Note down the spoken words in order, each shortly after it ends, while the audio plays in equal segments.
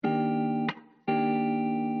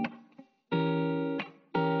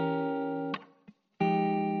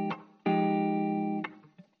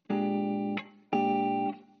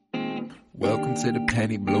Welcome to the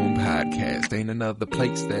Penny Bloom Podcast. Ain't another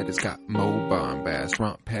place that has got more bombast.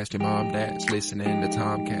 Romp past your mom, dads, listening to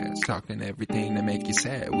Tomcats, talking everything that make you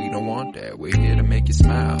sad. We don't want that. We're here to make you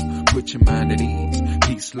smile. Put your mind at ease.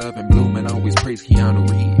 Peace, love, and bloom, and always praise Keanu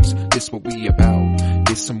Reeves. This what we about.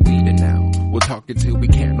 This some weeding now. We'll talk until we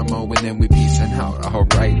can't no more, and then we peacing out.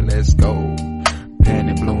 Alright, let's go.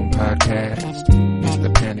 Penny Bloom Podcast. It's the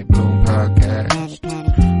Penny Bloom Podcast.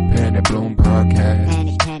 Penny Bloom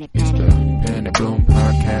Podcast. It's the Penny Bloom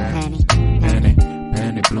Podcast.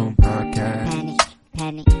 Penny Bloom Podcast.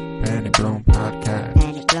 Penny Bloom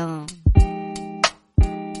Podcast.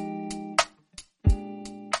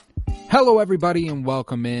 Hello, everybody, and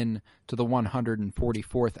welcome in to the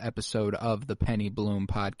 144th episode of the Penny Bloom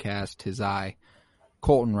Podcast. 'Tis I,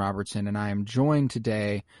 Colton Robertson, and I am joined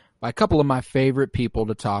today by a couple of my favorite people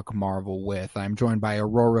to talk Marvel with. I'm joined by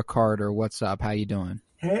Aurora Carter. What's up? How you doing?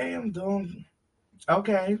 Hey, I'm doing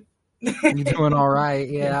okay. You doing all right?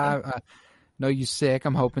 Yeah, I know you sick.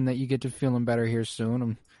 I'm hoping that you get to feeling better here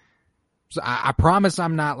soon. I promise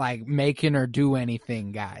I'm not like making her do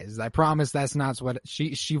anything, guys. I promise that's not what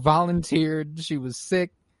she volunteered. She was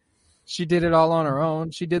sick. She did it all on her own.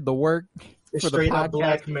 She did the work. It's for the straight up podcast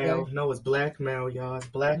blackmail. today. No, it's blackmail, y'all. It's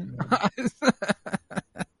blackmail.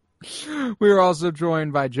 We are also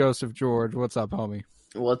joined by Joseph George. What's up, homie?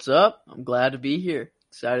 What's up? I'm glad to be here.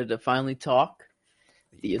 Excited to finally talk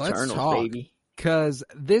the Let's Eternals, talk. baby. Because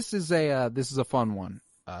this is a fun one.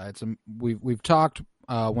 We've talked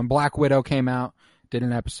when Black Widow came out, did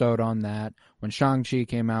an episode on that. When Shang-Chi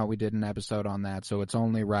came out, we did an episode on that. So it's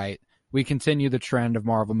only right we continue the trend of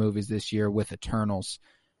Marvel movies this year with Eternals.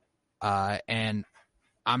 And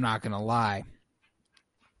I'm not gonna lie,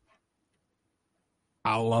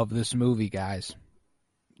 I love this movie, guys.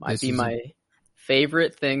 Might be my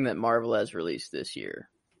favorite thing that Marvel has released this year.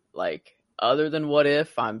 Like, other than What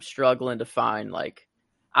If, I'm struggling to find,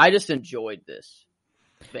 I just enjoyed this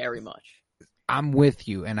very much. I'm with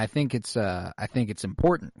you, and I think it's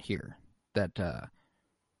important here that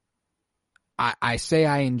I say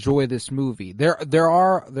I enjoy this movie. There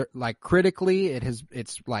are critically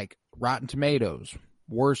it's like Rotten Tomatoes,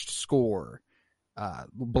 worst score,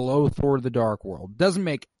 below Thor: The Dark World. Doesn't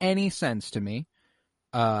make any sense to me,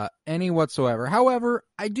 any whatsoever. However,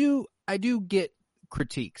 I do get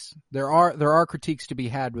critiques. There are critiques to be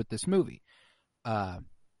had with this movie.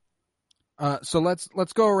 So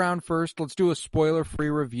let's go around first. Let's do a spoiler-free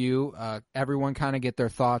review. Everyone kind of get their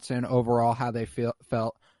thoughts in overall how they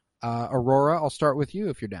felt. Aurora, I'll start with you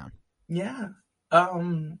if you're down. Yeah.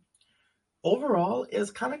 Overall, it's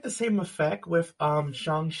kind of like the same effect with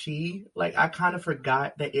Shang-Chi. Like, I kind of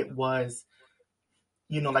forgot that it was,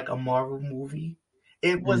 like a Marvel movie.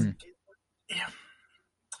 It was...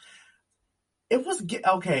 It was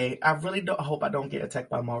okay. I really hope I don't get attacked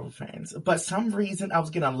by Marvel fans, but some reason I was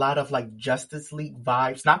getting a lot of Justice League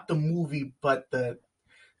vibes. Not the movie, but the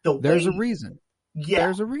There's way. a reason. Yeah,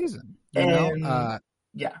 There's a reason. yeah.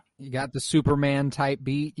 You got the Superman type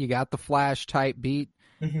beat. You got the Flash type beat.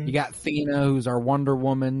 Mm-hmm. You got Thena, who's our Wonder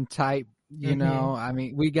Woman type. I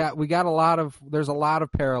mean, we got there's a lot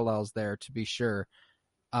of parallels there to be sure.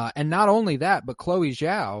 And not only that, but Chloe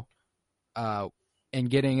Zhao, and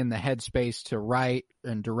getting in the headspace to write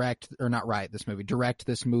and direct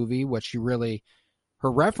this movie,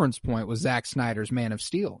 her reference point was Zack Snyder's Man of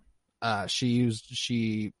Steel.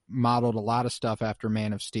 She modeled a lot of stuff after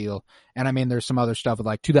Man of Steel. And I mean, there's some other stuff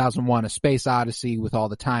with 2001, A Space Odyssey with all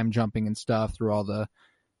the time jumping and stuff through all the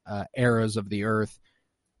eras of the earth.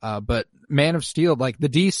 But Man of Steel, the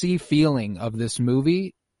DC feeling of this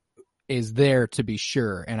movie is there to be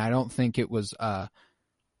sure. And I don't think it was,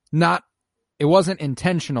 it wasn't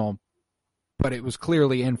intentional, but it was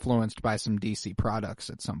clearly influenced by some DC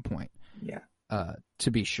products at some point. Yeah.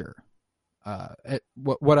 To be sure. How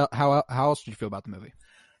else did you feel about the movie?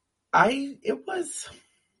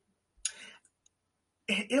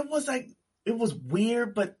 It was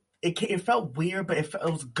weird, but it felt weird, but it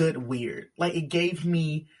was good weird. It gave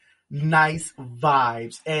me nice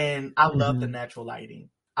vibes, and I love the natural lighting.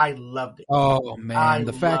 I loved it. Oh man,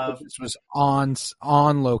 the fact that this was on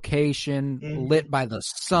location, lit by the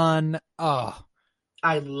sun. Oh,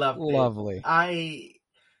 I loved it. Lovely.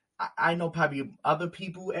 I know probably other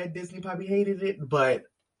people at Disney probably hated it, but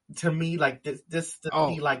to me, this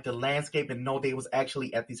be the landscape and know they was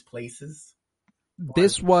actually at these places.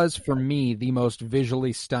 This was, for me, the most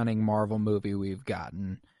visually stunning Marvel movie we've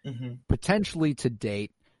gotten, potentially to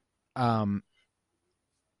date. I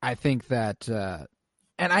think that,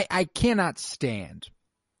 and I cannot stand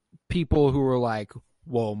people who are like,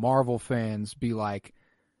 whoa, Marvel fans be like,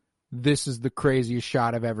 this is the craziest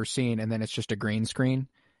shot I've ever seen, and then it's just a green screen.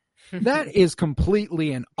 That is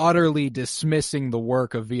completely and utterly dismissing the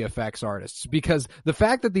work of VFX artists, because the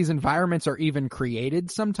fact that these environments are even created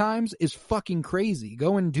sometimes is fucking crazy.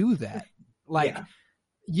 Go and do that. Like,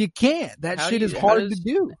 you can't. That shit is hard to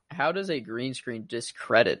do. How does a green screen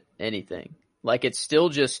discredit anything? Like, it's still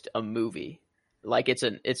just a movie. Like, it's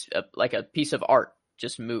like a piece of art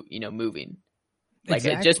just moving. Like,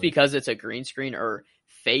 Exactly. Just because it's a green screen or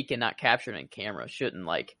fake and not captured in camera shouldn't,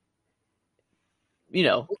 like,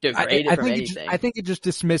 degrade it from anything. I think it just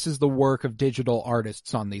dismisses the work of digital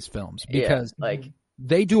artists on these films, because like,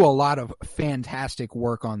 they do a lot of fantastic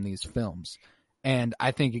work on these films, and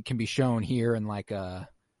I think it can be shown here in the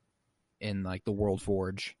World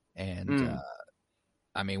Forge, and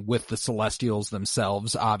I mean, with the Celestials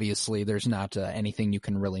themselves. Obviously, there's not anything you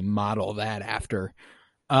can really model that after.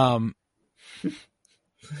 But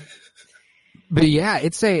yeah,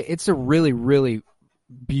 it's a really, really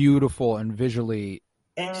beautiful and visually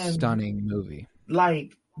stunning movie.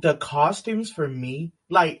 Like, the costumes for me,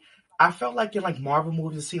 like, I felt like in like Marvel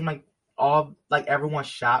movies, it seemed like everyone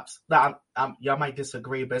shops. Y'all might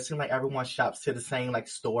disagree, but it seemed like everyone shops to the same like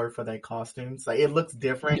store for their costumes. Like, it looks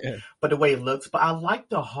different, but the way it looks. But I like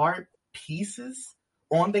the hard pieces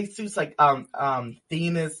on their suits, like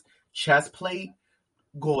Thena's chest plate,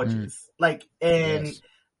 gorgeous. Like, and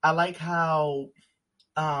I like how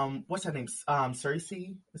what's her name?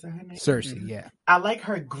 Cersei? Is that her name? Cersei, yeah. I like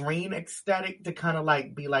her green aesthetic to kind of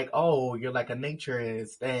like be like, oh, you're like a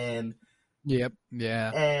naturist, and yep,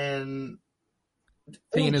 yeah. And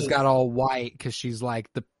Thena's got all white because she's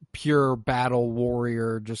like the pure battle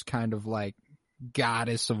warrior, just kind of like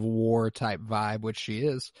goddess of war type vibe, which she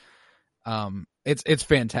is. It's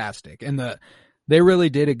fantastic, and they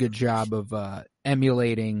really did a good job of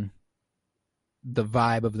emulating the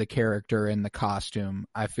vibe of the character and the costume.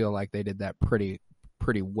 I feel like they did that pretty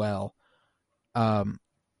well. Yeah,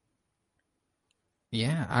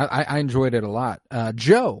 I enjoyed it a lot.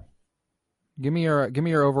 Joe, give me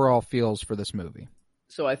your overall feels for this movie.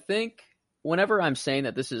 So I think whenever I'm saying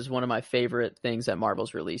that this is one of my favorite things that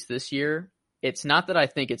Marvel's released this year, it's not that I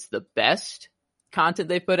think it's the best content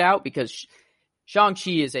they put out, because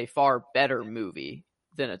Shang-Chi is a far better movie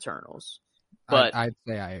than Eternals. But I'd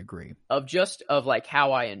say I agree. Of like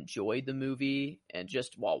how I enjoyed the movie and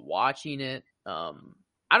just while watching it, I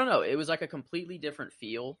don't know, it was like a completely different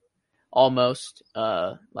feel almost,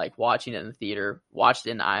 like watching it in the theater, watched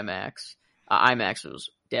it in IMAX. IMAX was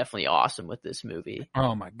definitely awesome with this movie.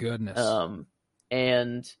 Oh my goodness.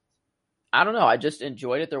 And I don't know, I just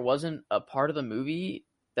enjoyed it. There wasn't a part of the movie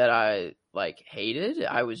that I like hated.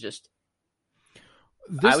 I was just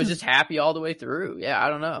happy all the way through. Yeah, I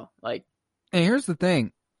don't know. Like, and here's the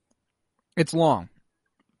thing. It's long.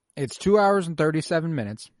 It's 2 hours and 37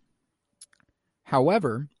 minutes.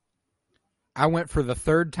 However, I went for the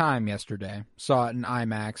third time yesterday, saw it in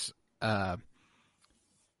IMAX,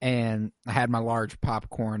 and I had my large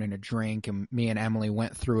popcorn and a drink, and me and Emily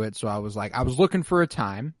went through it. So I was looking for a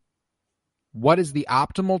time. What is the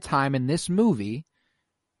optimal time in this movie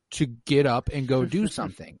to get up and go do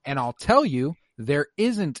something? And I'll tell you, there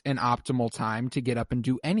isn't an optimal time to get up and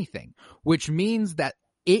do anything, which means that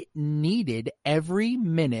it needed every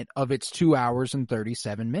minute of its 2 hours and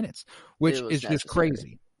 37 minutes, which is just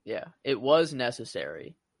crazy. Yeah, it was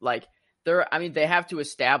necessary. Like, they have to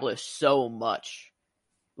establish so much,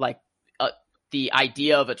 like the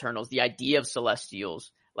idea of Eternals, the idea of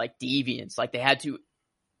Celestials, like deviants, like they had to.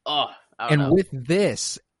 With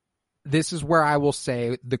this is where I will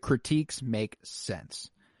say the critiques make sense.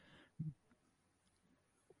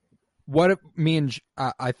 What me and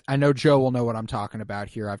I know Joe will know what I'm talking about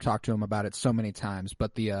here. I've talked to him about it so many times,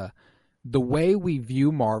 but the way we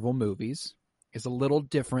view Marvel movies is a little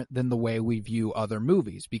different than the way we view other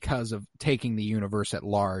movies, because of taking the universe at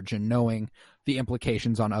large and knowing the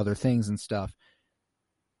implications on other things and stuff.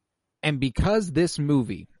 And because this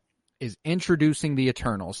movie is introducing the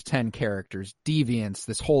Eternals, 10 characters, deviants,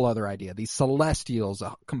 this whole other idea, these Celestials,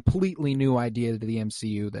 a completely new idea to the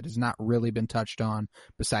MCU that has not really been touched on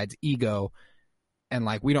besides Ego. And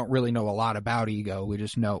like, we don't really know a lot about Ego. We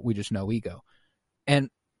just know Ego. And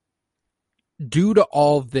due to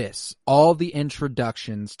all this, all the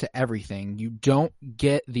introductions to everything, you don't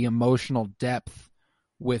get the emotional depth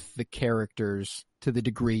with the characters to the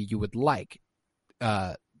degree you would like.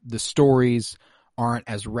 The stories aren't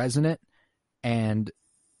as resonant, and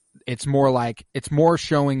it's more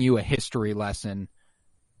showing you a history lesson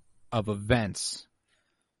of events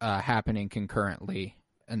happening concurrently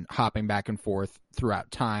and hopping back and forth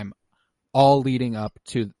throughout time, all leading up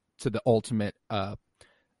to the ultimate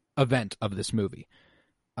event of this movie.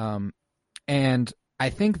 And I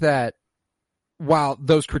think that while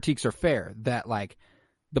those critiques are fair, that like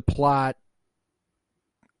the plot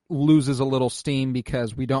loses a little steam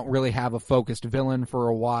because we don't really have a focused villain for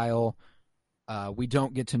a while. We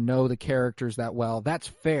don't get to know the characters that well. That's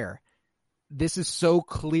fair. This is so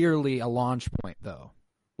clearly a launch point, though.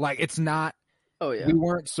 Like, it's not. Oh yeah. We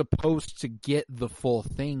weren't supposed to get the full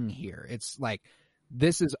thing here. It's like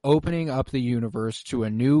this is opening up the universe to a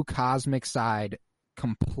new cosmic side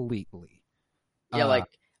completely. Yeah, like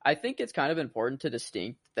I think it's kind of important to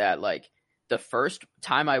distinct that like the first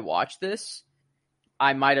time I watched this,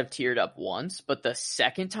 I might have teared up once, but the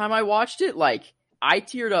second time I watched it, like I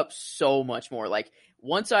teared up so much more. Like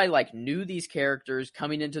once I like knew these characters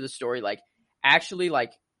coming into the story, like actually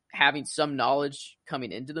like having some knowledge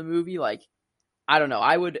coming into the movie, like I don't know.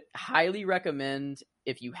 I would highly recommend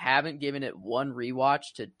if you haven't given it one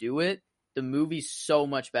rewatch to do it. The movie's so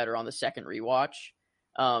much better on the second rewatch.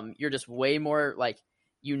 You're just way more like,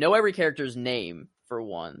 you know, every character's name for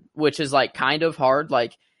one, which is like kind of hard,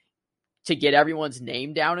 like to get everyone's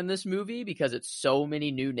name down in this movie because it's so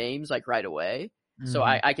many new names like right away. Mm-hmm. So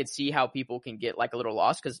I could see how people can get like a little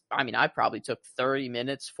lost. Cause I mean, I probably took 30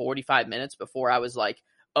 minutes, 45 minutes before I was like,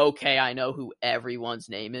 okay, I know who everyone's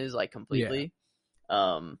name is like completely.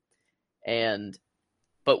 Yeah.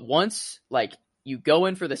 But once like you go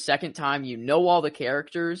in for the second time, you know all the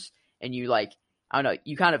characters and you like, I don't know,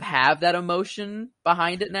 you kind of have that emotion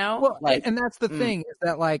behind it now. Well, like, and that's the thing is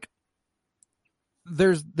that like,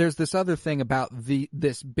 there's this other thing about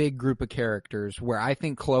this big group of characters where I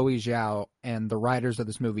think Chloe Zhao and the writers of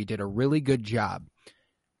this movie did a really good job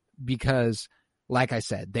because, like I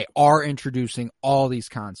said, they are introducing all these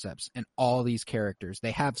concepts and all these characters.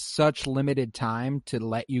 They have such limited time to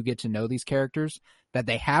let you get to know these characters that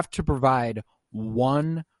they have to provide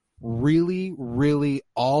one really, really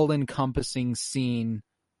all-encompassing scene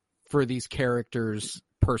for these characters'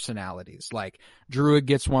 personalities. Like, Druid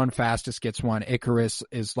gets one, Phastos gets one, Icarus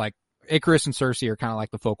and Cersei are kind of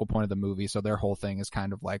like the focal point of the movie, so their whole thing is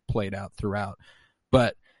kind of like played out throughout.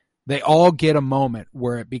 But they all get a moment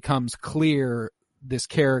where it becomes clear this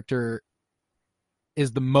character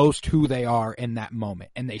is the most who they are in that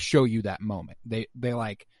moment, and they show you that moment. They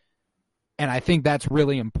like, and I think that's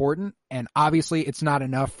really important. And obviously it's not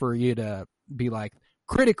enough for you to be like,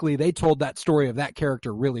 critically, they told that story of that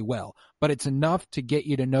character really well, but it's enough to get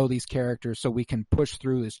you to know these characters so we can push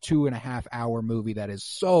through this 2.5 hour movie that is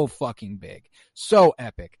so fucking big, so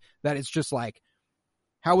epic, that it's just like,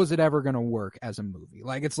 how is it ever going to work as a movie?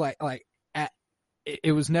 Like, it's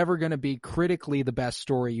it was never going to be critically the best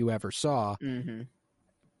story you ever saw,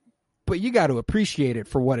 but you got to appreciate it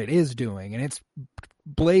for what it is doing. And it's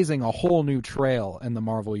blazing a whole new trail in the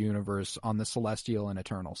Marvel universe on the Celestial and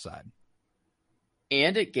Eternal side.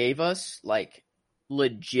 And it gave us like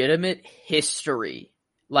legitimate history,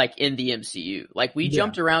 like in the MCU. Like we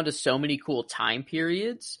jumped around to so many cool time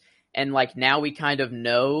periods, and like now we kind of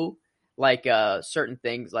know like certain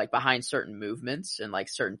things like behind certain movements and like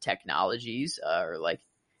certain technologies, or like,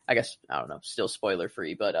 I guess, I don't know, still spoiler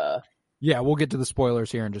free, but yeah, we'll get to the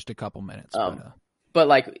spoilers here in just a couple minutes. But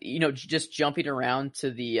like, you know, just jumping around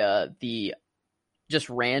to the just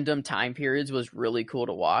random time periods was really cool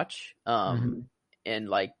to watch. And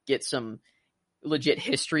like get some legit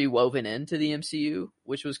history woven into the MCU,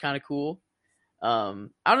 which was kind of cool. I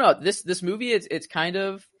don't know, this movie, it's kind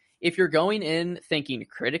of, if you're going in thinking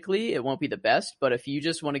critically, it won't be the best, but if you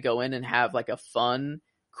just want to go in and have like a fun,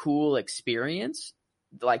 cool experience,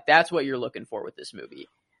 like that's what you're looking for with this movie.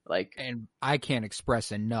 Like, and I can't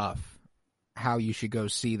express enough how you should go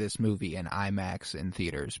see this movie in IMAX in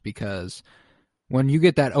theaters, because when you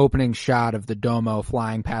get that opening shot of the Domo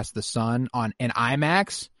flying past the sun in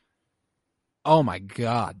IMAX, oh my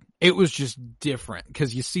God, it was just different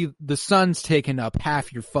because you see the sun's taking up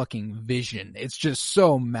half your fucking vision. It's just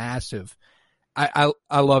so massive. I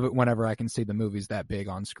love it whenever I can see the movies that big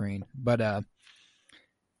on screen. But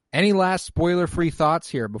any last spoiler-free thoughts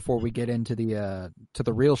here before we get into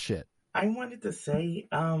the real shit? I wanted to say,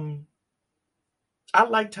 I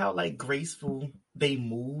liked how like graceful they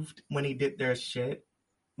moved when they did their shit.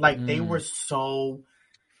 Like they were so,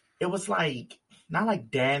 it was like not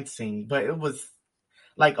like dancing, but it was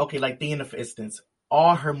like, okay, like Theana, for instance,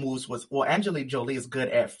 all her moves was, well, Angelina Jolie is good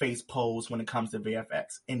at face pose when it comes to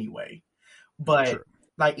VFX anyway. But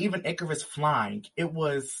like even Icarus flying, it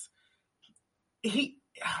was,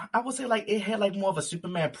 I would say like it had like more of a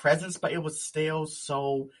Superman presence, but it was still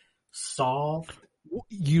so soft.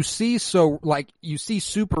 You see Superman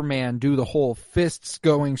do the whole fists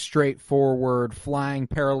going straight forward, flying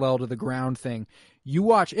parallel to the ground thing. You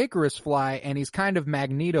watch Icarus fly, and he's kind of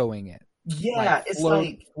Magnetoing it. Yeah, it's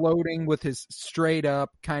like floating with his straight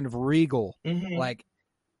up kind of regal, like,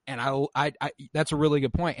 and I that's a really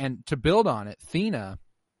good point. And to build on it,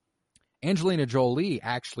 Angelina Jolie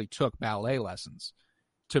actually took ballet lessons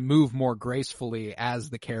to move more gracefully as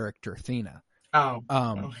the character Thena.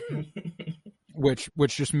 Which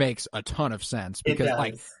just makes a ton of sense because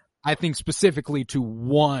like I think specifically to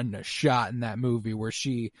one shot in that movie where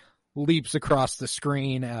she leaps across the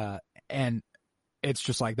screen and it's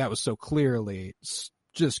just like that was so clearly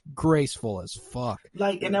just graceful as fuck.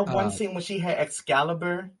 Like in that one scene when she had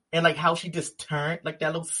Excalibur and like how she just turned, like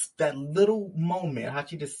that little moment, how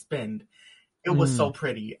she just spinned. It was so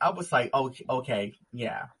pretty. I was like, okay,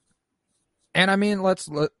 yeah. And I mean, let's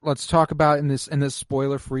talk about in this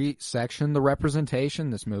spoiler-free section the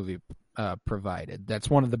representation this movie provided. That's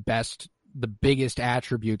one of the biggest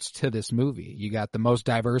attributes to this movie. You got the most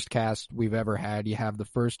diverse cast we've ever had. You have the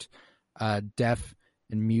first deaf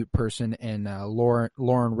and mute person in Lauren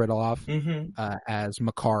Ridloff as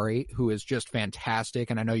Makari, who is just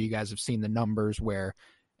fantastic. And I know you guys have seen the numbers where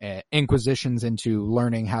inquisitions into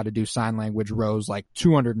learning how to do sign language rose like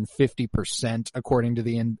 250% according to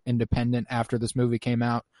the Independent after this movie came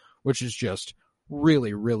out, which is just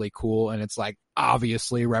really, really cool. And it's like,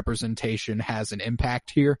 obviously representation has an impact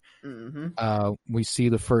here. We see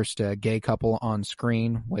the first gay couple on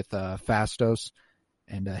screen with Fastos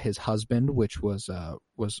and his husband, which was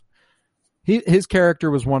his character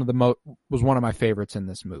was one of my favorites in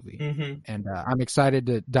this movie, and I'm excited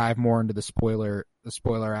to dive more into the spoiler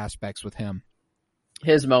aspects with him.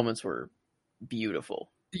 His moments were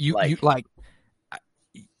beautiful.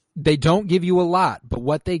 They don't give you a lot, but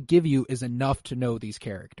what they give you is enough to know these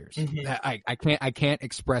characters. I can't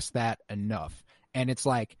express that enough, and it's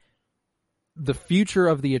like the future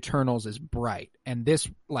of the Eternals is bright, and this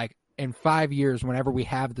like. In 5 years, whenever we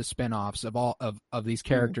have the spinoffs of all of these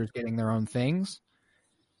characters getting their own things,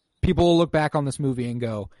 people will look back on this movie and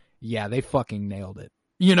go, yeah, they fucking nailed it.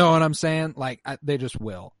 You know what I'm saying? Like, they just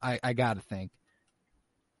will. I gotta think.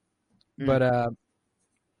 But,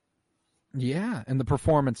 yeah, and the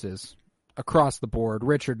performances across the board,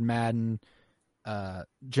 Richard Madden,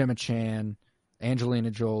 Gemma Chan, Angelina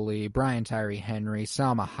Jolie, Brian Tyree Henry,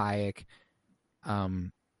 Salma Hayek,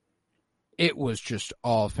 it was just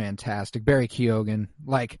all fantastic. Barry Keoghan,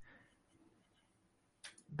 like,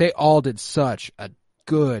 they all did such a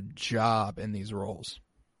good job in these roles.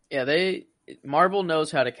 Yeah, Marvel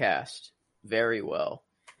knows how to cast very well.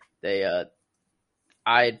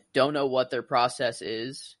 I don't know what their process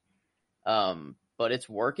is, but it's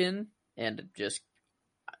working, and just,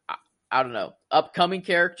 I don't know, upcoming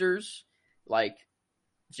characters, like,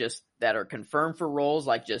 just that are confirmed for roles,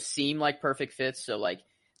 like, just seem like perfect fits, so, like,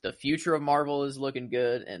 the future of Marvel is looking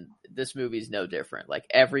good, and this movie's no different. Like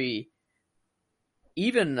I'll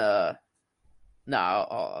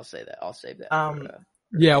say that. I'll save that.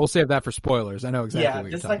 Yeah, we'll save that for spoilers. I know exactly what you're talking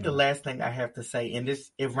about. Just like the last thing I have to say, and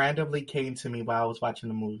it randomly came to me while I was watching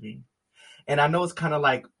the movie. And I know it's kind of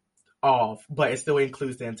like off, but it still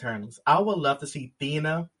includes the Eternals. I would love to see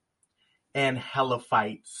Thena and Hela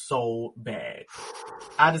fight so bad.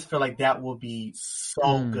 I just feel like that would be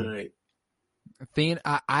so good.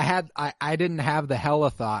 I didn't have the Hela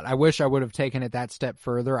thought. I wish I would have taken it that step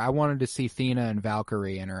further. I wanted to see Thena and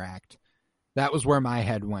Valkyrie interact. That was where my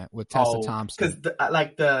head went with Tessa Thompson. Because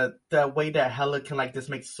the way that Hela can like just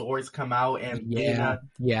make swords come out and Thena,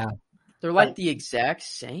 they're like the exact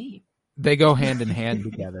same. They go hand in hand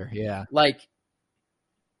together. Yeah. Like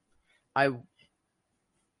I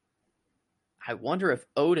wonder if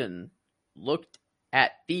Odin looked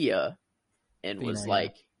at Thea and was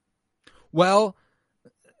like. Well,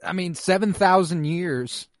 I mean, 7,000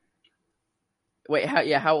 years. Wait,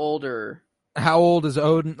 how old are... How old is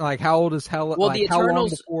Odin? Like, how old is Hela? Well, like, the Eternals... How long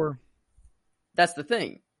before... That's the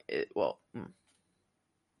thing.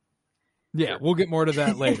 Yeah, we'll get more to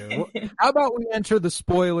that later. How about we enter the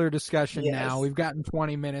spoiler discussion now? We've gotten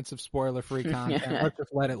 20 minutes of spoiler-free content. Let's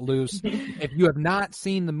just let it loose. If you have not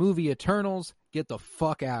seen the movie Eternals, get the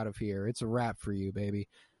fuck out of here. It's a wrap for you, baby.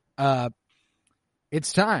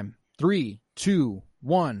 It's time. 3, 2,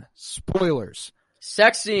 1. Spoilers.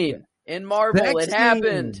 Sex scene in Marvel. It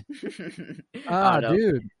happened. Dude,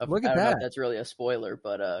 look at that. That's really a spoiler,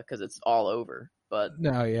 but because it's all over. But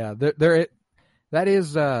no, yeah, that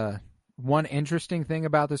is one interesting thing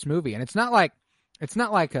about this movie, and it's not like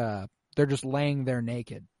they're just laying there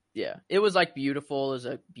naked. Yeah, it was like beautiful. It was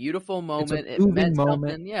a beautiful moment. It meant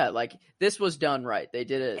something. Yeah, like this was done right. They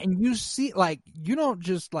did it, and you see, like, you don't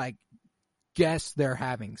just like. Guess they're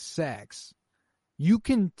having sex. You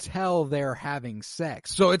can tell they're having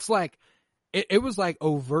sex. So it's like it was like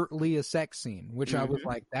overtly a sex scene, which I was Mm-hmm.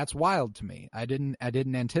 like, that's wild to me. I didn't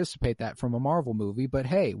anticipate that from a Marvel movie, but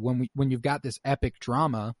hey, when you've got this epic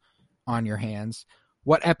drama on your hands,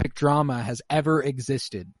 what epic drama has ever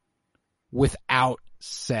existed without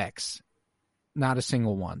sex? Not a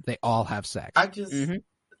single one. They all have sex. I just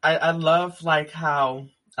I love like how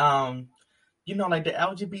like the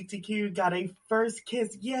LGBTQ got a first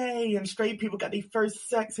kiss, yay, and straight people got their first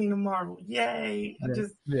sex scene in Marvel, yay.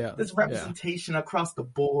 This representation across the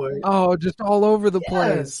board. Oh, just all over the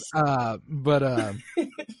Yes. place.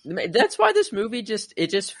 That's why this movie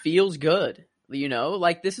just feels good. You know,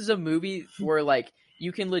 like this is a movie where like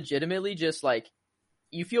you can legitimately just like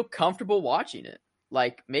you feel comfortable watching it.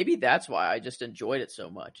 Like maybe that's why I just enjoyed it so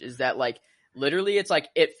much. Is that like literally it's like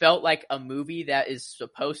it felt like a movie that is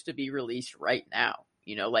supposed to be released right now.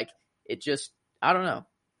 You know, like it just I don't know.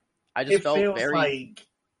 I just felt feels very like,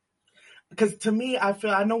 because to me,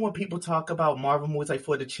 I know when people talk about Marvel movies like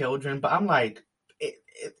for the children, but I'm like,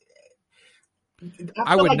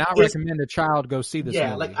 I would not recommend a child go see this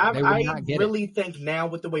movie. Like They would not get really think now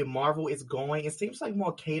with the way Marvel is going, it seems like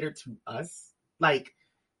more catered to us, like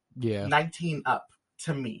 19 up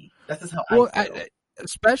to me. That's just how I feel.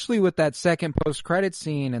 Especially with that second post-credit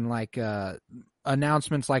scene and like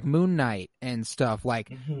announcements like Moon Knight and stuff,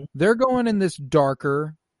 like they're going in this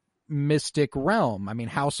darker mystic realm. I mean,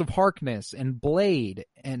 House of Harkness and Blade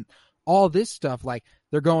and all this stuff, like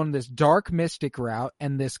they're going this dark mystic route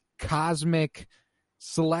and this cosmic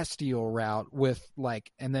celestial route with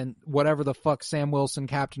like, and then whatever the fuck Sam Wilson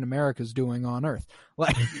Captain America's doing on Earth.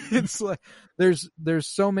 Like it's like there's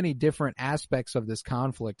so many different aspects of this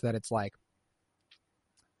conflict that it's like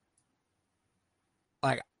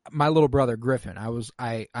my little brother Griffin,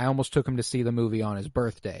 I almost took him to see the movie on his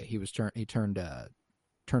birthday. He turned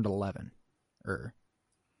 11 or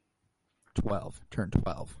 12, turned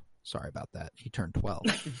 12. Sorry about that. He turned 12.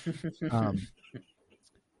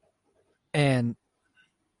 And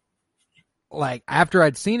like after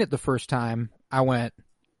I'd seen it the first time, I went,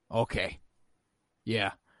 okay,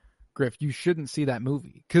 yeah, Griff, you shouldn't see that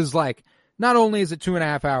movie. Cause like, not only is it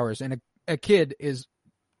 2.5 hours and a kid is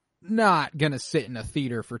not going to sit in a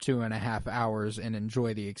theater for 2.5 hours and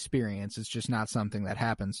enjoy the experience. It's just not something that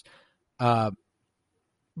happens. But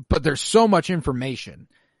there's so much information.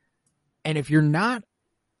 And if you're not,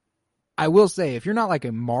 I will say, if you're not like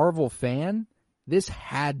a Marvel fan, this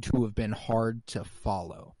had to have been hard to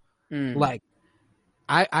follow. Like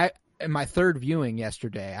I in my third viewing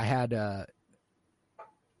yesterday, I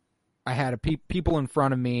had people in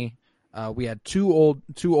front of me. We had two old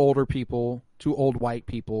white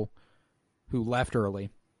people who left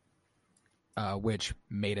early, which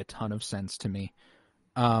made a ton of sense to me.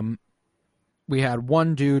 We had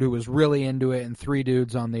one dude who was really into it and 3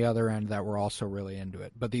 dudes on the other end that were also really into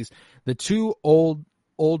it. But the two old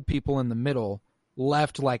people in the middle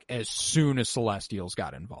left like as soon as Celestials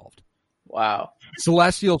got involved. Wow.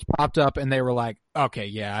 Celestials popped up and they were like, okay,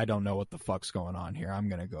 yeah, I don't know what the fuck's going on here. I'm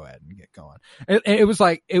going to go ahead and get going. And it was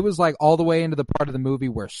like all the way into the part of the movie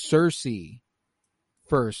where Cersei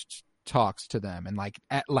first talks to them and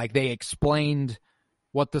like they explained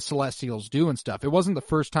what the Celestials do and stuff. It wasn't the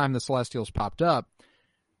first time the Celestials popped up.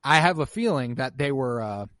 I have a feeling that they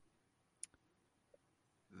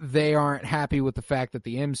aren't happy with the fact that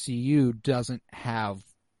the MCU doesn't have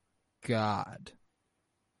God.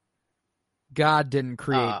 God didn't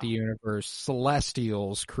create the universe.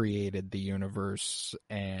 Celestials created the universe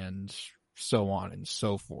and so on and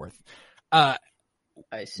so forth. I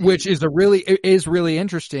see. Which is really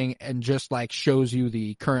interesting and just like shows you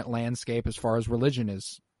the current landscape as far as religion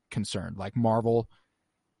is concerned. Like Marvel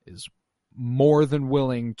is more than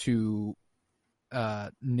willing to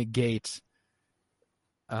negate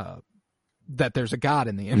that there's a God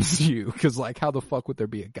in the MCU, because like how the fuck would there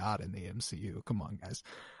be a God in the MCU? Come on, guys.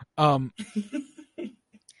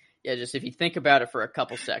 Yeah, just if you think about it for a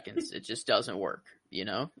couple seconds, it just doesn't work, you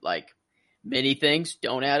know? Like many things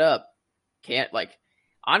don't add up. Can't like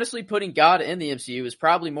honestly putting God in the MCU is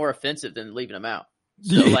probably more offensive than leaving him out.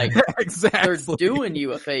 So like exactly. They're doing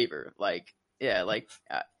you a favor. Like yeah, like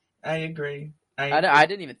I agree. I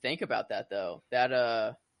didn't even think about that though.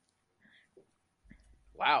 That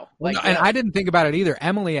wow. Like, and I didn't think about it either.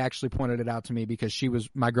 Emily actually pointed it out to me because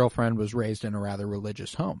my girlfriend was raised in a rather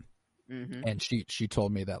religious home. Mm-hmm. And she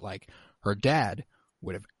told me that like her dad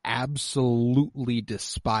would have absolutely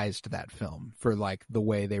despised that film for like the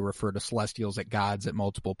way they refer to Celestials at gods at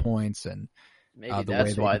multiple points, and maybe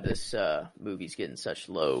that's why this movie's getting such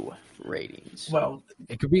low ratings. Well,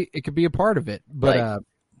 it could be a part of it, but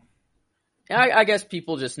I guess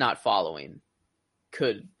people just not following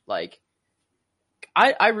could like.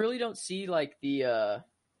 I really don't see like the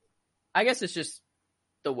I guess it's just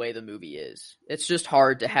the way the movie is. It's just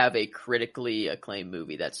hard to have a critically acclaimed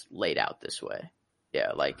movie that's laid out this way.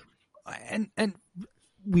 Yeah, like and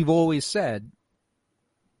we've always said,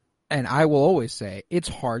 and I will always say, it's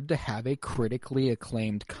hard to have a critically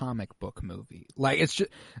acclaimed comic book movie. Like, it's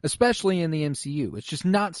just, especially in the MCU, it's just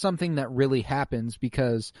not something that really happens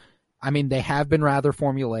because, I mean, they have been rather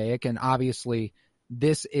formulaic, and obviously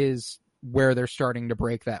this is where they're starting to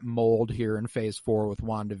break that mold here in Phase 4 with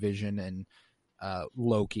WandaVision and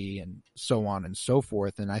Loki and so on and so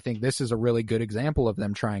forth. And I think this is a really good example of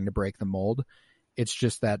them trying to break the mold. It's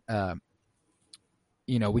just that,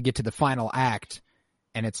 we get to the final act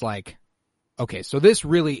and it's like, okay, so this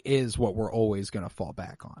really is what we're always going to fall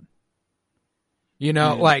back on.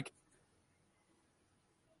 Like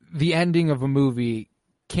the ending of a movie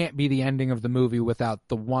can't be the ending of the movie without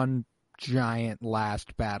the one giant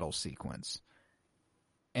last battle sequence.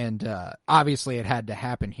 And obviously it had to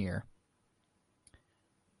happen here.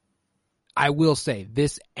 I will say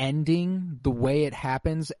this ending, the way it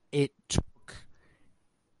happens, it took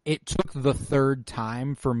the third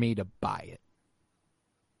time for me to buy it.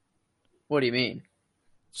 What do you mean?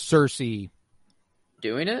 Cersei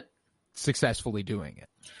doing it? Successfully doing it.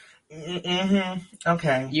 Mm-hmm.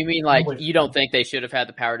 Okay. You mean like you don't think they should have had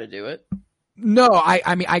the power to do it? No,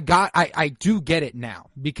 I do get it now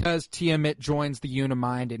because Tiamat joins the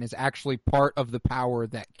Unimind and is actually part of the power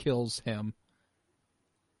that kills him.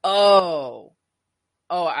 Oh,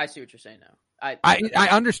 I see what you're saying now. I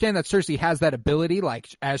understand that Cersei has that ability, like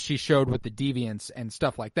as she showed with the Deviants and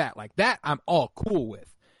stuff like that. Like that, I'm all cool with.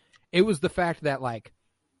 It was the fact that, like,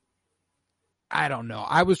 I don't know.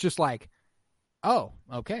 I was just like, oh,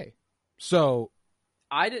 okay. So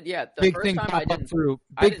I did, yeah. The big first thing time pop I didn't, up through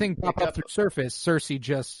big thing pop up through surface.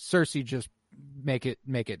 Cersei just make it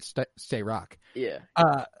stay rock. Yeah.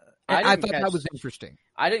 I thought that was interesting.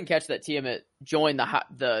 I didn't catch that Tiamat joined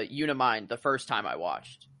the Unimind the first time I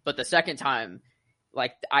watched, but the second time,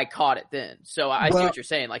 like, I caught it then. So I see what you're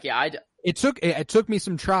saying. Like, yeah, it took me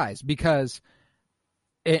some tries because,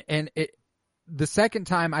 the second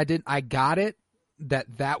time I got it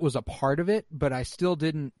that was a part of it, but I still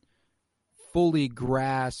didn't fully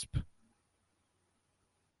grasp.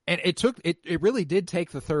 And it really did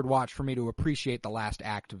take the third watch for me to appreciate the last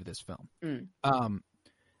act of this film.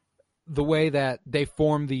 The way that they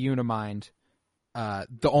form the Unimind,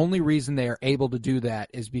 the only reason they are able to do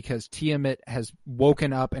that is because Tiamat has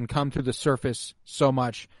woken up and come through the surface so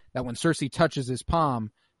much that when Cersei touches his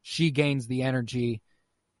palm, she gains the energy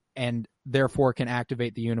and therefore can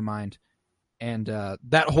activate the Unimind. And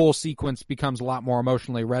that whole sequence becomes a lot more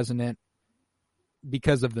emotionally resonant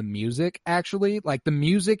because of the music, actually. Like, the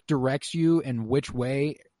music directs you in which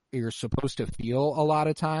way you're supposed to feel a lot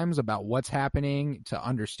of times about what's happening, to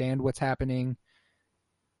understand what's happening.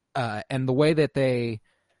 And the way that they,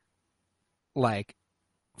 like,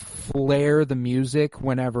 flare the music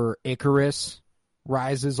whenever Icarus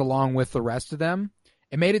rises along with the rest of them,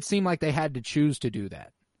 it made it seem like they had to choose to do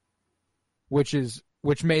that. Which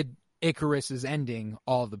made Icarus's ending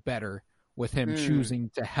all the better with him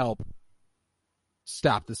choosing to help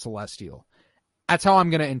stop the Celestial. That's how I'm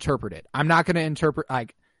going to interpret it. I'm not going to interpret,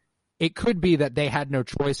 like, it could be that they had no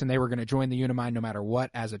choice and they were going to join the Unimind no matter what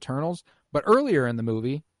as Eternals. But earlier in the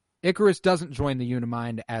movie, Icarus doesn't join the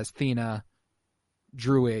Unimind as Thena,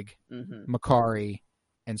 Druig, Makkari,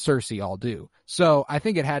 and Cersei all do. So I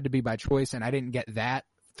think it had to be by choice, and I didn't get that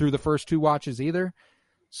through the first two watches either.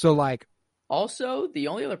 So, like, also, the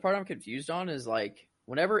only other part I'm confused on is, like,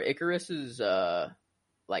 whenever Icarus's,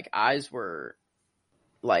 like, eyes were,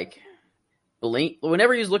 like,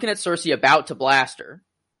 whenever he was looking at Cersei about to blast her,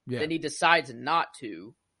 then he decides not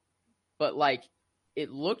to, but, like,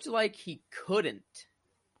 it looked like he couldn't.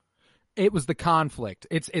 It was the conflict.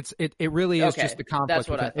 It really is just the conflict. That's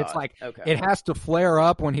what I thought. It's like, it has to flare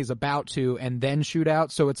up when he's about to and then shoot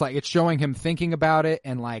out. So it's like, it's showing him thinking about it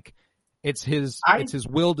and, like, it's his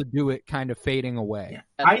will to do it kind of fading away.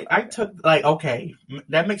 I took, like, okay,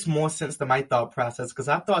 that makes more sense than my thought process, because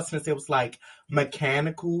I thought since it was, like,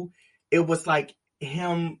 mechanical, it was like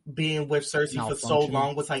him being with Cersei for so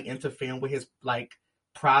long was, like, interfering with his, like,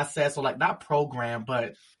 process, or, like, not program,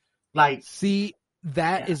 but, like... See,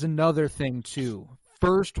 that is another thing, too.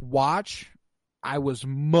 First watch, I was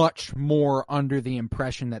much more under the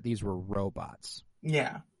impression that these were robots.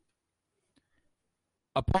 Yeah.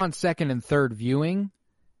 Upon second and third viewing,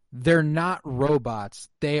 they're not robots.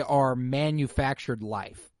 They are manufactured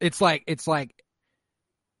life. It's like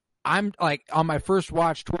I'm like, on my first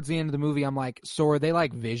watch towards the end of the movie, I'm like, so are they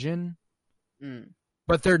like Vision? But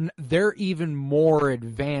but they're even more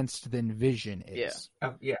advanced than Vision is.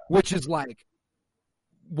 Yeah. Which is like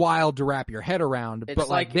wild to wrap your head around, It's but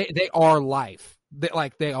like they are life.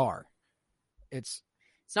 They are. It's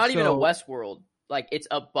not even a Westworld. Like, it's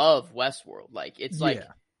above Westworld. Like, it's like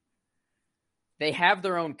they have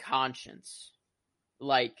their own conscience.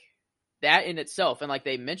 Like, that in itself, and like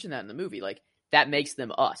they mentioned that in the movie, like that makes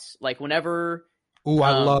them us. Like, whenever I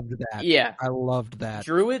loved that. Yeah. I loved that.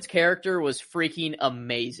 Druid's character was freaking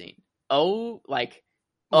amazing.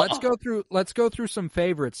 Let's go through some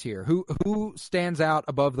favorites here. Who stands out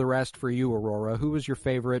above the rest for you, Aurora? Who was your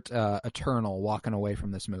favorite Eternal walking away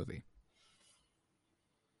from this movie?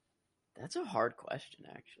 That's a hard question,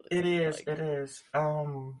 actually. It is.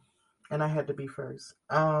 And I had to be first.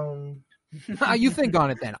 You think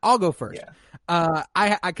on it then. I'll go first. Yeah.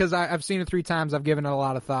 I've seen it 3 times. I've given it a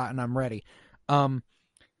lot of thought, and I'm ready.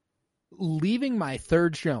 Leaving my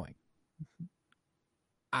third showing,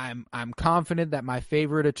 I'm confident that my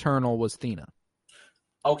favorite Eternal was Thena.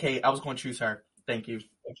 Okay, I was going to choose her. Thank you.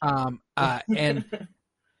 And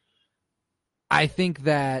I think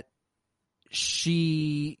that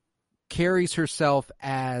she carries herself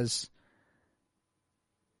as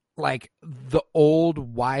like the old,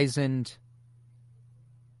 wizened,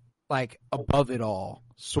 like above it all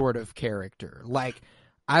sort of character. Like,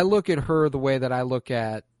 I look at her the way that I look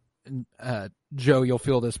at Joe. You'll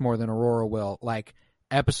feel this more than Aurora will. Like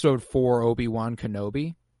Episode 4, Obi-Wan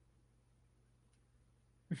Kenobi.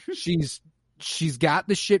 She's got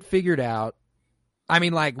the shit figured out. I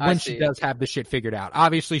mean, like, when she does have the shit figured out.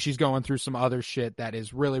 Obviously, she's going through some other shit that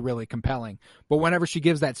is really, really compelling. But whenever she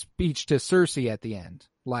gives that speech to Cersei at the end,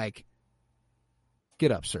 like,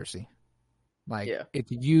 get up, Cersei. Like, it's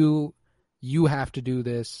you have to do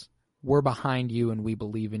this. We're behind you and we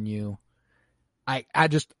believe in you. I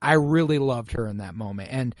really loved her in that moment.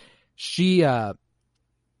 And she, her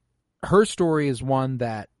story is one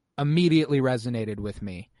that immediately resonated with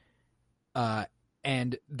me.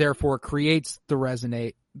 And therefore creates the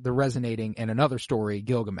resonating in another story,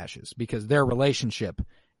 Gilgamesh's, because their relationship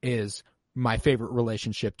is my favorite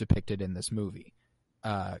relationship depicted in this movie.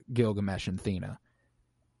 Gilgamesh and Thena.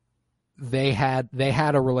 They had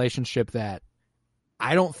a relationship that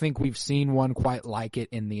I don't think we've seen one quite like it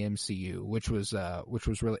in the MCU, which was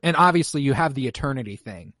really, and obviously you have the eternity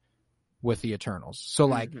thing with the Eternals. So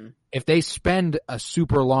like, if they spend a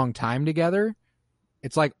super long time together,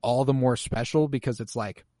 it's like all the more special because it's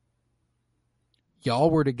like y'all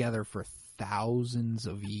were together for thousands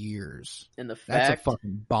of years. And the fact that's a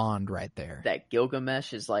fucking bond right there. That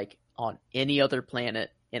Gilgamesh is like on any other planet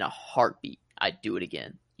in a heartbeat, I'd do it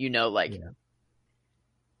again. You know, like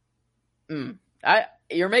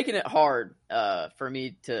you're making it hard for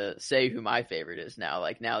me to say who my favorite is now.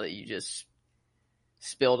 Like now that you just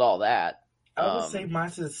spilled all that, I would say mine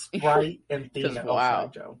is Sprite and Thena. Wow,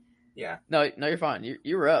 Joe. Yeah. No, you're fine.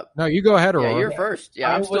 You were up. No, you go ahead, Aurora. Yeah, you're first.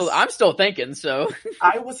 Yeah, I'm still thinking. So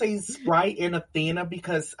I would say Sprite and Athena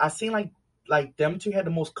because I seen like them two had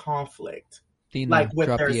the most conflict, Athena, like with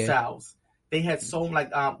themselves. They had so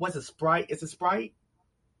like what's it, Sprite? Is it Sprite?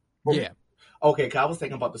 Yeah. Okay, 'cause I was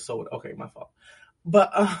thinking about the soda. Okay, my fault.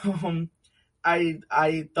 But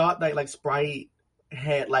I thought that like Sprite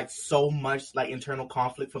had like so much like internal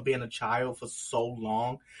conflict for being a child for so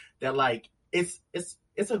long that like it's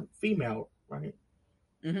a female, right?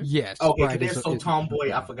 Mm-hmm. Yes. Okay, right, they're so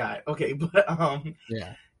tomboy. I forgot. Okay, but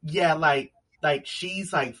yeah, like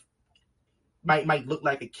she's like might look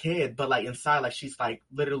like a kid, but like inside, like she's like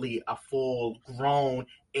literally a full grown,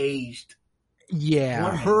 aged. Yeah,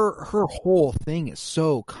 woman. Her whole thing is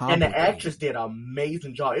so complicated. And the actress did an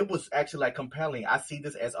amazing job. It was actually like compelling. I see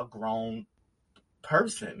this as a grown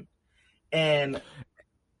person, and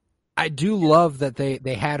I do love that they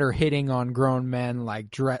had her hitting on grown men, like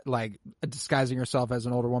disguising herself as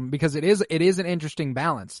an older woman, because it is an interesting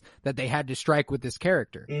balance that they had to strike with this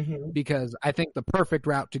character. Mm-hmm. Because I think the perfect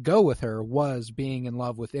route to go with her was being in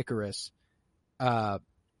love with Icarus,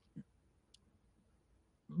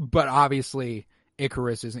 but obviously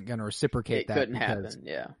Icarus isn't going to reciprocate that. It couldn't happen.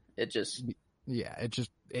 Yeah,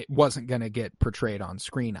 it wasn't going to get portrayed on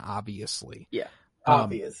screen. Obviously, yeah,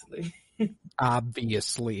 obviously.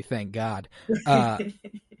 Obviously, thank God. And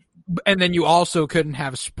then you also couldn't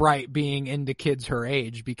have Sprite being into kids her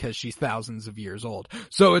age because she's thousands of years old.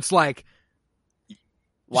 So it's like,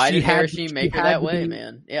 why did she make her that way,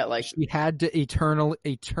 man? Yeah, like she had to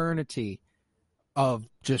eternity of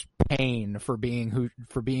just pain for being who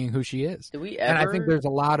she is. Did we ever? And I think there's a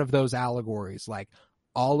lot of those allegories. Like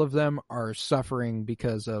all of them are suffering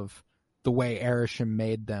because of the way Arishem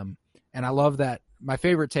made them. And I love that. My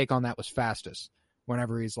favorite take on that was Fastus,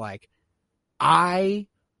 whenever he's like, I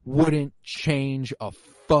wouldn't change a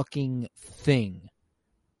fucking thing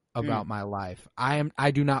about my life.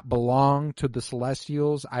 I do not belong to the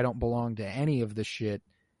Celestials. I don't belong to any of the shit.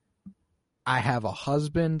 I have a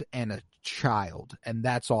husband and a child, and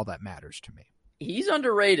that's all that matters to me. He's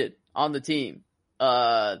underrated on the team.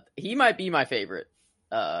 He might be my favorite.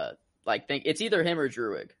 It's either him or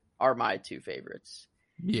Druig are my two favorites.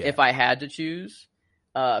 Yeah. If I had to choose,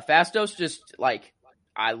 Phastos just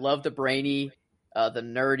I love the brainy, the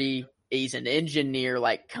nerdy. He's an engineer.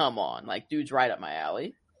 Like, come on, dude's right up my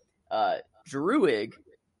alley. Druig,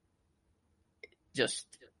 just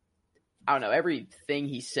I don't know. Everything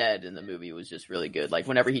he said in the movie was just really good. Like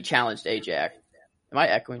whenever he challenged Ajax. Am I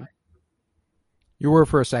echoing? You were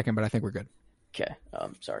for a second, but I think we're good. Okay.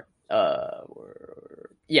 Sorry.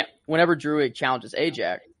 Whenever Druig challenges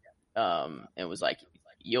Ajax, it was like,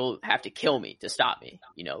 you'll have to kill me to stop me.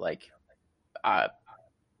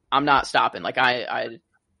 I'm not stopping. I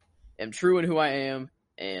am true in who I am,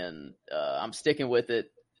 and I'm sticking with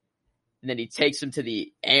it. And then he takes him to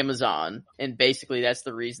the Amazon, and basically that's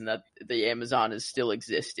the reason that the Amazon is still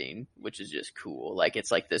existing, which is just cool.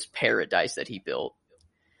 It's like this paradise that he built.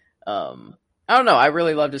 I don't know. I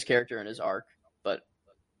really loved his character and his arc, but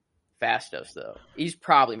Phastos though, he's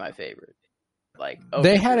probably my favorite.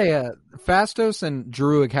 They had Phastos and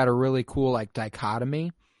Druig had a really cool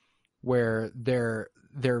dichotomy where their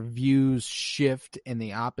views shift in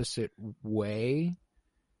the opposite way.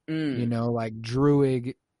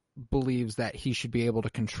 Druig believes that he should be able to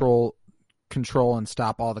control and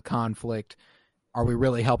stop all the conflict. Are we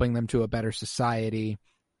really helping them to a better society?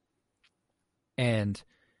 And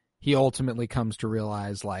he ultimately comes to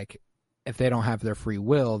realize, if they don't have their free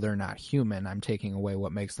will, they're not human. I'm taking away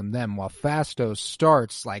what makes them them. While Phastos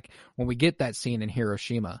starts, when we get that scene in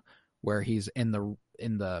Hiroshima where he's in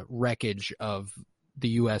the wreckage of the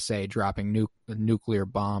USA dropping nuclear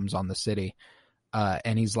bombs on the city,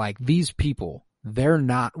 and he's like, these people, they're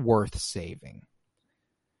not worth saving.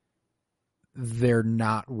 They're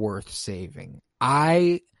not worth saving.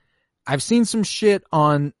 I've seen some shit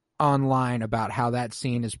online about how that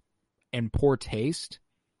scene is in poor taste,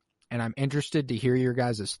 and I'm interested to hear your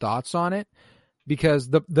guys' thoughts on it, because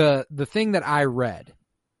the thing that I read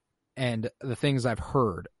and the things I've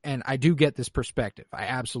heard, and I do get this perspective, I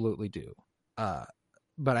absolutely do,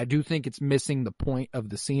 but I do think it's missing the point of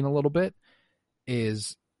the scene a little bit,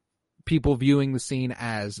 is people viewing the scene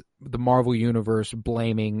as the Marvel Universe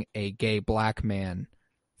blaming a gay black man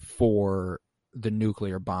for the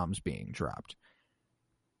nuclear bombs being dropped.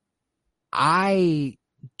 I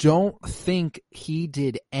don't think he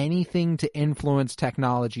did anything to influence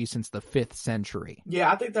technology since the 5th century.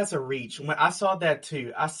 Yeah, I think that's a reach. When I saw that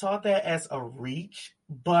too, I saw that as a reach,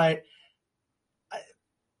 but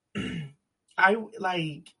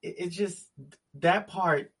it's just that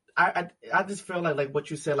part. I just feel like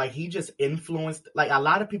what you said, he just influenced, a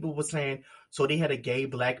lot of people were saying, so they had a gay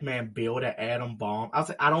black man build an atom bomb. I was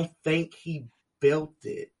like, I don't think he built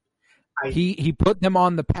it. He put them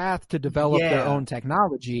on the path to develop their own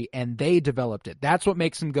technology, and they developed it. That's what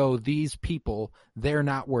makes him go, these people, they're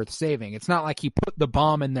not worth saving. It's not like he put the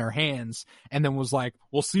bomb in their hands and then was like,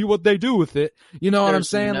 we'll see what they do with it. You know what I'm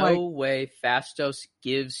saying? There's no way Phastos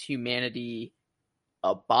gives humanity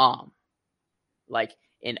a bomb.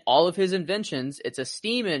 In all of his inventions, it's a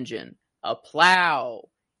steam engine, a plow,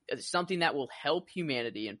 it's something that will help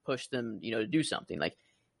humanity and push them, to do something.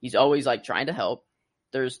 He's always trying to help.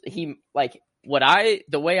 The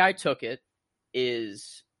way I took it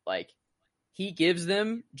is he gives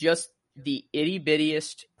them just the itty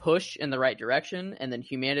bittiest push in the right direction, and then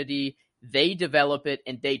humanity, they develop it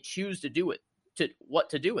and they choose to do it,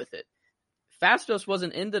 what to do with it. Phastos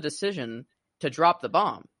wasn't in the decision to drop the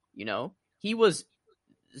bomb. He was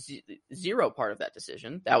zero part of that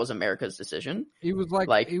decision. That was America's decision. He was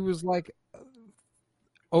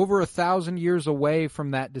over 1,000 years away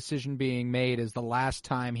from that decision being made is the last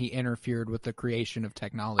time he interfered with the creation of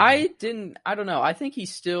technology. I don't know. I think he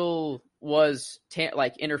still was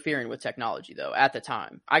interfering with technology though at the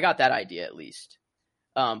time. I got that idea at least.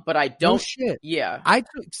 But I don't. No shit. Yeah.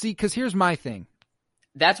 Because here's my thing.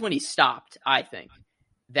 That's when he stopped. I think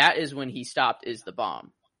that is when he stopped. Is the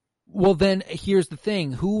bomb. Well, then here's the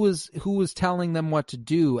thing. Who was telling them what to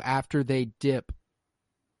do after they dip?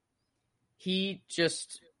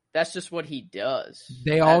 That's just what he does.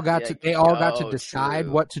 They all got to decide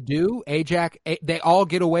what to do. Ajax, they all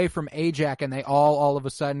get away from Ajax, and they all of a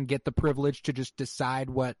sudden get the privilege to just decide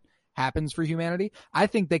what happens for humanity. I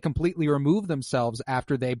think they completely remove themselves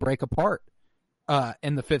after they break apart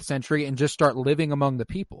in the 5th century and just start living among the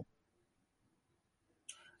people.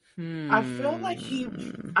 I feel like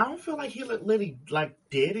I don't feel like he literally like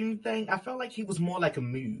did anything. I felt like he was more like a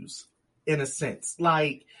muse in a sense.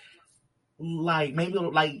 Like maybe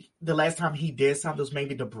like the last time he did something was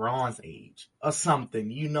maybe the Bronze Age or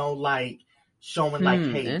something, like showing like,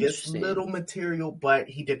 hey, this little material, but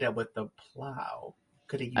he did that with the plow.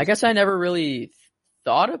 I guess I never really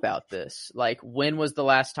thought about this. Like, when was the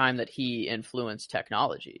last time that he influenced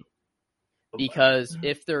technology? Because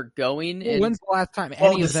if they're going when's the last time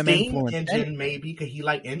any of them influenced engine anything? Maybe because he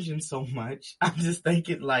liked engines so much. I'm just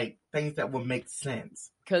thinking like things that would make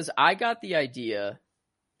sense. Because I got the idea,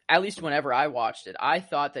 at least whenever I watched it, I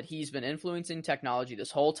thought that he's been influencing technology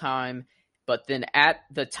this whole time, but then at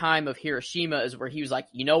the time of Hiroshima is where he was like,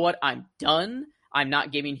 you know what, I'm done. I'm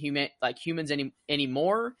not giving humans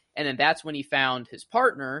anymore. And then that's when he found his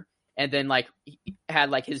partner, and then like he had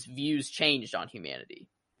like his views changed on humanity.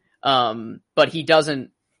 But he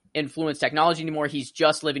doesn't influence technology anymore. He's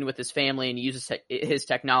just living with his family and uses his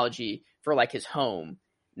technology for like his home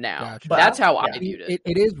now. Gotcha. That's how I viewed it.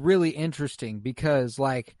 It is really interesting because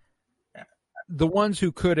like the ones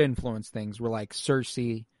who could influence things were like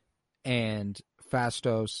Cersei and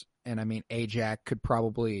Phastos, and I mean Ajax could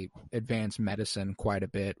probably advance medicine quite a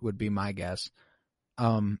bit, would be my guess.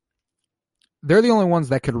 They're the only ones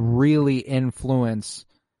that could really influence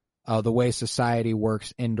the way society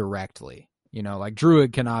works indirectly. Like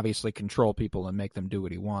Druid can obviously control people and make them do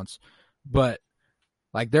what he wants, but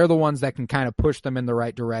like they're the ones that can kind of push them in the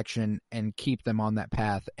right direction and keep them on that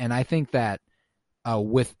path. And I think that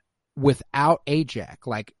without Ajax,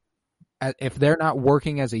 like if they're not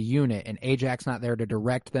working as a unit and Ajax not there to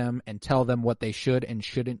direct them and tell them what they should and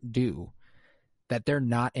shouldn't do, that they're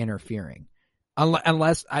not interfering.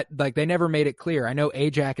 Unless they never made it clear. I know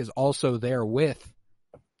Ajax is also there with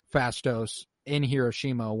Phastos in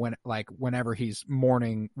Hiroshima whenever he's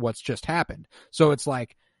mourning what's just happened. So it's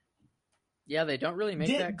like, yeah, they don't really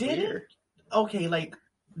make that clear. Okay, like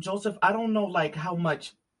Joseph, I don't know like how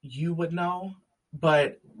much you would know,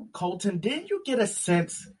 but Colton, didn't you get a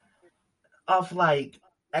sense of like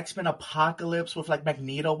X-Men Apocalypse with like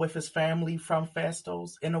Magneto with his family from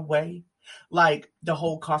Phastos in a way? Like the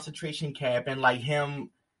whole concentration camp and like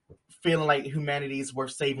him feeling like humanity is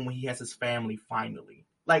worth saving when he has his family finally.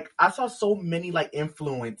 Like I saw so many like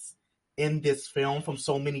influence in this film from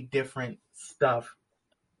so many different stuff.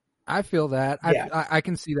 I feel that. Yeah. I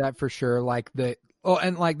can see that for sure. Like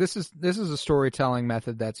and like this is a storytelling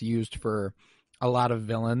method that's used for a lot of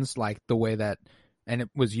villains, like the way that, and it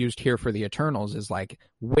was used here for the Eternals, is like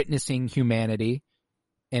witnessing humanity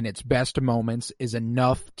in its best moments is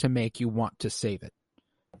enough to make you want to save it.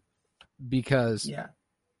 Because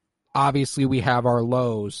obviously we have our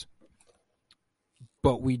lows,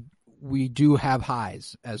 but we do have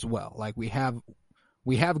highs as well. Like we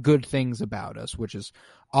have good things about us, which is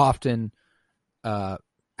often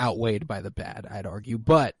outweighed by the bad, I'd argue.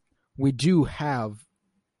 But we do have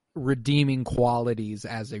redeeming qualities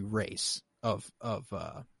as a race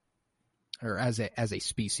or as a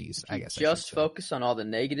species, I guess. Just focus on all the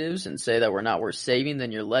negatives and say that we're not worth saving,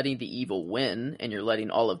 then you're letting the evil win, and you're letting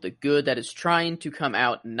all of the good that is trying to come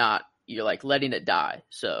out you're like letting it die.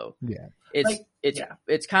 So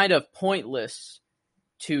it's kind of pointless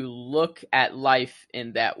to look at life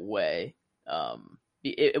in that way.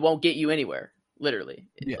 It won't get you anywhere, literally.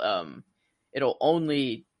 It'll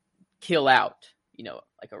only kill out,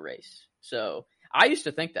 like a race. So I used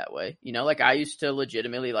to think that way, like I used to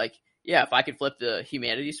legitimately like, yeah, if I could flip the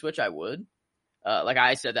humanity switch, I would. Like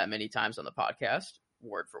I said that many times on the podcast,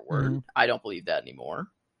 word for word. Mm-hmm. I don't believe that anymore.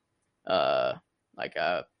 I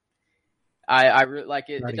really like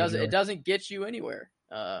it. It doesn't get you anywhere.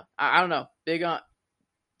 I don't know. Big on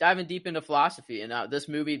diving deep into philosophy, and this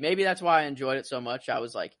movie, maybe that's why I enjoyed it so much. I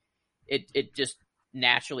was like, it just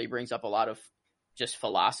naturally brings up a lot of just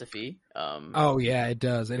philosophy. Oh yeah, it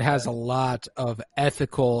does. It has a lot of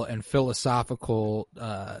ethical and philosophical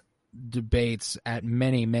debates at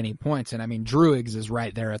many, many points. And I mean, Druigs is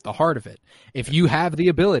right there at the heart of it. If you have the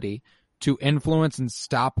ability to influence and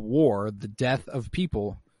stop war, the death of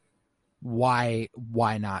people, why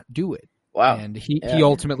not do it? Wow. And he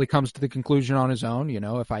ultimately comes to the conclusion on his own,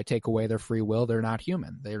 if I take away their free will, they're not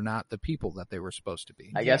human. They're not the people that they were supposed to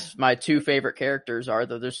be. I guess my two favorite characters are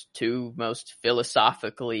there's two most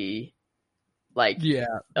philosophically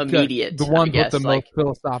immediate. The ones with the most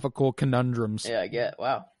philosophical conundrums. Yeah, I get.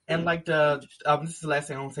 Wow. And like this is the last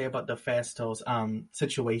thing I want to say about the Phastos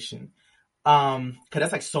situation. Cause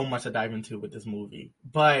that's like so much to dive into with this movie.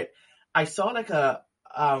 But I saw like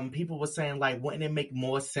people were saying like, wouldn't it make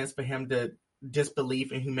more sense for him to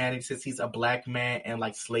disbelieve in humanity since he's a black man and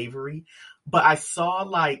like slavery? But I saw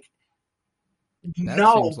like That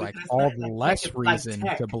No, seems like because it's all not the like less it's like reason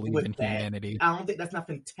tech to believe with in that. humanity. I don't think that's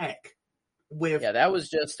nothing tech with. Yeah, that was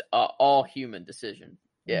just a all human decision.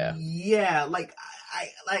 Yeah. Yeah, like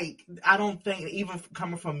I don't think, even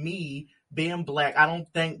coming from me being black, I don't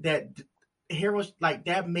think that heroes like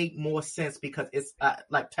that make more sense because it's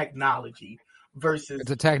like technology versus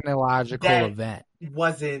It's a technological that event.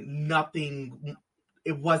 wasn't nothing.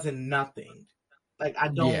 It wasn't nothing. Like I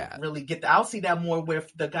don't Yeah. really get that. I'll see that more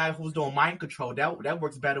with the guy who's doing mind control. That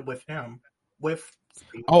works better with him. With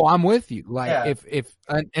Oh, I'm with you. Like Yeah. if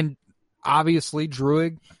and obviously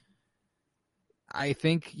Druig, I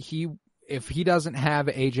think if he doesn't have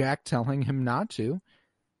Ajak telling him not to,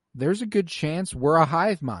 there's a good chance we're a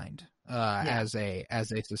hive mind as a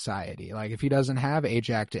society. Like if he doesn't have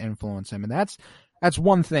Ajak to influence him, and that's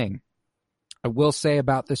one thing I will say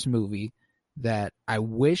about this movie that I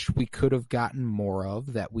wish we could have gotten more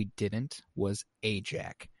of that we didn't was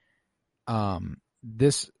Ajak.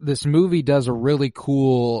 This movie does a really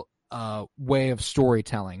cool way of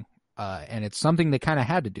storytelling, and it's something they kind of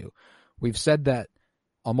had to do. We've said that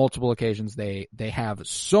on multiple occasions they have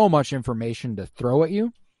so much information to throw at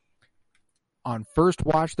you. On first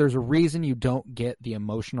watch, there's a reason you don't get the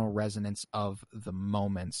emotional resonance of the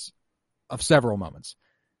moments, of several moments.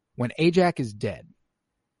 When Ajak is dead,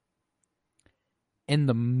 in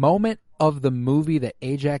the moment of the movie that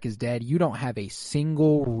Ajak is dead, you don't have a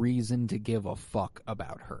single reason to give a fuck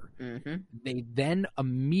about her. Mm-hmm. They then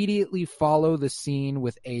immediately follow the scene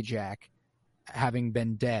with Ajak having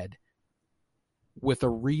been dead with a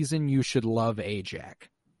reason you should love Ajak.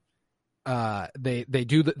 They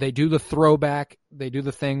do the throwback. They do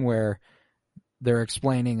the thing where they're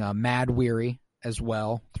explaining Mad Weary as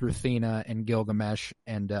well through Thena and Gilgamesh,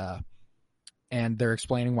 and they're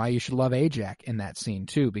explaining why you should love Ajak in that scene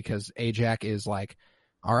too, because Ajak is like,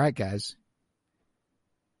 all right, guys,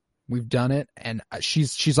 we've done it, and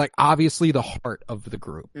she's like obviously the heart of the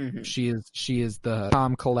group. Mm-hmm. She is the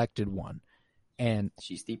calm, collected one, and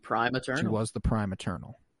she's the prime eternal. she was the prime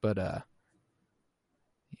eternal, but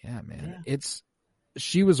yeah, man,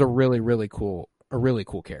 she was a really cool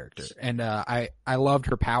character, and I loved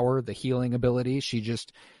her power, the healing ability.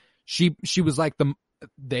 She was like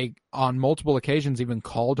they on multiple occasions even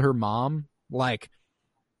called her mom. Like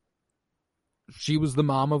she was the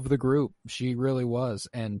mom of the group. She really was,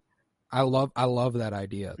 and I love that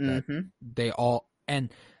idea that they all,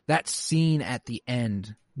 and that scene at the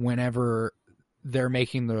end whenever they're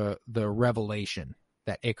making the revelation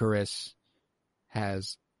that Icarus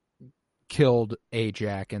has killed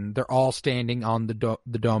Ajak, and they're all standing on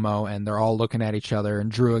the domo, and they're all looking at each other,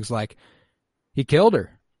 and Druig's like, he killed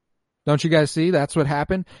her. Don't you guys see? That's what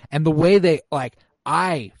happened. And the way they, like,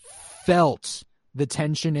 I felt the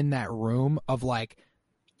tension in that room of like,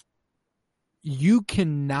 you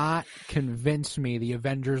cannot convince me the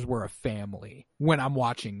Avengers were a family when I'm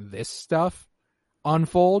watching this stuff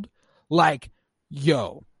unfold. Like,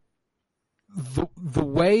 yo, the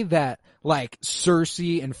way that like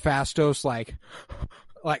Cersei and Phastos like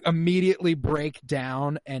immediately break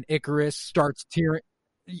down, and Icarus starts tearing,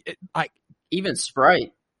 like even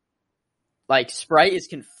Sprite. Like Sprite is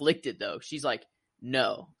conflicted though. She's like,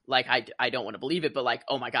 no, like I don't want to believe it, but like,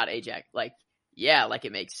 oh my god, Ajak, like yeah, like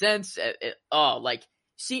it makes sense. Like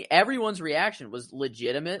see, everyone's reaction was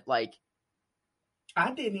legitimate. Like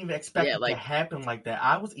I didn't even expect it to happen like that.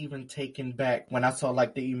 I was even taken back when I saw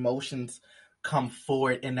like the emotions come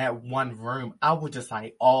forward in that one room. I was just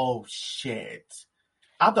like, oh shit.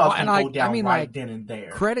 I thought it was going to go down then and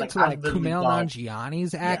there. Credit to like Kumail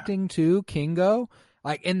Nanjiani's acting too, Kingo.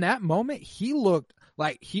 Like in that moment, he looked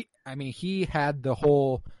like he had the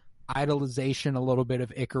whole idolization a little bit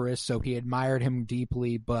of Icarus, so he admired him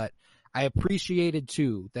deeply, but I appreciated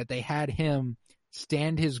too that they had him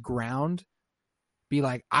stand his ground, be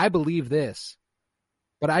like, I believe this,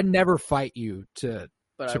 but I'd never fight you to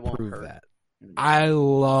prove that. I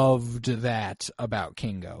loved that about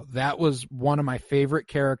Kingo. That was one of my favorite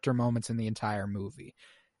character moments in the entire movie.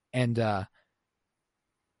 And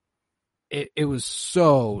it was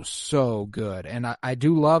so good. And I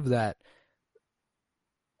do love that,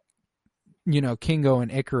 you know, Kingo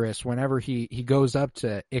and Icarus, whenever he goes up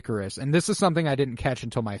to Icarus, and this is something I didn't catch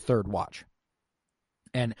until my third watch.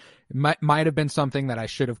 And it might have been something that I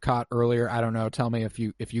should have caught earlier. I don't know. Tell me if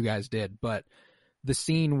you guys did. But the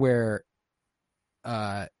scene where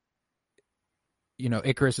you know,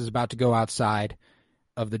 Icarus is about to go outside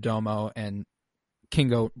of the domo, and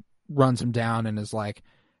Kingo runs him down and is like,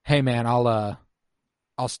 "Hey man, I'll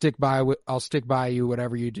stick by you,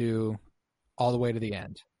 whatever you do, all the way to the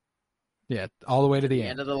end." Yeah, all the way to the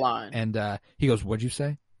end of the line. And he goes, "What'd you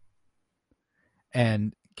say?"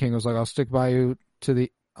 And King was like, I'll stick by you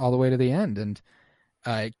all the way to the end. And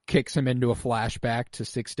kicks him into a flashback to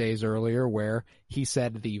 6 days earlier where he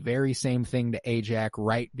said the very same thing to Ajak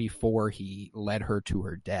right before he led her to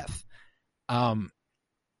her death. And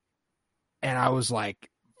I was like,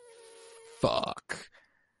 fuck.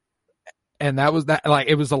 And that was that, like,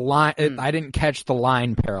 it was a line. I didn't catch the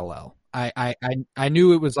line parallel. I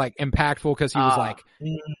knew it was like impactful because he was like,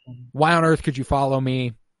 why on earth could you follow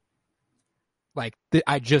me? Like,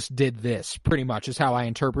 I just did this, pretty much is how I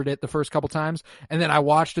interpreted it the first couple times. And then I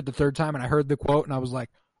watched it the third time and I heard the quote and I was like,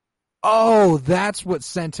 oh, that's what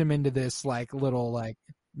sent him into this like little like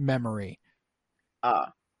memory.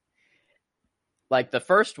 Like the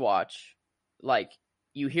first watch, like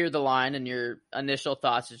you hear the line and your initial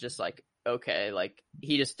thoughts is just like, okay, like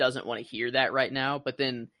he just doesn't want to hear that right now. But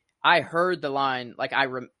then I heard the line, like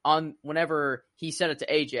whenever he said it to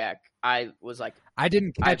Ajak, I was like, I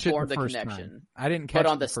didn't catch it the first connection. time. I didn't catch it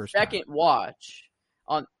on the first second time. watch,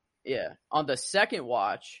 on the second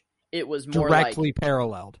watch, it was more directly like,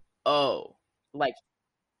 paralleled. Oh, like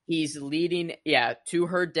he's leading, to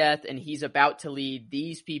her death, and he's about to lead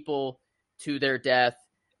these people to their death.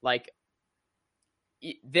 Like,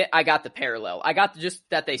 I got the parallel. I got just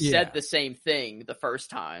that they said the same thing the first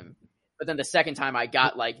time, but then the second time I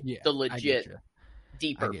got like the legit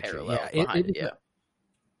deeper parallel behind it.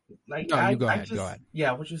 Like, no, you go ahead. Go ahead.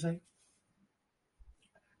 Yeah, what you say?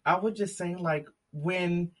 I was just saying, like,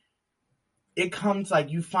 when it comes,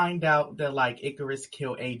 like, you find out that, like, Ikaris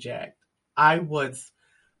killed Ajak, I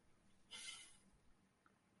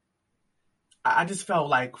just felt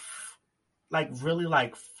like really,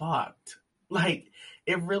 like, fucked. Like,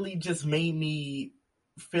 it really just made me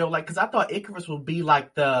feel like, because I thought Ikaris would be,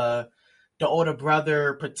 like, the older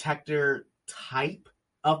brother, protector type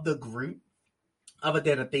of the group, other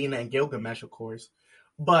than Athena and Gilgamesh, of course.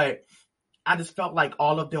 But I just felt like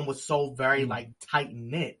all of them was so very, like,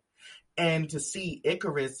 tight-knit. And to see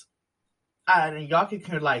Ikaris, and y'all can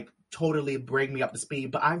kind of, like, totally bring me up to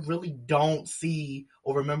speed, but I really don't see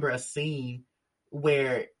or remember a scene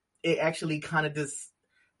where it actually kind of just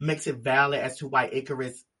makes it valid as to why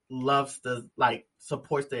Ikaris loves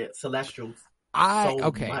supports the Celestials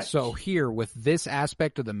so much. So here, with this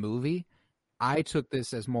aspect of the movie, I took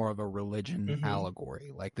this as more of a religion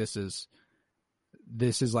allegory. Like, this is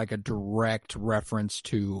like a direct reference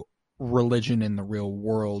to religion in the real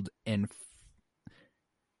world, and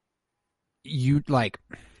he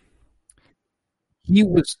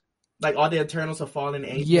was like all the Eternals are fallen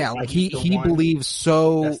angels. Yeah, like he believes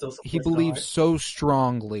so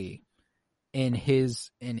strongly in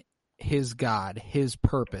his God, his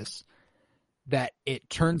purpose, that it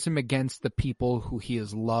turns him against the people who he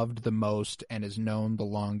has loved the most and has known the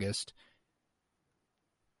longest.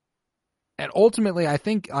 And ultimately, I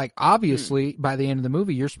think, like, obviously, by the end of the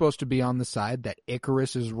movie, you're supposed to be on the side that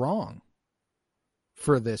Ikaris is wrong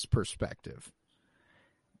for this perspective.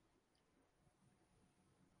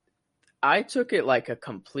 I took it like a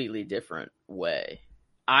completely different way.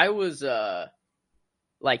 I was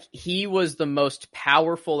like, he was the most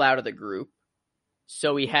powerful out of the group,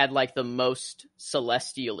 so he had like the most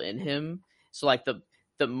celestial in him. So like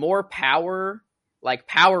the more power, like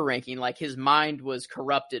power ranking, like his mind was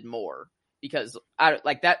corrupted more, because I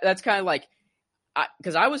like that's kind of like,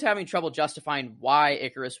 because I was having trouble justifying why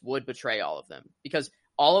Ikaris would betray all of them, because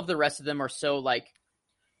all of the rest of them are so like,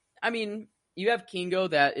 I mean, you have Kingo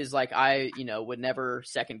that is like, I would never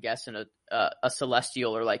second guess in a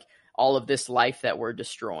celestial, or like all of this life that we're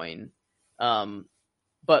destroying.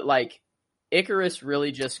 But like Ikaris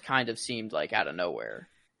really just kind of seemed like out of nowhere,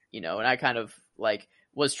 and I kind of like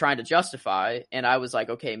was trying to justify, and I was like,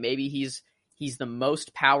 okay, maybe he's the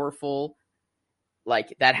most powerful,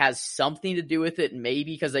 like that has something to do with it,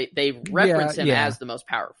 maybe because they reference him as the most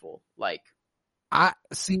powerful. Like, I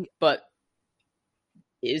see, but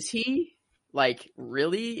is he? Like,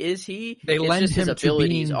 really? Is he? They lend him to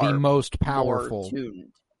being the most powerful.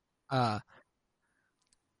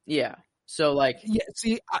 Yeah. So, like... Yeah,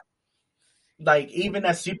 see... like, even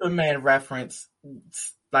that Superman reference,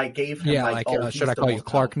 like, gave him, should I call you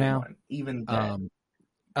Clark now? One. Even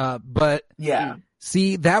that. But... Yeah.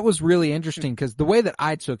 See, that was really interesting, because the way that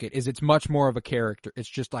I took it is it's much more of a character. It's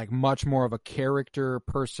just, like, much more of a character,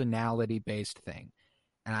 personality-based thing.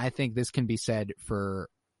 And I think this can be said for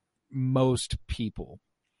most people.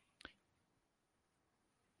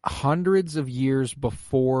 Hundreds of years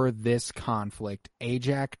before this conflict,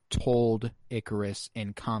 Ajak told Ikaris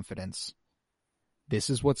in confidence, this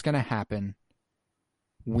is what's going to happen.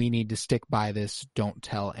 We need to stick by this. Don't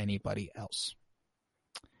tell anybody else.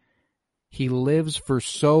 He lives for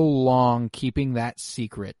so long keeping that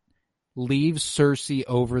secret leaves Cersei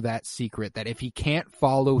over that secret, that if he can't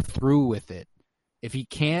follow through with it, if he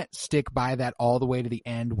can't stick by that all the way to the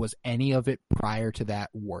end, was any of it prior to that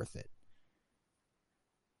worth it?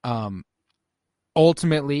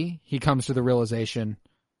 Ultimately, he comes to the realization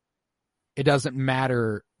it doesn't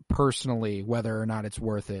matter personally whether or not it's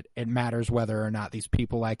worth it. It matters whether or not these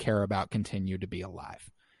people I care about continue to be alive.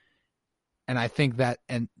 And I think that,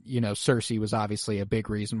 and Cersei was obviously a big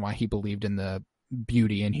reason why he believed in the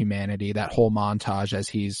beauty and humanity. That whole montage as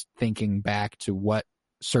he's thinking back to what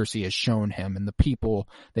Cersei has shown him and the people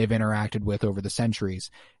they've interacted with over the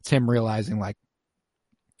centuries, it's him realizing, like,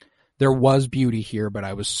 there was beauty here, but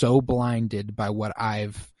I was so blinded by what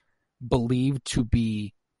I've believed to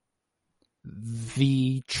be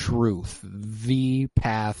the truth, the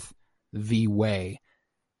path, the way,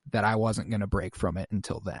 that I wasn't going to break from it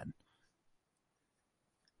until then.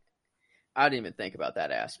 I didn't even think about that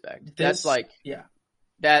aspect. That's like, yeah,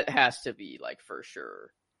 that has to be like for sure,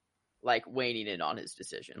 like waning in on his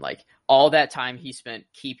decision. Like all that time he spent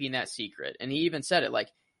keeping that secret. And he even said it, like,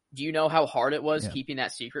 do you know how hard it was keeping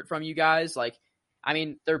that secret from you guys? Like, I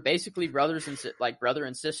mean, they're basically brothers and brother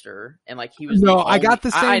and sister, and like he was. No, I got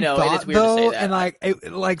the same I know, thought, it is weird though, to say that. and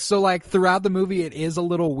so throughout the movie, it is a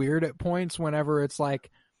little weird at points. Whenever it's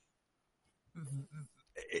like,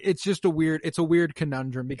 it's just a weird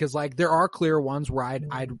conundrum, because like there are clear ones where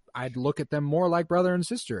I'd look at them more like brother and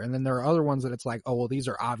sister, and then there are other ones that it's like, oh well, these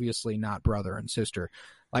are obviously not brother and sister.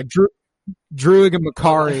 Like Druig and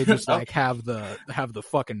Makkari just like have the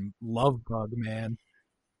fucking love bug, man.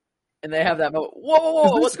 And they have that moment.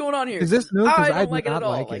 Whoa, what's going on here? Is this new? I I don't like it at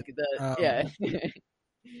all. like like it. Yeah.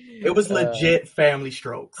 It was legit family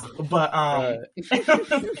strokes, but I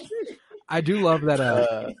do love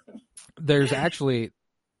that. There's actually,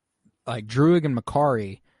 like, Druig and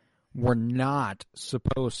Makkari were not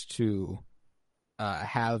supposed to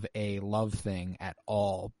have a love thing at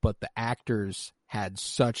all, but the actors had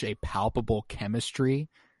such a palpable chemistry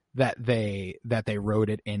that they wrote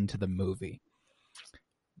it into the movie,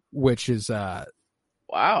 which is wow,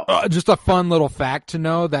 just a fun little fact to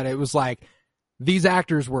know, that it was like these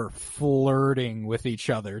actors were flirting with each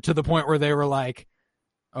other to the point where they were like,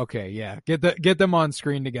 okay, yeah, get them on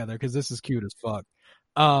screen together because this is cute as fuck.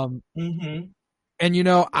 And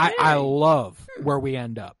I love where we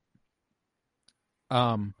end up.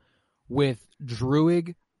 With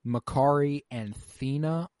Druig, Makkari, and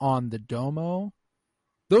Thena on the Domo.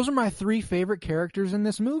 Those are my 3 favorite characters in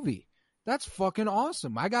this movie. That's fucking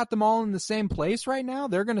awesome. I got them all in the same place right now.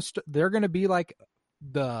 They're gonna be like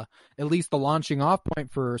at least the launching off point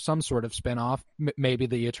for some sort of spinoff, maybe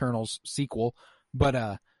the Eternals sequel.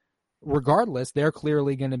 But regardless, they're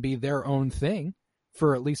clearly going to be their own thing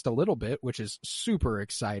for at least a little bit, which is super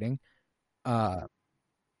exciting. Did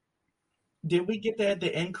we get that at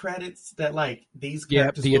the end credits that like these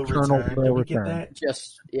characters the will Eternal return? will Did we return. get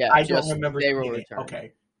that? I don't remember. They will return.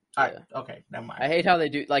 Okay. Yeah. Okay, never mind. I hate how they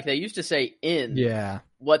do, like they used to say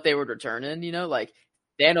what they would return in, like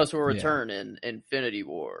Thanos will return in Infinity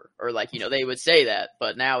War, or like, they would say that,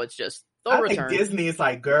 but now it's just they'll return. Think Disney is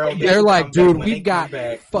like, girl, they're like, dude, we've got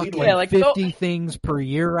fucking like 50 things per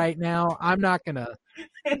year right now. I'm not gonna.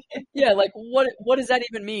 Yeah, like what does that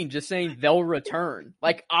even mean? Just saying they'll return.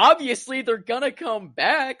 Like obviously they're gonna come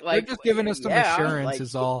back. Like they're just giving us some assurance like,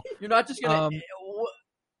 is all. You're not just gonna.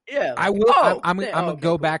 Yeah, I will. I'm gonna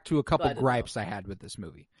go back to a couple gripes I had with this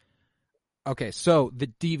movie. Okay, so the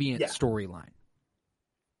Deviant storyline.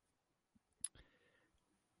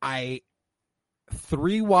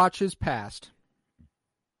 3 watches past.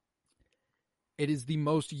 It is the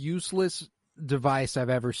most useless device I've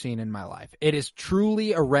ever seen in my life. It is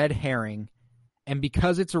truly a red herring, and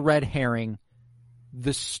because it's a red herring,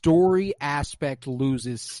 the story aspect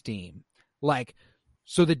loses steam. Like,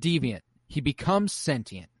 so the Deviant, he becomes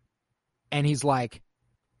sentient, and he's like,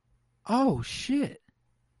 oh shit,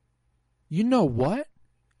 you know what?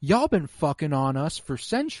 Y'all been fucking on us for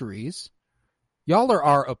centuries. Y'all are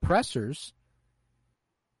our oppressors.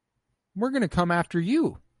 We're going to come after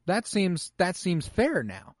you. That seems fair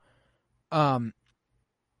now.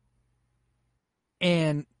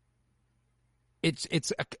 And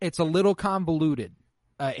it's a little convoluted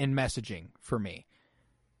in messaging for me.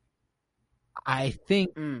 I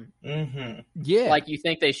think, like you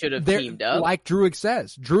think they should have teamed up? Like Druig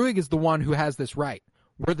says, Druig is the one who has this right.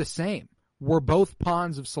 We're the same. We're both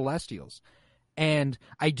pawns of Celestials. And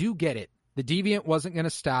I do get it. The Deviant wasn't going to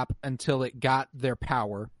stop until it got their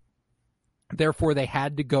power. Therefore, they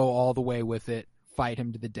had to go all the way with it, fight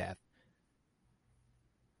him to the death.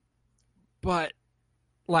 But,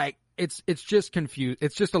 like, it's just confused.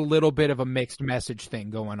 It's just a little bit of a mixed message thing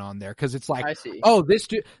going on there because it's like, I see. oh, this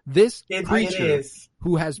creature it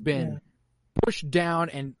who has been pushed down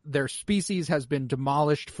and their species has been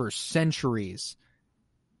demolished for centuries.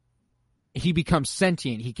 He becomes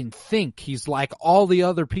sentient. He can think. He's like all the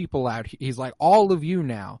other people out. He's like all of you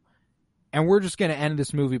now. And we're just going to end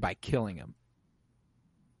this movie by killing him.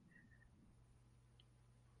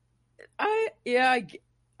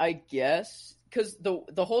 I guess, because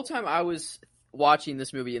the whole time I was watching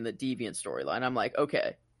this movie in the Deviant storyline, I'm like,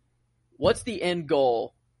 okay, what's the end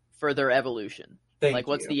goal for their evolution?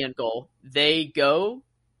 What's the end goal? They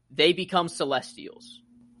become Celestials.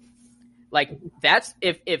 Like, that's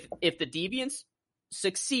if the Deviants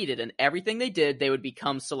succeeded in everything they did, they would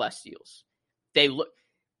become Celestials. They look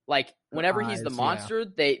like whenever he's the monster,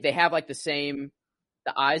 they have like the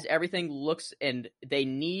eyes, everything looks, and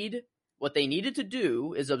what they needed to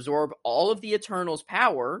do is absorb all of the Eternals'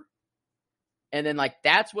 power, and then like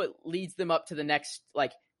that's what leads them up to the next.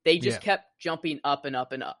 Like they just kept jumping up and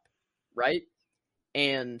up and up, right?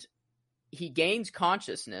 And he gains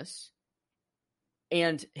consciousness,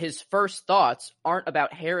 and his first thoughts aren't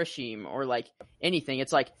about Hiroshima or like anything.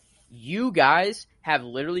 It's like, you guys have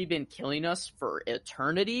literally been killing us for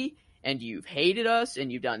eternity, and you've hated us,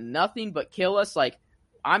 and you've done nothing but kill us. Like,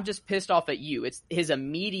 I'm just pissed off at you. It's his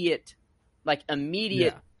immediate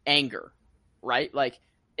anger, right? Like,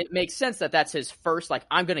 it makes sense that that's his first, like,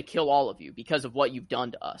 I'm going to kill all of you because of what you've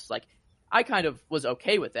done to us. Like, I kind of was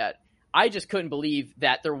okay with that. I just couldn't believe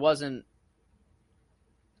that there wasn't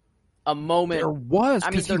a moment. There was,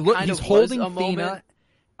 because he's holding Athena,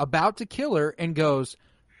 about to kill her, and goes,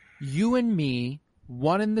 you and me,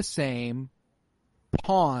 one and the same,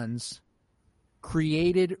 pawns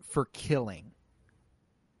created for killing.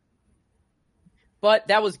 But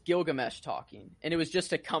that was Gilgamesh talking, and it was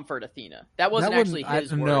just to comfort Athena. That wasn't actually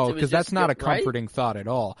his words. No, because that's not a comforting thought at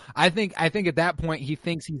all. I think at that point he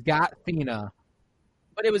thinks he's got Athena.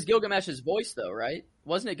 But it was Gilgamesh's voice, though, right?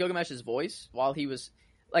 Wasn't it Gilgamesh's voice while he was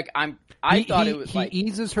like? He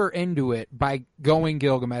eases her into it by going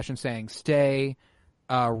Gilgamesh and saying, "Stay,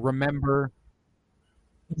 remember."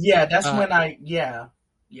 Yeah, that's when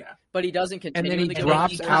But he doesn't continue. And then he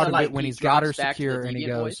drops out of it when he's got her secure, and he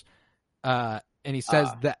goes, and he says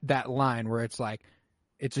that line where it's like,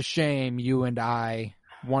 "It's a shame you and I,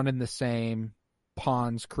 one and the same,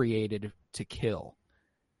 pawns created to kill."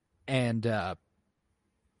 And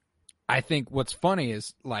I think what's funny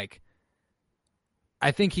is, like,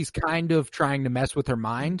 I think he's kind of trying to mess with her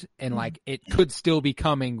mind, and like it could still be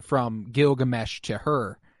coming from Gilgamesh to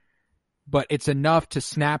her, but it's enough to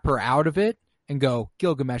snap her out of it and go,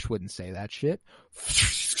 Gilgamesh wouldn't say that shit.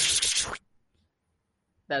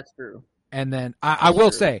 That's true. And then I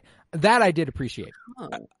will say that I did appreciate.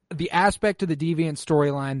 The aspect of the Deviant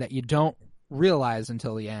storyline that you don't realize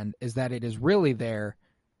until the end is that it is really there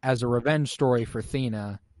as a revenge story for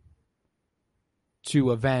Athena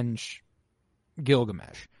to avenge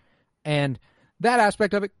Gilgamesh. And that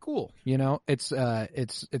aspect of it, cool. You know, it's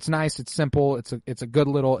nice, it's simple, it's a good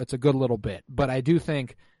little bit. But I do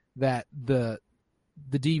think that the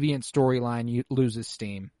Deviant storyline loses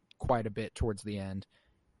steam quite a bit towards the end.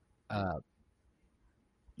 I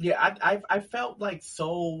felt like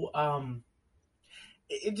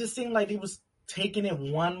it just seemed like he was taking it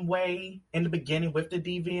one way in the beginning with the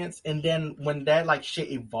Deviants, and then when that like shit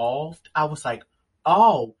evolved, I was like,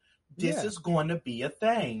 oh, this is going to be a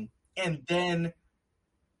thing. And then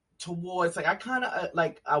towards like, I kind of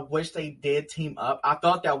I wish they did team up. I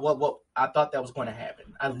thought that I thought that was going to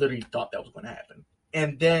happen. I literally thought that was going to happen.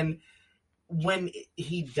 And then when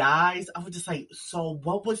he dies, I was just like, so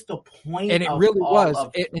what was the point? And it really was.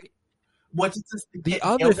 The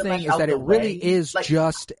other thing is that it really is like,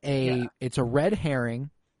 just it's a red herring.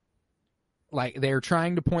 Like, they're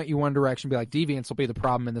trying to point you one direction, be like, Deviants will be the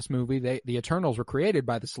problem in this movie. The Eternals were created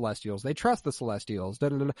by the Celestials. They trust the Celestials. Da,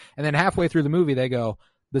 da, da. And then halfway through the movie, they go,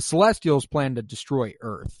 the Celestials plan to destroy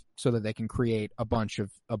Earth so that they can create a bunch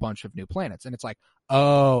of new planets. And it's like,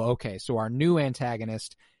 oh, okay, so our new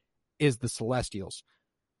antagonist is the Celestials.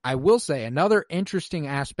 I will say another interesting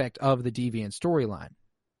aspect of the Deviant storyline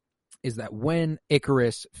is that when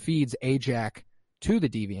Icarus feeds Ajax to the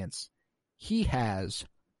Deviants, he has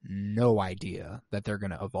no idea that they're going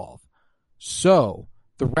to evolve. So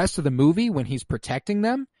the rest of the movie, when he's protecting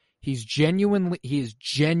them, he is genuinely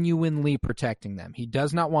protecting them. He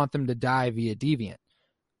does not want them to die via Deviant,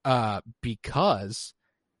 because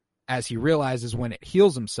as he realizes when it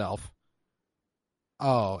heals himself,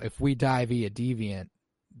 oh, if we die via Deviant,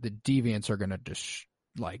 the Deviants are going to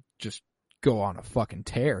just go on a fucking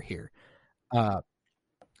tear here. So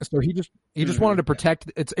he just He just wanted to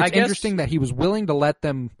protect. It's interesting that he was willing to let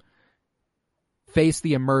them face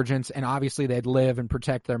the emergence, and obviously they'd live and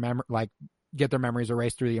protect their get their memories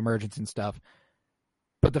erased through the emergence and stuff.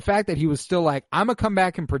 But the fact that he was still like, I'm gonna come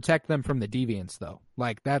back and protect them from the deviants, though,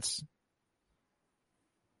 like that's.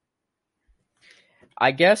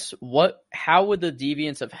 I guess how would the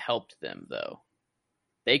deviants have helped them though?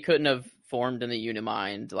 They couldn't have formed in the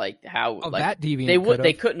Unimind. Like how? That deviant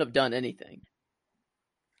they couldn't have done anything.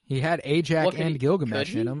 He had Ajax and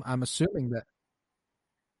Gilgamesh in him. I'm assuming that.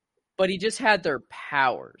 But he just had their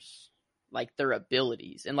powers, like their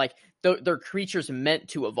abilities, and like their creatures meant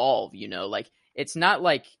to evolve. Like it's not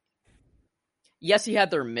like. Yes, he had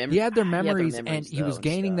their memories. He had their memories, and he was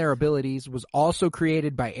gaining their abilities. Was also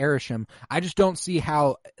created by Arishem. I just don't see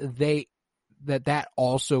how that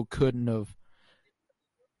also couldn't have.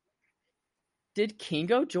 Did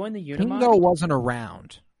Kingo join the Unimind? Kingo wasn't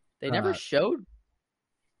around. They never showed.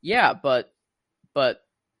 Yeah, but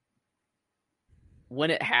when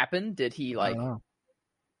it happened, did he like when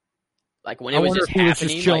it was just happening? He was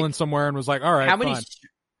just chilling somewhere and was like, "All right, how many?"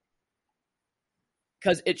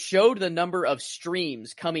 Because it showed the number of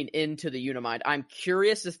streams coming into the Unimind. I'm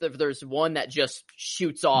curious if there's one that just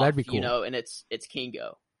shoots off, that'd be cool. And it's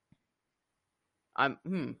Kingo.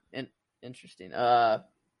 Interesting. Yeah.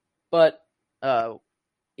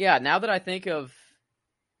 Now that I think of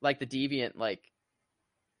like the deviant like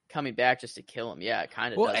coming back just to kill him, yeah, it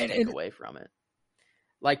kind of does take away from it.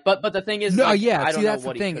 Like, but the thing is, I don't know that's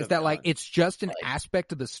the thing is that like it's just an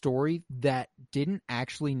aspect of the story that didn't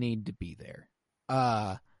actually need to be there.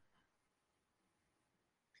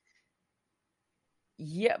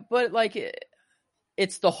 Yeah, but like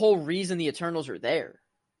it's the whole reason the Eternals are there.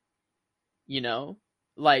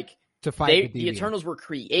 Like to fight the Eternals were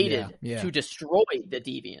created to destroy the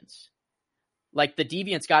deviants. Like the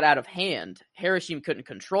deviants got out of hand. Harashim couldn't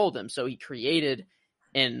control them, so he created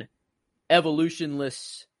an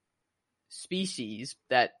evolutionless species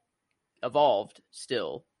that evolved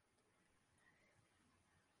still.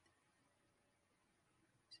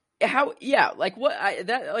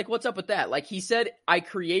 What's up with that? Like he said, I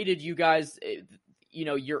created you guys,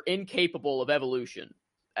 you're incapable of evolution.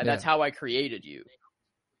 And that's how I created you.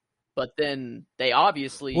 But then they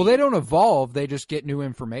obviously... Well, they don't evolve, they just get new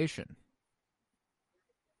information.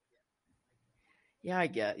 Yeah, I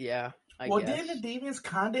get, yeah. I Well, guess. didn't the deviants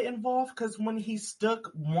kind of evolve? Because when he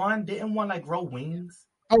stuck one, didn't one like grow wings?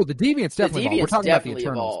 Oh, the deviants definitely evolved. We're talking about the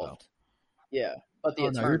Eternals, evolved. Though. Yeah. But the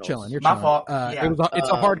Eternals. No, you're chilling. My fault. It's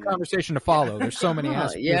a hard conversation to follow. There's so many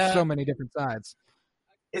there's so many different sides.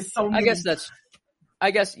 It's so many.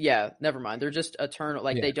 Never mind. They're just eternal.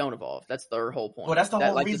 Like they don't evolve. That's their whole point. Well, that's the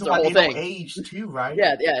whole reason why they don't age too, right?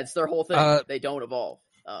 Yeah, it's their whole thing. They don't evolve.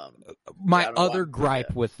 My other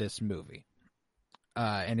gripe with this movie,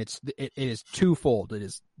 and it is twofold. It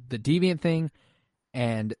is the deviant thing,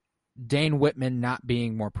 and Dane Whitman not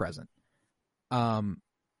being more present.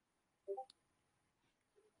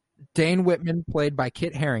 Dane Whitman, played by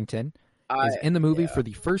Kit Harington, is in the movie for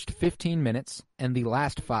the first 15 minutes and the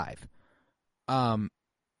last 5.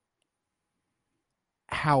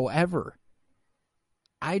 However,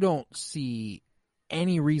 I don't see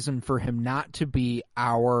any reason for him not to be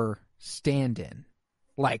our stand-in,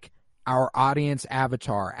 like our audience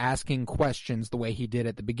avatar, asking questions the way he did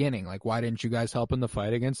at the beginning. Like, why didn't you guys help in the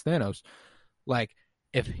fight against Thanos? Like,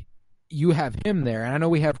 if you have him there, and I know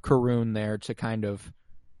we have Karun there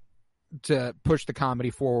to push the comedy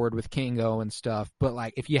forward with Kingo and stuff, but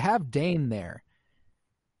like if you have Dane there,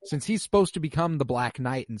 since he's supposed to become the Black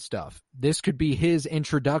Knight and stuff, this could be his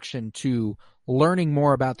introduction to learning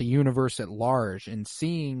more about the universe at large and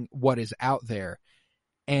seeing what is out there.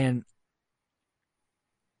 And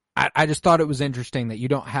I just thought it was interesting that you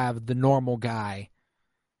don't have the normal guy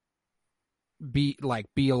be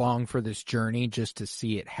along for this journey just to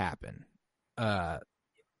see it happen.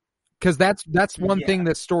 Because that's one thing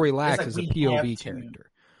this story lacks, is a POV character.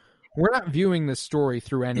 We're not viewing this story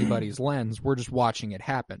through anybody's lens. We're just watching it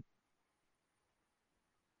happen.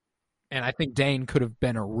 And I think Dane could have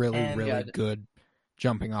been a really good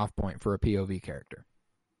jumping off point for a POV character.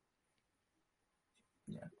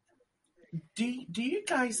 Yeah. Do you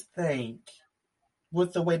guys think,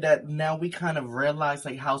 with the way that now we kind of realize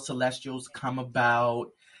like how Celestials come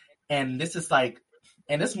about, and this is like,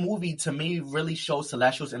 and this movie, to me, really shows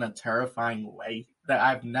Celestials in a terrifying way that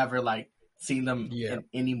I've never, seen them in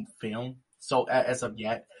any film, so as of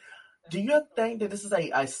yet. Do you think that this is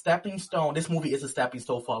a stepping stone? This movie is a stepping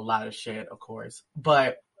stone for a lot of shit, of course.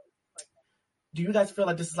 But do you guys feel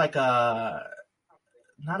like this is like not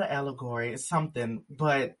an allegory, it's something,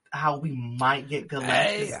 but how we might get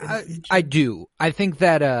Galactus in the future? I do. I think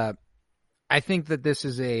that I think that this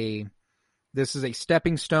is a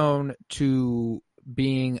stepping stone to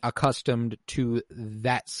being accustomed to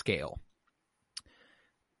that scale.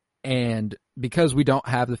 And because we don't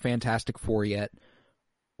have the Fantastic Four yet,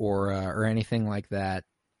 or anything like that,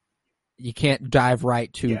 you can't dive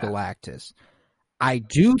right to Galactus. I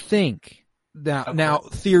do think that now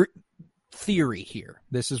theory here.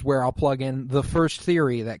 This is where I'll plug in the first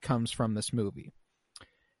theory that comes from this movie.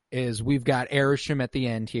 Is we've got Arishem at the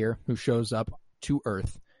end here, who shows up to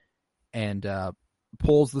Earth and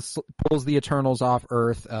pulls the Eternals off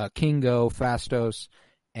Earth, Kingo, Phastos,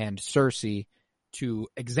 and Cersei, to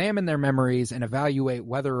examine their memories and evaluate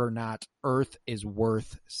whether or not Earth is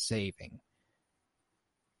worth saving.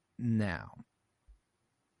 Now,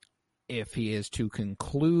 if he is to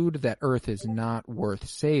conclude that Earth is not worth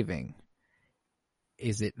saving,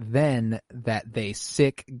 is it then that they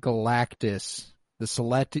sick Galactus, the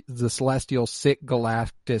Celestial sick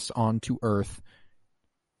Galactus onto Earth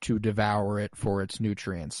to devour it for its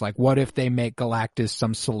nutrients? Like, what if they make Galactus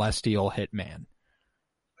some Celestial hitman?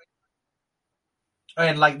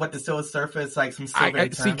 And like what the Silver Surfer, like some silver.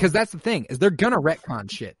 See, because that's the thing, is they're gonna retcon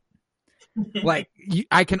shit. Like,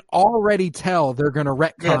 I can already tell they're gonna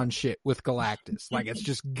retcon shit with Galactus. Like, it's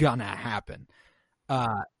just gonna happen.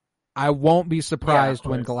 I won't be surprised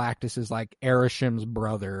when Galactus is like Arishem's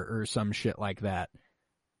brother or some shit like that.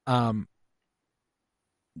 Now,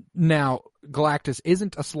 Galactus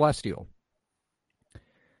isn't a Celestial,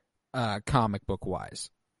 comic book wise.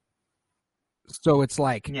 So it's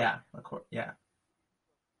like, of course,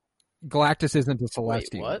 Galactus isn't a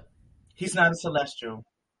Celestial. Wait, what? He's not a Celestial.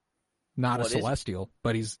 Not a Celestial,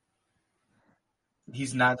 but he's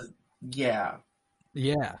not. Yeah,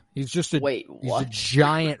 he's just a he's a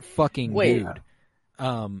giant fucking dude.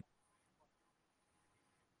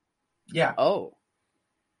 Yeah. Oh.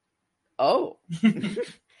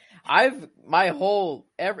 As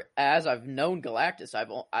I've known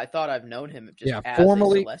Galactus, I thought I've known him just as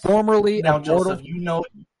formerly now, a Joseph, mortal.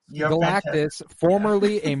 Galactus,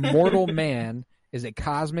 formerly a mortal man, is a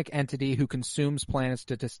cosmic entity who consumes planets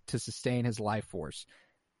to sustain his life force.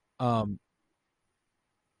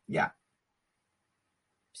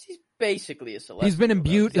 He's basically a Celestial. He's been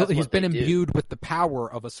imbued. He's been imbued with the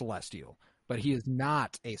power of a Celestial, but he is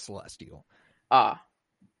not a Celestial. Okay.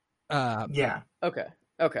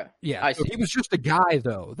 Yeah. I see. He was just a guy,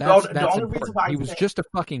 though. That's only reason why he was just a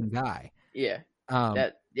fucking guy. Yeah.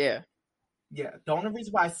 The only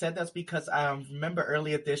reason why I said that's because I remember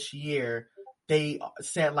earlier this year they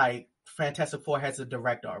said like Fantastic Four has a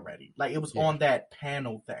director already. Like, it was on that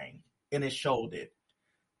panel thing and it showed it.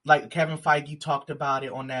 Like, Kevin Feige talked about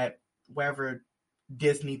it on that wherever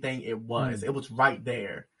Disney thing it was. It was right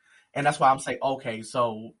there. And that's why I'm saying, okay,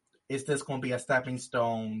 so is this going to be a stepping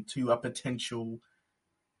stone to a potential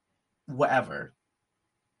whatever?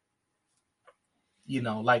 You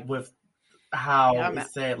know, like with how it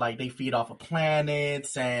said, like, they feed off of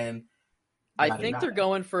planets and... I think they're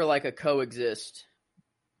going for, like, a coexist.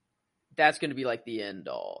 That's going to be, like, the end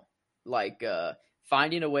all. Like,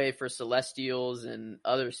 finding a way for Celestials and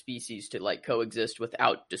other species to, like, coexist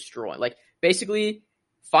without destroying. Like, basically,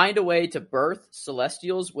 find a way to birth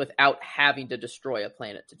Celestials without having to destroy a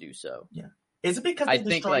planet to do so. Yeah. Is it because they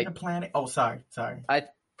destroyed the planet? Oh, sorry. I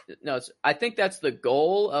think that's the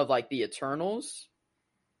goal of, like, the Eternals,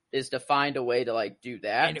 is to find a way to, like, do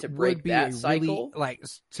that, and to break that cycle. Really, like,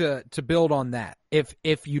 to build on that.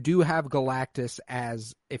 If you do have Galactus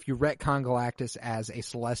if you retcon Galactus as a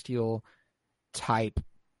Celestial type,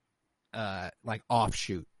 like,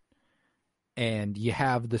 offshoot, and you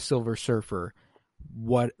have the Silver Surfer,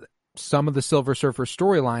 what some of the Silver Surfer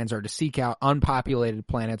storylines are to seek out unpopulated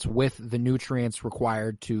planets with the nutrients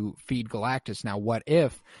required to feed Galactus. Now, what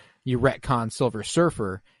if you retcon Silver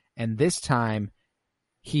Surfer, and this time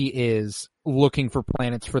he is looking for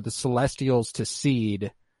planets for the Celestials to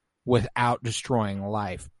seed without destroying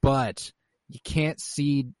life? But you can't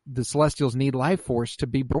seed. The Celestials need life force to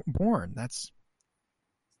be born. That's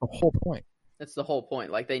the whole point. That's the whole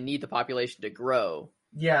point. Like, they need the population to grow.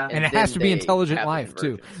 Yeah. And it has to be intelligent life,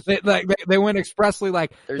 too. They went expressly,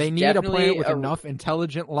 like, they need a planet with enough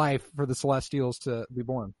intelligent life for the Celestials to be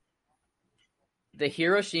born. The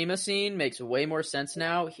Hiroshima scene makes way more sense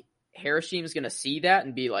now. Hiroshima's going to see that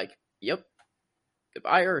and be like, yep,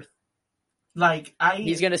 goodbye, Earth. Like,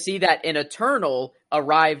 he's going to see that an Eternal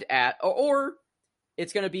arrived at, or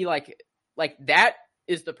it's going to be like that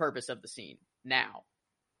is the purpose of the scene now,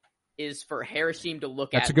 is for Hiroshima to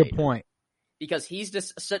look at. That's a good point. Because he's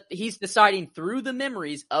deciding through the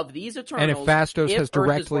memories of these Eternals. And if Phastos has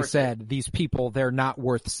directly said, these people, they're not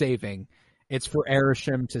worth saving, it's for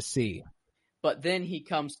Arishem to see. but then he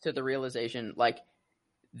comes to the realization, like,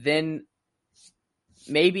 then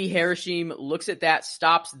maybe Hiroshima looks at that,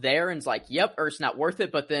 stops there, and is like, yep, Earth's not worth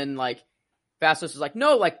it. But then, like, Phastos is like,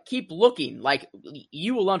 no, like, keep looking. Like,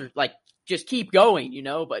 you will just keep going, you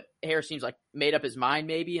know? But Hiroshima's, like, made up his mind,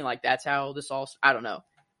 maybe, and, like, that's how this all, I don't know.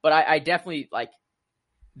 But I definitely, like,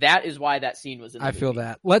 that is why that scene was in the movie. Feel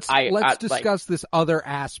that. Let's discuss this other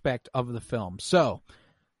aspect of the film. So,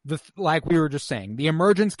 like we were just saying, the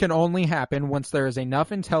emergence can only happen once there is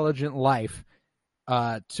enough intelligent life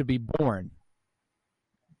to be born.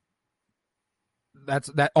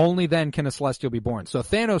 That only then can a Celestial be born. So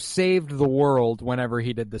Thanos saved the world whenever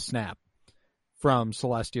he did the snap from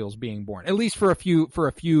Celestials being born, at least for a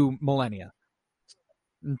few millennia.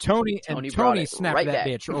 And Tony snapped right that back.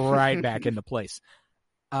 bitch right back into place.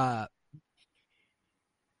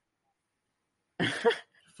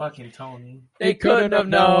 Fucking Tony. They couldn't have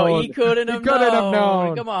known. He couldn't have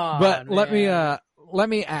known. Come on. But man. let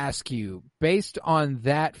me ask you, based on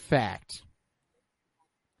that fact,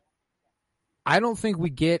 I don't think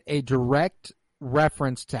we get a direct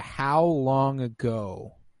reference to how long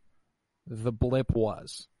ago the blip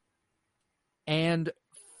was. And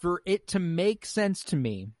for it to make sense to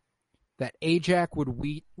me that Ajax would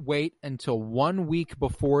wait until 1 week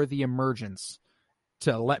before the emergence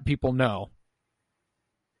to let people know.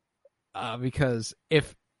 Because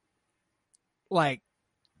if, like,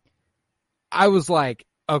 I was like,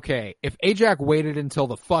 okay, if Ajax waited until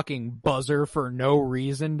the fucking buzzer for no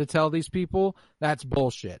reason to tell these people, that's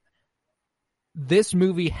bullshit. This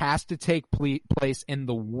movie has to take place in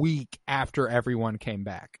the week after everyone came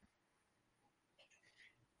back.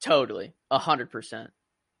 Totally. 100%.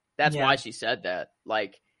 That's why she said that.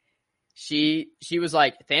 Like, she was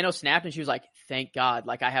like, Thanos snapped and she was like, thank God.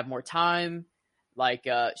 Like, I have more time. Like,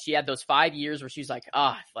 she had those 5 years where she's like,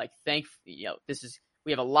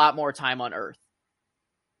 we have a lot more time on Earth.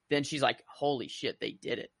 Then she's like, holy shit, they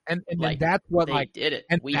did it. And like, that's what, they like, did it.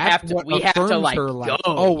 And we have to like, her, go.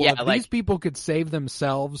 Oh, well, yeah, if like, these people could save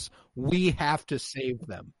themselves, we have to save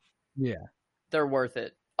them. Yeah. They're worth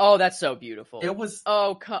it. Oh, that's so beautiful. It was.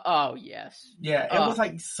 Oh, yes. Yeah, it was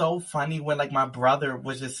like so funny when like my brother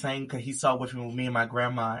was just saying, because he saw which one with me and my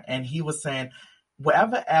grandma, and he was saying,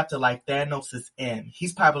 whatever afterlife Thanos is in,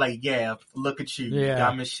 he's probably like, yeah, look at you,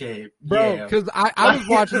 dumb as shit, bro. Because I was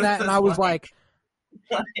watching that and I was like,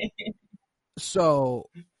 so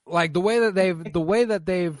like the way that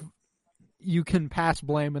they've you can pass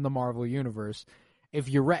blame in the Marvel universe if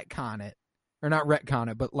you retcon it. Or not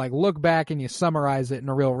retcon it, but like look back and you summarize it in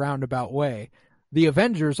a real roundabout way. The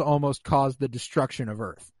Avengers almost caused the destruction of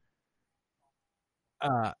Earth.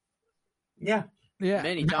 Yeah.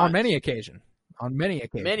 Many times. On many occasions.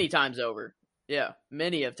 Many times over. Yeah,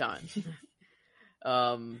 many of times.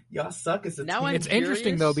 Y'all suck as a team. I'm It's curious,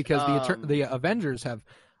 interesting though because the Avengers have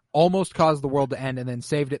almost caused the world to end and then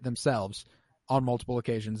saved it themselves on multiple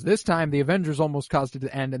occasions. This time the Avengers almost caused it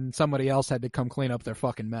to end and somebody else had to come clean up their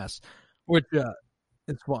fucking mess. Which,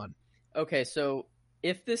 it's fun. Okay, so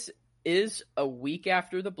if this is a week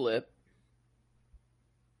after the blip,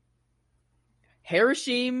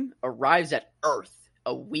 Hiroshima arrives at Earth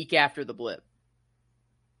a week after the blip.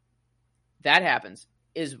 That happens.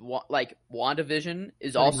 Is like WandaVision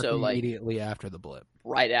is also like immediately after the blip.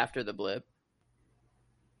 Right after the blip.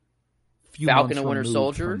 Falcon and Winter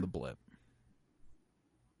Soldier from the blip.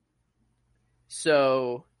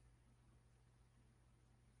 So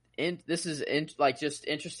this is like just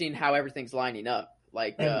interesting how everything's lining up.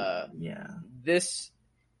 Like,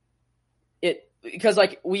 because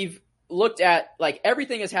like we've looked at like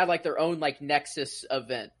everything has had like their own like Nexus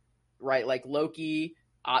event, right? Like Loki,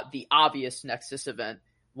 the obvious Nexus event,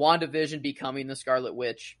 WandaVision becoming the Scarlet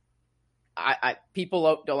Witch.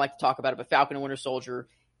 People don't like to talk about it, but Falcon and Winter Soldier,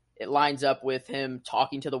 it lines up with him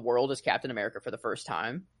talking to the world as Captain America for the first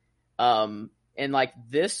time. And like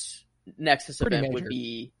this Nexus Pretty event major. would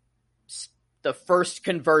be the first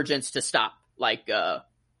convergence to stop. Like, I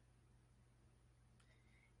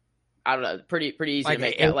don't know, pretty easy Like to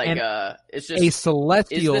make. It's just a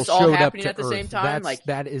Celestial is this all showed up happening to at the Earth. same time?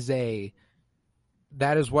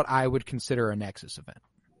 That is what I would consider a Nexus event.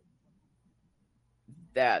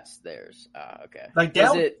 That's theirs. Okay. Like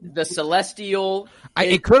is it the Celestial?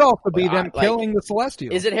 It could also be them killing the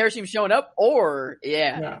Celestial. Is it Hiroshima showing up? Or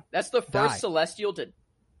that's the first Celestial to.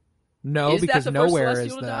 No, Is because that the first nowhere is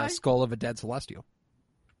Celestial to the die? skull of a dead Celestial.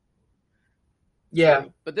 Yeah,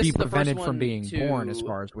 but this Be is the first prevented one from being to born, as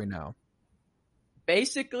far as we know.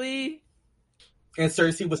 Basically, and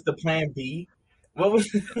Cersei was the plan B. What was?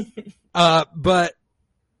 But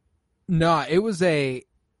no, it was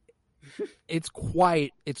it's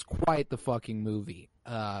quite the fucking movie.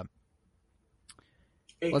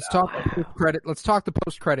 Let's talk credit. Let's talk the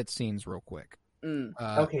post-credit scenes real quick.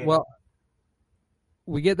 Okay. Well,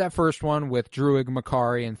 we get that first one with Druig,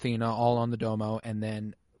 Makari, and Thena all on the Domo, and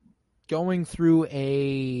then going through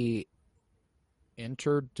a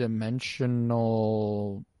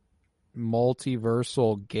interdimensional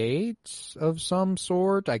multiversal gate of some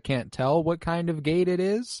sort. I can't tell what kind of gate it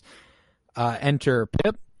is. Enter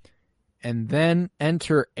Pip, and then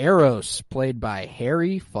enter Eros, played by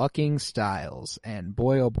Harry fucking Styles. And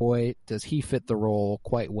boy, oh boy, does he fit the role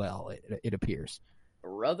quite well, it appears.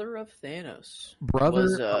 Brother of Thanos.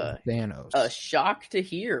 Brother of Thanos. A shock to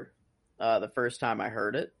hear the first time I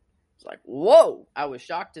heard it. It's like, whoa! I was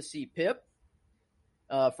shocked to see Pip.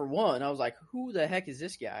 For one, I was like, who the heck is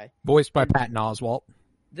this guy? Voiced by Patton Oswalt.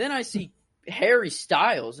 Then I see Harry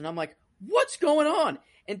Styles, and I'm like, what's going on?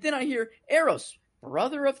 And then I hear Eros,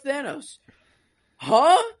 brother of Thanos.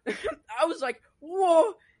 Huh? I was like,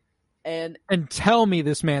 whoa. And tell me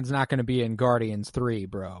this man's not going to be in Guardians 3,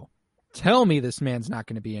 bro. Tell me this man's not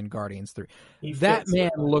going to be in Guardians 3. That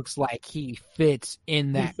man looks like he fits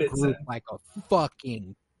in that group like a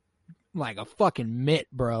fucking mitt,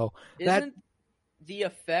 bro. Isn't the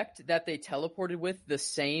effect that they teleported with the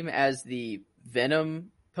same as the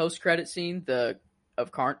Venom post-credit scene,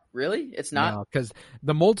 of Karn? Really? It's not? No, because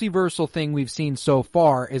the multiversal thing we've seen so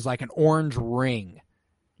far is like an orange ring,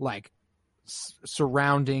 like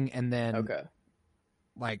surrounding and then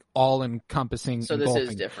like all-encompassing. So engulfing.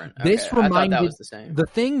 This is different. This reminded, I thought that was the same. The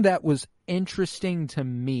thing that was interesting to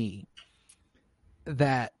me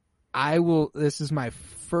that this is my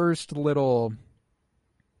first little...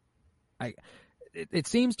 It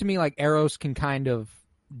seems to me like Eros can kind of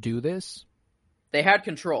do this. They had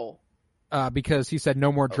control. Because he said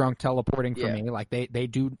no more drunk teleporting for me. Like they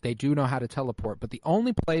do know how to teleport. But the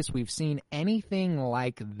only place we've seen anything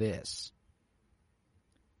like this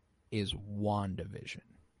is WandaVision.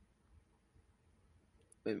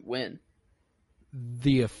 When?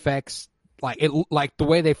 The effects, like the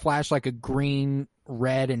way they flash like a green,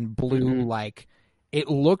 red, and blue, like it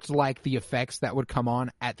looked like the effects that would come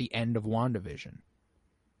on at the end of WandaVision.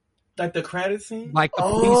 Like the credit scene? Like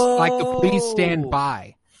the please stand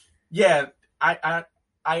by. Yeah,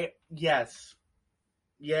 yes.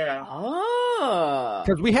 Yeah.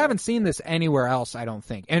 Because we haven't seen this anywhere else, I don't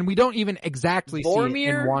think. And we don't even exactly see it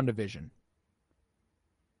in WandaVision.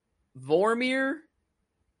 Vormir?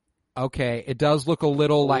 Okay, it does look a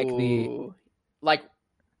little like the... Like...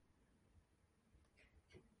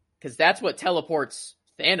 Because that's what teleports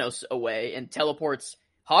Thanos away and teleports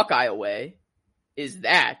Hawkeye away, is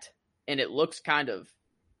that. And it looks kind of...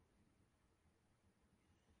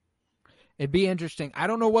 It'd be interesting. I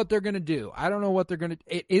don't know what they're going to do.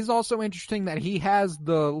 It is also interesting that he has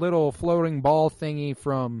the little floating ball thingy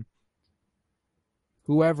from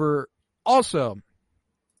whoever. Also.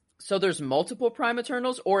 So there's multiple Prime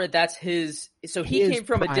Eternals, or that's his... So he came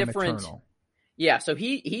from a different... Eternal. Yeah, so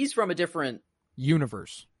he's from a different...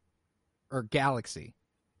 universe. Or galaxy.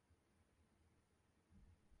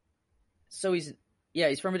 So he's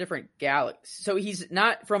from a different galaxy. So he's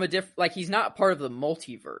not from a different... Like, he's not part of the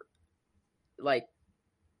multiverse. Like,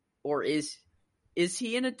 or is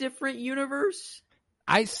he in a different universe?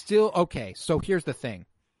 Okay, so here's the thing.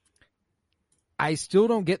 I still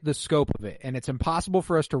don't get the scope of it, and it's impossible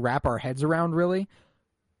for us to wrap our heads around, really.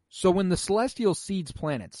 So when the Celestial seeds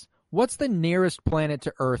planets, what's the nearest planet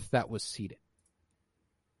to Earth that was seeded?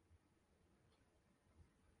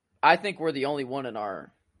 I think we're the only one in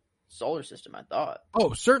our solar system, I thought.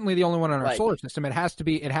 Oh, certainly the only one in our solar system. It has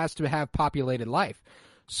to have populated life.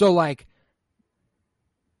 So, like...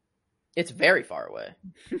 It's very far away.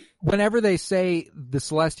 Whenever they say the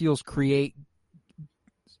Celestials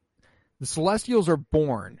are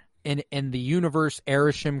born in the universe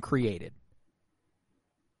Ereshkigal created.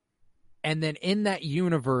 And then in that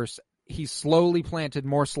universe, he slowly planted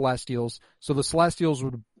more Celestials, so the Celestials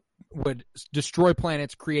would destroy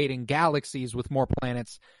planets, creating galaxies with more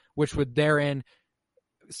planets, which would therein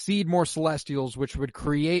seed more Celestials, which would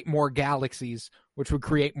create more galaxies, which would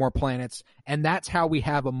create more planets. And that's how we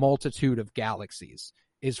have a multitude of galaxies,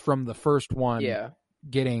 is from the first one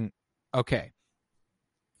getting... Okay.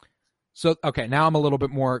 So, okay, now I'm a little bit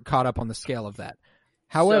more caught up on the scale of that.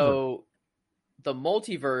 However... So, the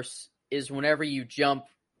multiverse is whenever you jump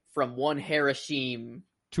from one Hiroshima...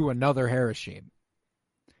 to another Hiroshima.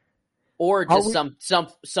 Or just some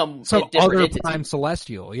other entity. Prime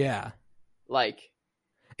Celestial, yeah. Like...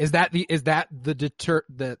 Is that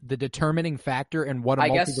the determining factor in what a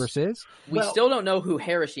multiverse is? We still don't know who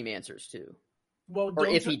Hiroshima answers to. Well, or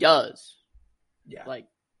if he does. Yeah. Like,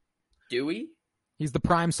 do we? He's the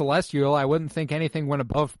Prime Celestial. I wouldn't think anything went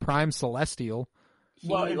above Prime Celestial.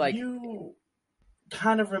 Well, if you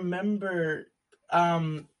kind of remember,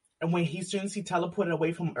 and when he, as soon as he teleported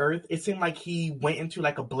away from Earth, it seemed like he went into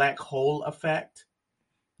like a black hole effect.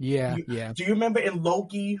 Yeah, Do you remember in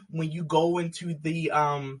Loki when you go into the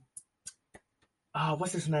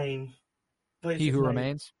what's his name? He Who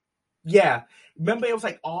Remains. Yeah, remember it was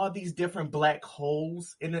like all these different black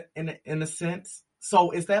holes in a sense. So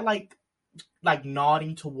is that like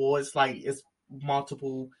nodding towards like it's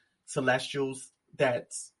multiple Celestials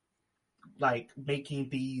that's like making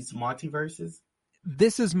these multiverses?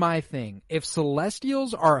 This is my thing. If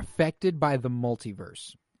Celestials are affected by the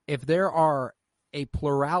multiverse, if there are a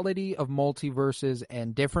plurality of multiverses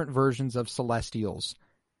and different versions of Celestials,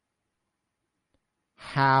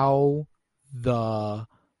 how the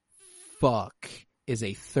fuck is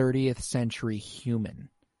a 30th century human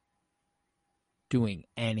doing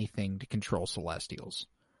anything to control Celestials?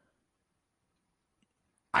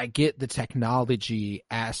 I get the technology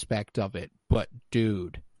aspect of it, but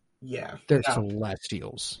dude, yeah, they're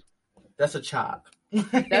Celestials. That's a chop.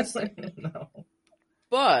 That's no.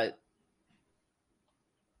 But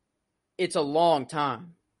it's a long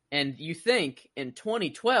time. And you think in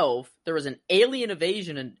 2012, there was an alien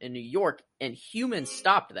invasion in New York and humans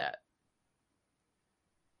stopped that.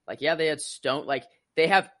 Like, yeah, they had stone, like they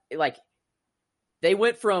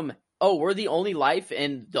went from, oh, we're the only life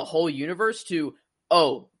in the whole universe to,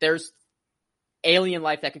 oh, there's alien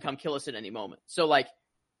life that could come kill us at any moment. So like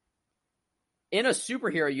in a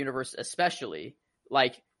superhero universe, especially,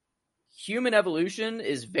 like human evolution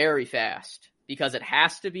is very fast. Because it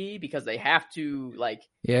has to be, because they have to, like,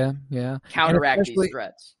 counteract these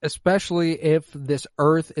threats. Especially if this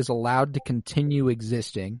Earth is allowed to continue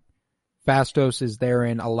existing. Phastos is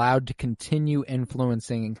therein allowed to continue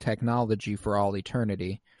influencing technology for all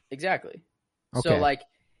eternity. Exactly. Okay. So, like,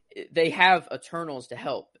 they have Eternals to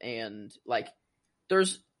help. And, like,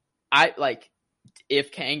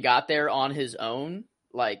 if Kang got there on his own,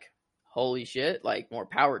 like, holy shit, like, more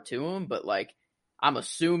power to him. But, like, I'm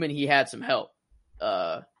assuming he had some help.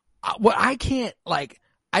 What I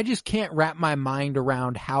just can't wrap my mind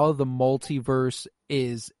around how the multiverse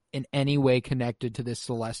is in any way connected to this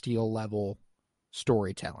celestial level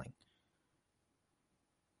storytelling.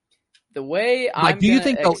 The way do you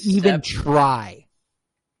think they'll even try?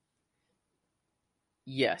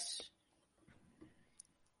 Yes.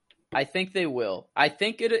 I think they will. I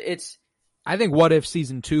think it's. I think What If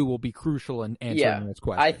Season 2 will be crucial in answering this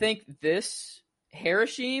question. I think this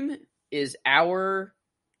Hiroshima is our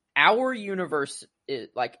universe, is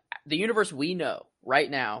like the universe we know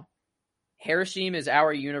right now. Hiroshima is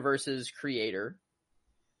our universe's creator.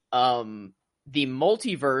 The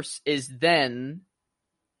multiverse is then,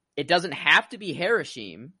 it doesn't have to be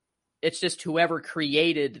Hiroshima. It's just whoever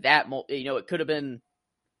created that, it could have been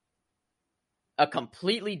a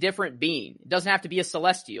completely different being. It doesn't have to be a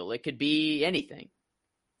celestial. It could be anything.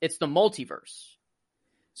 It's the multiverse.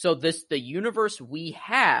 So the universe we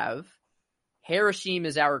have, Hiroshima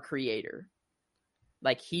is our creator.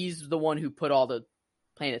 Like, he's the one who put all the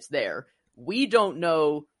planets there. We don't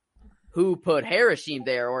know who put Hiroshima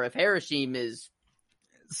there or if Hiroshima is...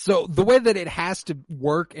 So the way that it has to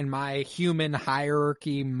work in my human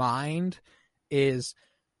hierarchy mind is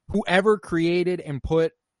whoever created and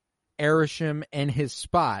put Hiroshima in his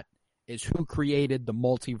spot is who created the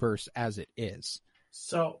multiverse as it is.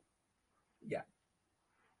 So, yeah.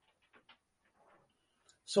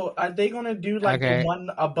 So are they going to do the one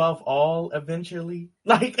above all eventually?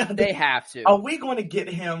 Like they have to. Are we going to get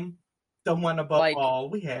him the one above all?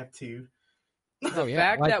 We have to. The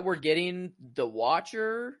fact that we're getting the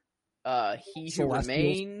Watcher, He Who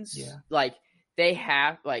Remains, they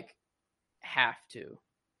have to.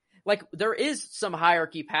 Like, there is some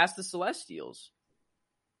hierarchy past the Celestials.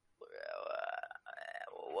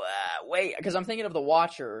 Wait, because I'm thinking of the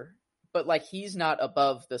Watcher, but he's not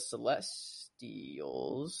above the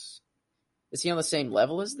Celestials. Is he on the same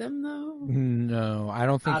level as them, though? No, I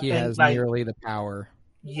don't think he has nearly the power.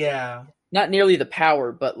 Yeah. Not nearly the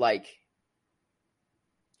power, but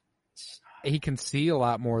he can see a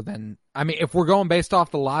lot more than... I mean, if we're going based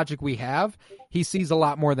off the logic we have, he sees a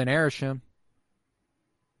lot more than Hiroshima.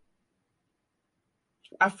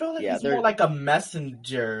 I feel like he's more like a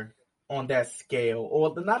messenger on that scale.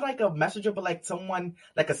 Or not like a messenger, but like someone,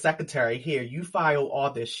 like a secretary. Here, you file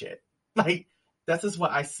all this shit. Like, that's just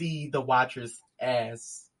what I see the Watchers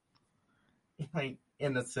as,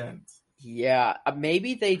 in a sense. Yeah,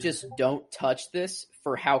 maybe they just don't touch this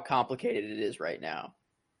for how complicated it is right now.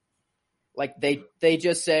 Like, they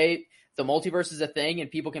just say the multiverse is a thing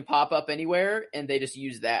and people can pop up anywhere, and they just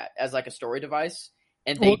use that as a story device.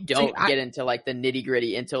 And they don't get into the nitty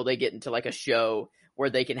gritty until they get into a show where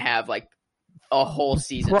they can have like a whole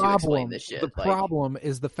season to explain this shit. The problem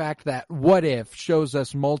is the fact that What If shows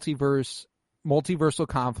us multiversal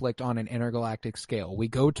conflict on an intergalactic scale. We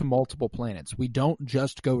go to multiple planets. We don't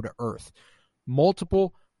just go to Earth.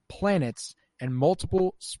 Multiple planets and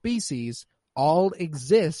multiple species all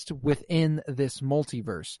exist within this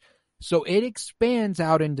multiverse. So it expands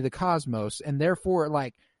out into the cosmos, and therefore,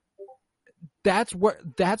 like, that's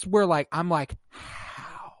where like I'm like,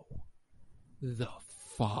 how the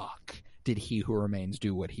fuck did He Who Remains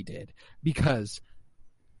do what he did? Because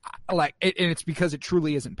like, and it's because it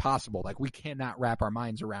truly isn't possible. Like, we cannot wrap our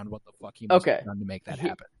minds around what the fuck he must have done to make that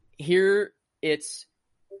happen. Here, it's,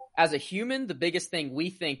 as a human, the biggest thing we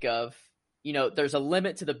think of, you know, there's a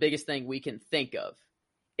limit to the biggest thing we can think of.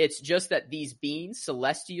 It's just that these beings,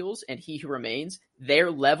 Celestials and He Who Remains, their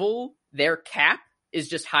level, their cap is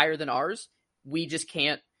just higher than ours. We just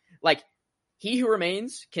can't, like, He Who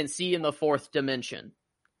Remains can see in the fourth dimension.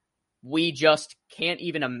 We just can't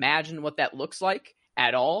even imagine what that looks like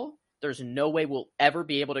at all. There's no way we'll ever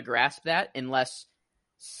be able to grasp that unless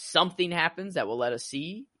something happens that will let us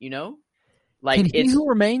see, you know? Like, can He Who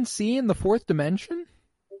Remains see in the fourth dimension?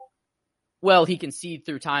 Well, he can see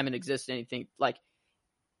through time and exist anything. Like,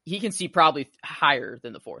 he can see probably higher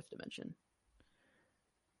than the fourth dimension.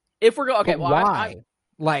 If we're going, okay, but well,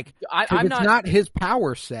 why? I'm not his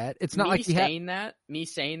power set. It's not like me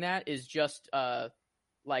saying that is just not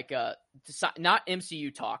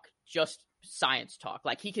MCU talk, just science talk.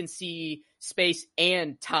 Like, he can see space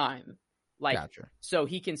and time. Like, gotcha. So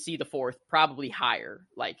he can see the fourth probably higher,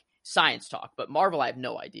 like science talk. But Marvel, I have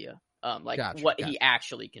no idea. He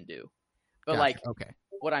actually can do. But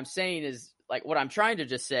what I'm saying is, like, what I'm trying to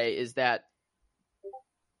just say is that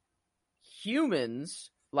humans,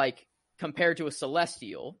 like, compared to a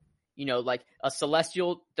Celestial, you know, like a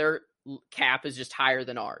Celestial, their cap is just higher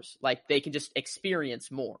than ours. Like, they can just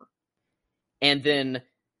experience more. And then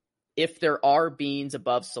if there are beings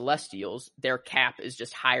above Celestials, their cap is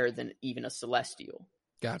just higher than even a Celestial.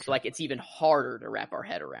 Gotcha. So, like, it's even harder to wrap our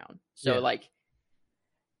head around. So, like,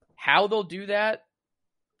 how they'll do that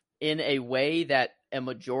in a way that a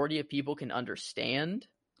majority of people can understand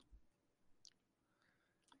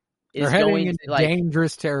is they're heading into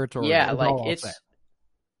dangerous territory. Yeah, like,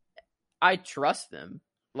 I trust them.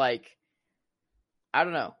 Like, I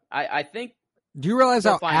don't know. I think. Do you realize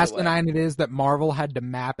how asinine it is that Marvel had to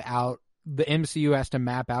map out, the MCU has to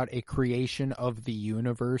map out a creation of the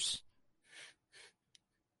universe?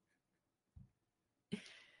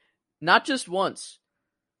 Not just once,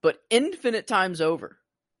 but infinite times over.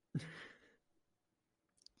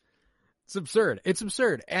 It's absurd. It's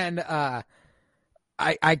absurd. And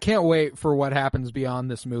I can't wait for what happens beyond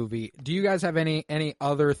this movie. Do you guys have any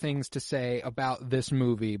other things to say about this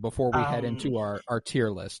movie before we head into our tier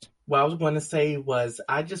list? What I was going to say was,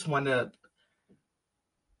 I don't want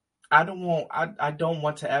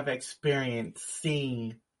to ever experience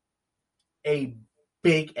seeing a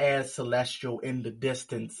big ass Celestial in the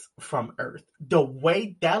distance from Earth. The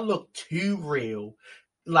way that looked too real.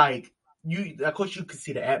 Like, of course you could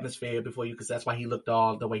see the atmosphere before you, because that's why he looked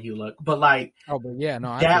all the way he looked. But like,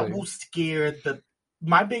 that will scare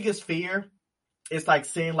my biggest fear is like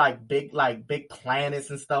seeing like big planets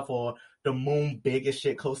and stuff, or the moon big as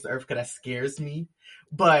shit close to Earth, because that scares me.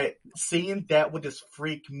 But seeing that would just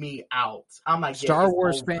freak me out. I'm like, Star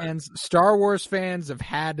Wars fans have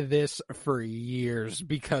had this for years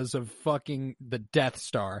because of fucking the Death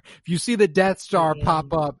Star. If you see the Death Star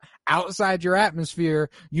pop up outside your atmosphere,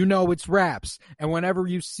 you know it's wraps. And whenever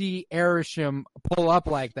you see Arishem pull up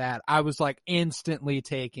like that, I was like instantly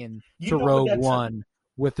taken to Rogue One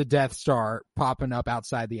with the Death Star popping up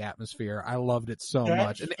outside the atmosphere. I loved it so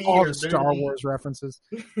much. And all the Star Wars references.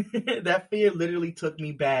 That fear literally took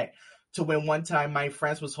me back to when one time my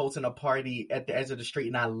friends was hosting a party at the edge of the street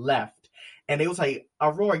and I left. And it was like,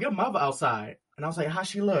 Aurora, your mother outside. And I was like, how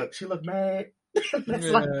she look? She looked mad.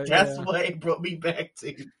 That's what it brought me back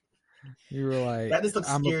to. You were like, that just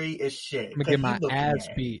looks scary as shit. I'm gonna get my ass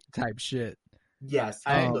beat type shit. Yes,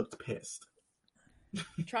 I looked pissed.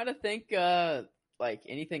 I'm trying to think like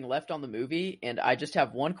anything left on the movie, and I just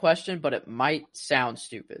have one question, but it might sound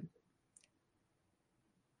stupid.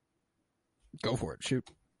 Go for it. Shoot.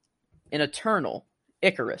 In Eternal,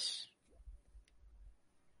 Icarus.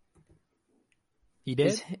 He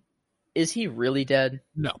did? Is he really dead?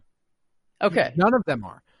 No. Okay. None of them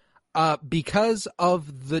are. Because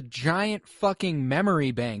of the giant fucking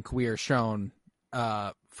memory bank we are shown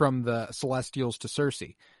from the Celestials to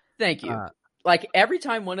Cersei. Thank you. Like, every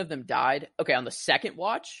time one of them died, okay, on the second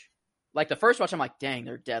watch, like the first watch, I'm like, dang,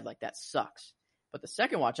 they're dead. Like, that sucks. But the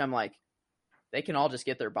second watch, I'm like, they can all just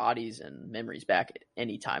get their bodies and memories back at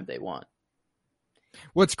any time they want.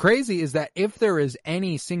 What's crazy is that if there is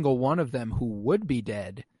any single one of them who would be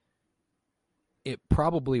dead, it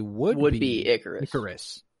probably would be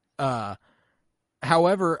Icarus.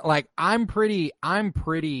 However, like I'm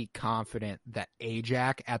pretty confident that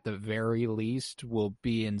Ajax at the very least will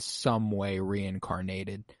be in some way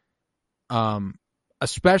reincarnated.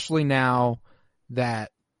 Especially now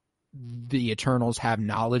that the Eternals have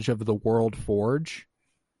knowledge of the World Forge.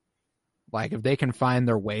 Like if they can find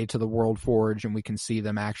their way to the World Forge and we can see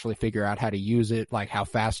them actually figure out how to use it, like how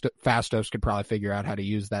Phastos could probably figure out how to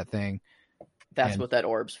use that thing. That's what that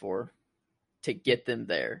orb's for, to get them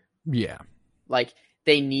there. Yeah. Like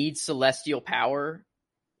they need celestial power,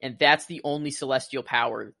 and that's the only celestial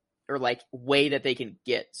power or like way that they can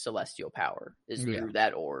get celestial power is through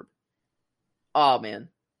that orb. Oh man.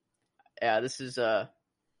 Yeah, this is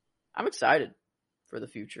I'm excited for the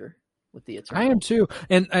future with the Eternals. I am too.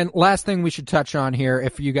 And last thing we should touch on here,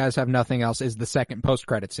 if you guys have nothing else, is the second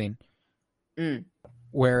post-credit scene.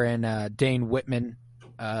 Wherein Dane Whitman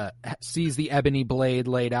sees the ebony blade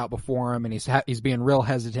laid out before him, and he's being real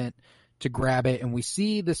hesitant to grab it, and we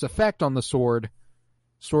see this effect on the sword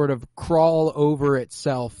sort of crawl over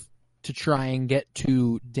itself to try and get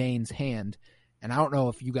to Dane's hand. And I don't know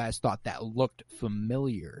if you guys thought that looked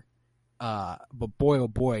familiar, but boy, oh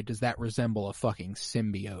boy, does that resemble a fucking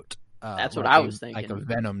symbiote. That's what I was thinking. Like a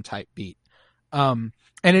Venom type beat. And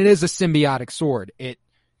it is a symbiotic sword. It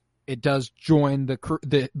does join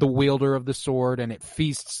the wielder of the sword, and it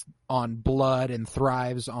feasts on blood and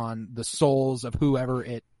thrives on the souls of whoever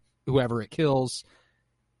it kills.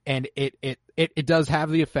 And it does have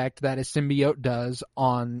the effect that a symbiote does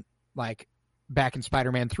on, like, back in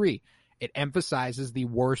Spider-Man 3. It emphasizes the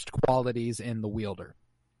worst qualities in the wielder.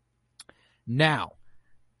 Now,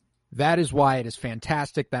 that is why it is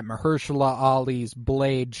fantastic that Mahershala Ali's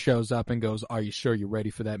blade shows up and goes, "Are you sure you're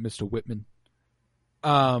ready for that, Mr. Whitman?"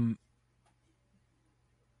 And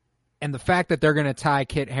the fact that they're going to tie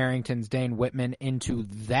Kit Harington's Dane Whitman into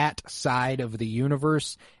that side of the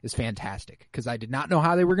universe is fantastic. Because I did not know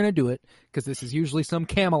how they were going to do it. Because this is usually some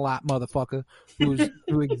Camelot motherfucker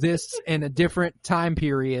who exists in a different time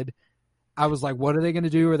period. I was like, what are they going to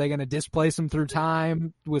do? Are they going to displace him through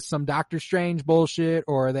time with some Doctor Strange bullshit?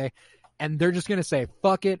 Or are they... And they're just going to say,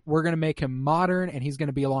 fuck it, we're going to make him modern, and he's going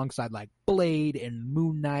to be alongside, like, Blade and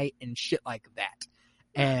Moon Knight and shit like that.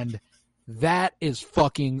 And that is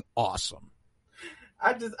fucking awesome.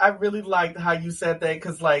 I really liked how you said that,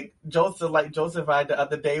 because, like, Joseph I the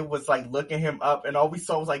other day was, like, looking him up, and all we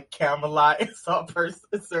saw was, like, Camelot and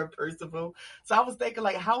Sir Percival. So I was thinking,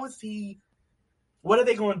 like, how is he... What are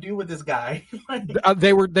they going to do with this guy?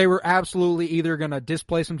 They were absolutely either going to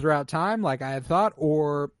displace him throughout time, like I had thought,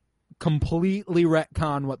 or completely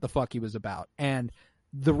retcon what the fuck he was about. And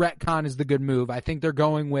the retcon is the good move. I think they're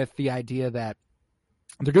going with the idea that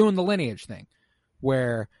they're doing the lineage thing,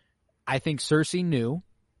 where I think Cersei knew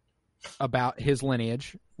about his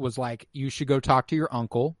lineage, was like, you should go talk to your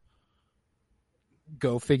uncle.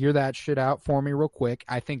 Go figure that shit out for me real quick.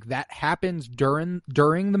 I think that happens during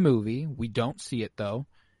the movie. We don't see it though.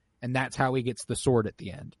 And that's how he gets the sword at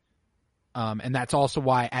the end. And that's also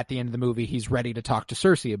why at the end of the movie, he's ready to talk to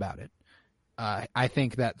Cersei about it. I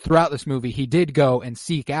think that throughout this movie, he did go and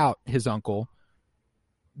seek out his uncle.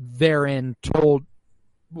 Therein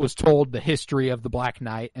was told the history of the Black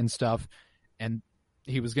Knight and stuff. And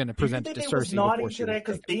he was going to present it to Cersei. Was naughty to that,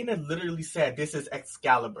 because Dana literally said, "This is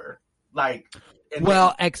Excalibur." Like,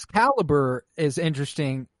 well, Excalibur is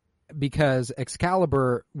interesting because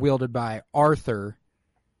Excalibur, wielded by Arthur,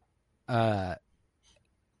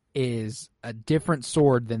 is a different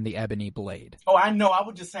sword than the Ebony Blade. Oh, I know. I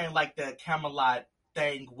was just saying, like, the Camelot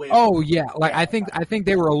thing with. Oh yeah, like I think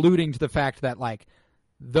they were alluding to the fact that, like,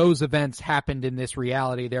 those events happened in this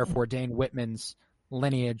reality. Therefore, Dane Whitman's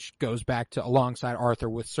lineage goes back to alongside Arthur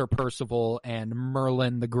with Sir Percival and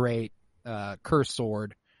Merlin the Great, Curse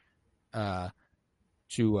Sword.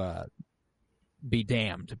 To be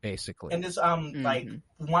damned, basically. And this like,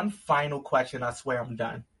 one final question, I swear I'm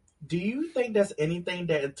done. Do you think there's anything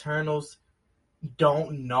that Eternals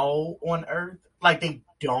don't know on Earth? Like, they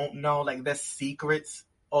don't know, like, there's secrets?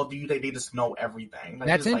 Or do you think they just know everything? Like,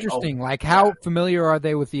 that's interesting. Like, how familiar are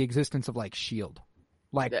they with the existence of, like, S.H.I.E.L.D.?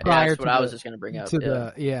 Like, prior that's what I was just going to bring up.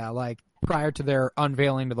 Like, prior to their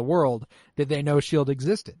unveiling to the world, did they know S.H.I.E.L.D.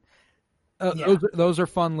 existed? Those are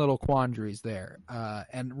fun little quandaries there.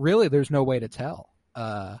 And really, there's no way to tell.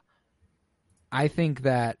 I think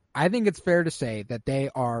it's fair to say that they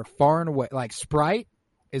are far and away, like, Sprite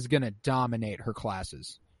is going to dominate her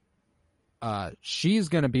classes. She's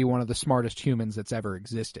going to be one of the smartest humans that's ever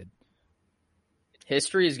existed.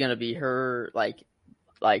 history is going to be her, like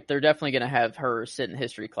they're definitely going to have her sit in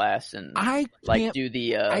history class and do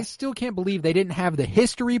the. I still can't believe they didn't have the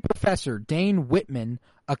history professor Dane Whitman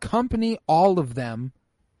accompany all of them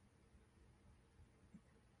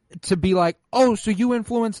to be like, oh, so you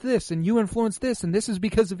influenced this and you influenced this and this is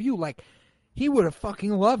because of you. Like, he would have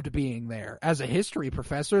fucking loved being there as a history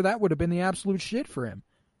professor. That would have been the absolute shit for him.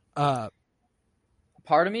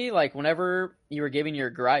 Part of me, like, whenever you were giving your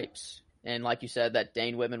gripes, and like you said that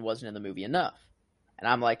Dane Whitman wasn't in the movie enough, and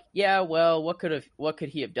I'm like, yeah, well, what could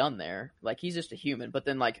he have done there? Like, he's just a human. But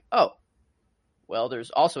then, like, oh, well,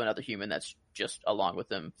 there's also another human that's just along with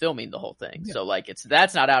them filming the whole thing. Yeah. So, like,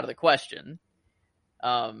 that's not out of the question.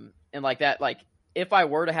 And like that, like, if I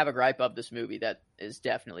were to have a gripe of this movie, that is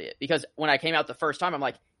definitely it. Because when I came out the first time, I'm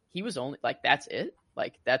like, he was only, like, that's it?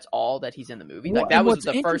 Like, that's all that he's in the movie? Like, that was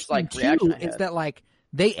the first, like, reaction I had. Is that, like,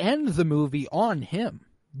 they end the movie on him.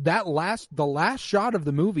 The last shot of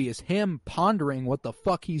the movie is him pondering what the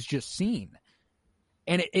fuck he's just seen.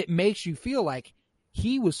 And it makes you feel like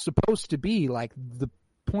he was supposed to be like the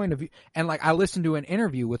point of view. And like, I listened to an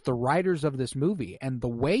interview with the writers of this movie, and the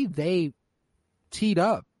way they teed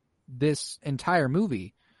up this entire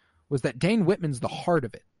movie was that Dane Whitman's the heart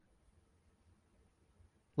of it.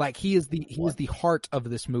 Like, he is the heart of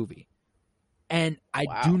this movie. And I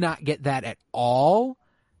do not get that at all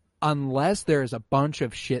unless there's a bunch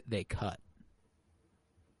of shit they cut.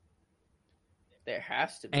 There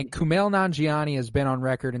has to be. And Kumail Nanjiani has been on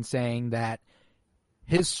record in saying that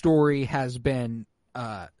his story has been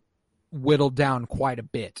whittled down quite a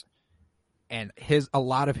bit. And a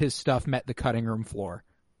lot of his stuff met the cutting room floor.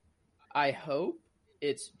 I hope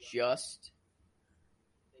it's just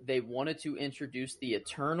they wanted to introduce the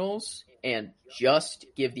Eternals and just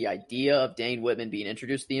give the idea of Dane Whitman being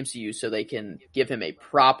introduced to the MCU so they can give him a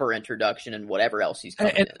proper introduction and whatever else he's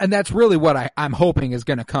coming in. And that's really what I'm hoping is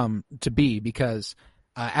going to come to be, because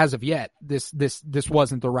as of yet, this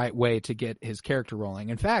wasn't the right way to get his character rolling.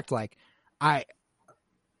 In fact, like,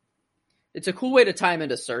 it's a cool way to tie him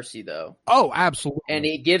into Cersei, though. Oh, absolutely. And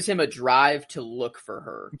it gives him a drive to look for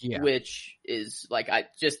her, which is like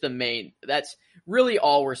that's really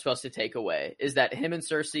all we're supposed to take away, is that him and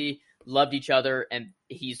Cersei loved each other and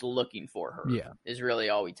he's looking for her. Yeah. Is really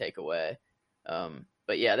all we take away.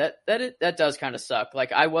 But yeah, that does kind of suck.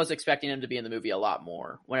 Like, I was expecting him to be in the movie a lot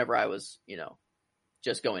more whenever I was,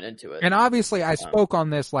 just going into it. And obviously I spoke on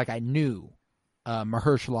this like I knew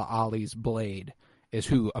Mahershala Ali's Blade is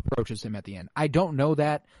who approaches him at the end. I don't know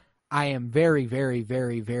that. I am very, very,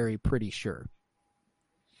 very, very pretty sure.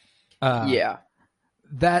 Yeah.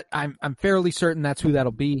 That I'm fairly certain that's who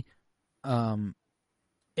that'll be.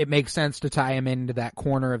 It makes sense to tie him into that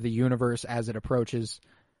corner of the universe as it approaches.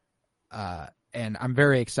 And I'm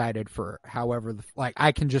very excited for however,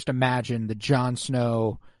 I can just imagine the Jon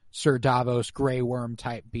Snow, Sir Davos, Grey Worm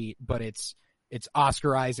type beat, but it's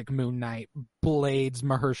Oscar Isaac Moon Knight, Blades,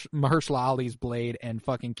 Mahershala Ali's Blade, and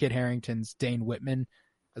fucking Kit Harington's Dane Whitman.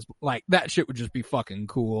 Like, that shit would just be fucking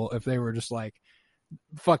cool if they were just like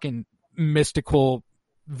fucking mystical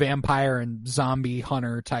vampire and zombie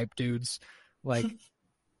hunter type dudes. Like,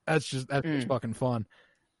 that's just fucking fun.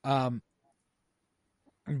 But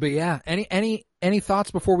yeah, any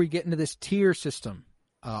thoughts before we get into this tier system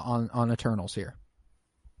on Eternals here?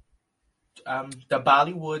 The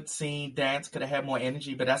Bollywood scene dance could have had more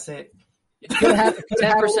energy, but that's it. Could have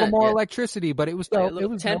had a little more electricity, but it was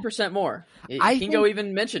 10% more. Kingo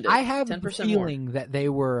even mentioned it. I have the feeling more. That they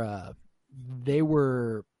were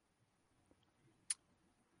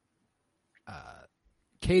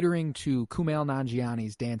catering to Kumail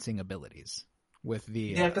Nanjiani's dancing abilities with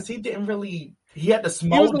the because he didn't really. He had the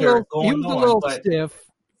smolder going on. He was a little stiff.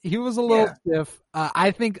 He was a little stiff. I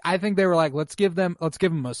think they were like, let's give him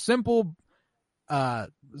a simple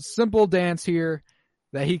dance here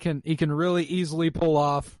that he can really easily pull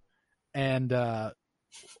off, and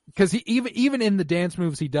because he even in the dance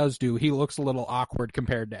moves he does do, he looks a little awkward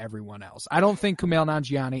compared to everyone else. I don't think Kumail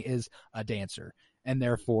Nanjiani is a dancer, and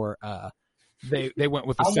therefore they went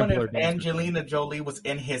with a simpler dance. Angelina Jolie was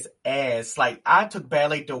in his ass. Like, I took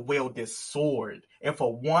ballet to wield this sword, and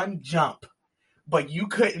for one jump, but you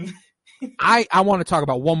couldn't. I want to talk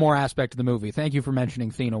about one more aspect of the movie. Thank you for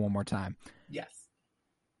mentioning Thena one more time. Yes.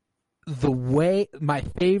 My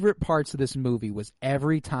favorite parts of this movie was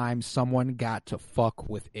every time someone got to fuck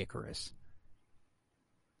with Icarus.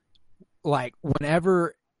 Like,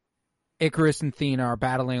 whenever Icarus and Thena are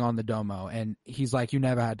battling on the Domo, and he's like, "You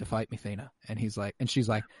never had to fight me, Thena," and she's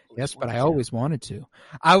like, "Yes, but I always wanted to."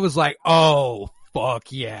 I was like, "Oh,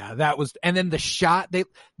 fuck yeah!" That was, and then the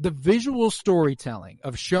visual storytelling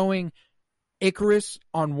of showing Icarus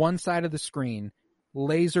on one side of the screen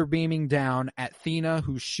laser beaming down at Athena,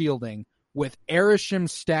 who's shielding, with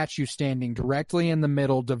Erishim's statue standing directly in the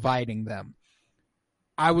middle, dividing them.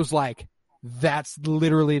 I was like, that's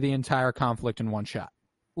literally the entire conflict in one shot.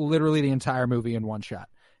 Literally the entire movie in one shot.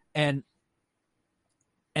 And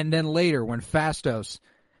then later, when Phastos,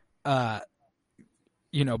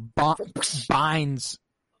 binds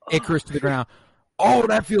Icarus to the ground, oh,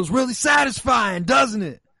 that feels really satisfying, doesn't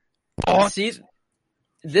it? Oh. See,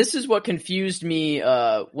 this is what confused me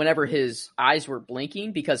whenever his eyes were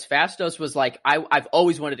blinking, because Phastos was like, I've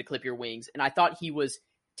always wanted to clip your wings, and I thought he was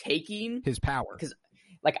taking his power. Because,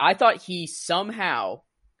 like, I thought he somehow,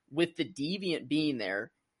 with the deviant being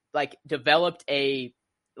there, like, developed the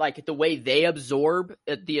way they absorb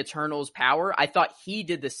the Eternals' power. I thought he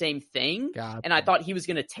did the same thing, and I thought he was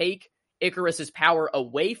going to take Icarus's power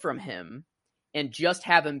away from him and just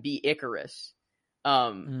have him be Icarus.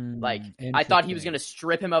 I thought he was going to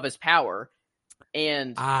strip him of his power,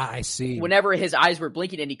 and I see. Whenever his eyes were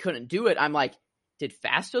blinking and he couldn't do it, I'm like, did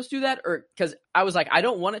Phastos do that? Or because I was like, I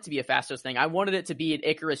don't want it to be a Phastos thing. I wanted it to be an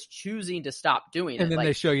Icarus choosing to stop doing it. And then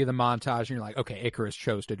they show you the montage, and you're like, okay, Icarus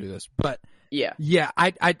chose to do this. But yeah,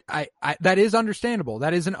 I that is understandable.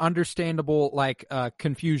 That is an understandable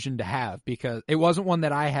confusion to have, because it wasn't one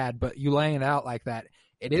that I had. But you laying it out like that,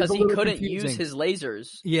 it is because he couldn't confusing. use his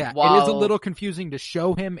lasers. Yeah, it is a little confusing to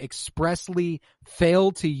show him expressly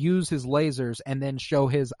fail to use his lasers and then show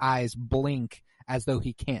his eyes blink as though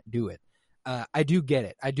he can't do it. I do get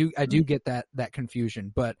it. I do get that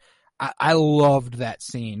confusion, but I loved that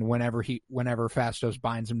scene whenever Phastos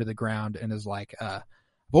binds him to the ground and is like, I've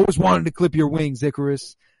always wanted to clip your wings,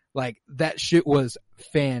 Icarus. Like, that shit was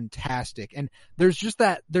fantastic. And there's just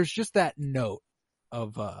that note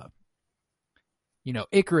of,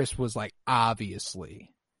 Icarus was like,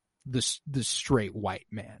 obviously the straight white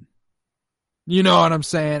man. You know what I'm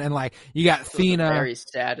saying? And like, you got Athena. Very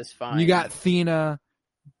satisfying. You got Athena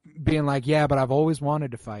being like, yeah, but I've always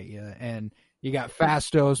wanted to fight you. And you got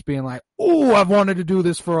Phastos being like, oh, I've wanted to do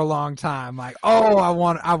this for a long time. Like, oh, I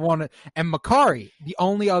want it. And Makkari, the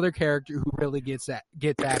only other character who really gets at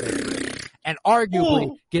him, and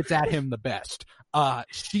arguably gets at him the best.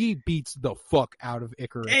 She beats the fuck out of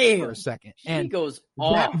Icarus for a second. And she goes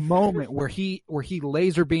off. That moment where he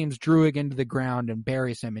laser beams Druig into the ground and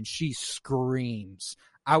buries him, and she screams.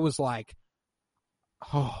 I was like,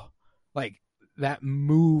 oh, like, that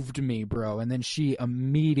moved me, bro. And then she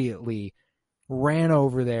immediately ran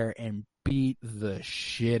over there and beat the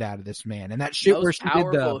shit out of this man. And that shit most where she did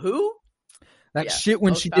the who? That shit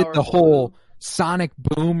when she did the whole sonic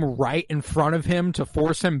boom right in front of him to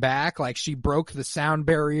force him back, like she broke the sound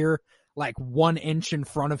barrier like 1 inch in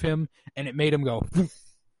front of him, and it made him go.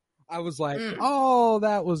 I was like, oh,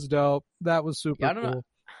 that was dope. That was super cool. I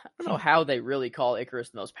don't know how they really call Icarus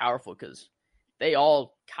the most powerful, because they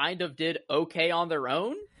all kind of did okay on their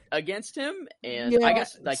own against him, and I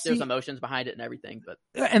guess there's emotions behind it and everything. But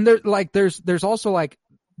and there's also like,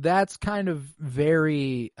 that's kind of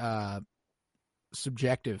very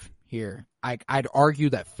subjective here. I'd argue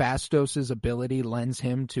that Phastos' ability lends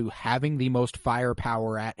him to having the most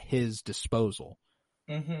firepower at his disposal.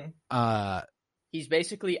 Mm-hmm. He's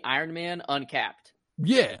basically Iron Man uncapped.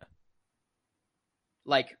 Yeah.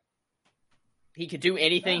 Like, he could do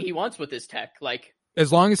anything he wants with his tech. Like,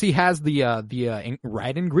 as long as he has the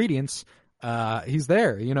right ingredients, he's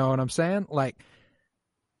there. You know what I'm saying? Like,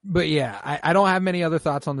 but yeah, I don't have many other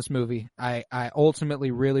thoughts on this movie. I ultimately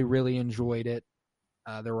really, really enjoyed it.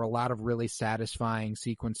 There were a lot of really satisfying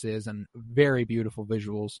sequences and very beautiful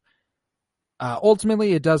visuals.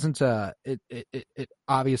 Ultimately, it doesn't. It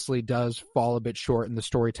obviously does fall a bit short in the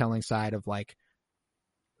storytelling side of like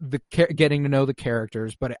getting to know the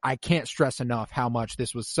characters, but I can't stress enough how much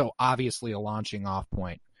this was so obviously a launching off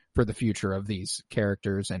point for the future of these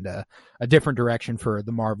characters and a different direction for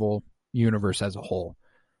the Marvel universe as a whole.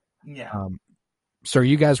 Yeah. So are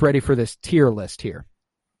you guys ready for this tier list here?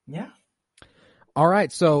 Yeah. All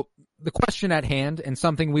right. So the question at hand, and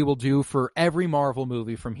something we will do for every Marvel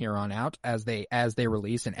movie from here on out as they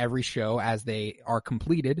release, and every show as they are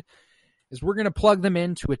completed, is we're going to plug them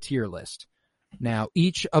into a tier list. Now,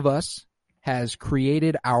 each of us has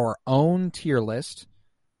created our own tier list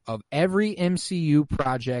of every MCU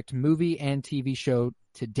project, movie, and TV show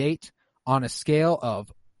to date on a scale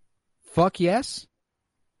of fuck yes,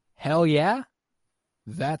 hell yeah,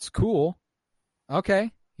 that's cool,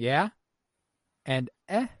 okay, yeah, and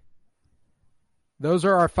Those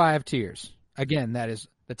are our 5 tiers. Again, that is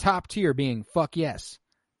the top tier being fuck yes,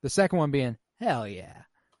 the second one being hell yeah,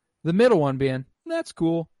 the middle one being that's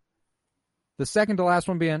cool, the second to last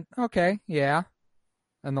one being okay, yeah,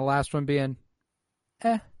 and the last one being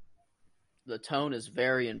the tone is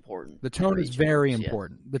very important. The tone is very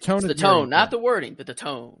important. The tone it's is the tone, not the wording, but the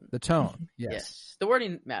tone. The tone, yes. The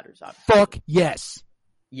wording matters, obviously. Fuck yes.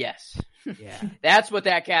 Yes. Yeah. That's what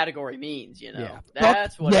that category means, you know. Yeah.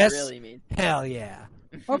 That's Fuck what yes. it really means. Hell yeah.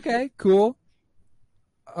 Okay, cool.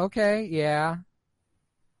 Okay, yeah.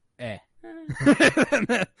 I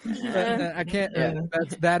can't.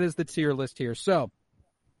 That is the tier list here. So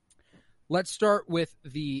let's start with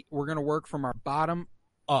we're going to work from our bottom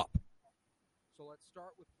up. So let's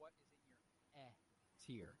start with what is in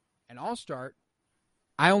your tier. And I'll start.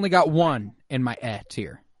 I only got one in my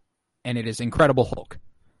tier, and it is Incredible Hulk.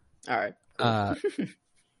 All right. Cool.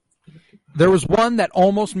 There was one that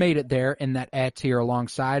almost made it there in that tier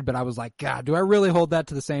alongside, but I was like, God, do I really hold that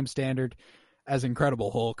to the same standard as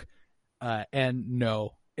Incredible Hulk? And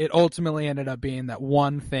no, it ultimately ended up being that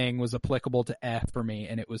one thing was applicable to F for me,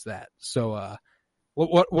 and it was that. So,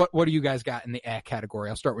 what do you guys got in the category?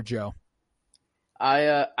 I'll start with Joe.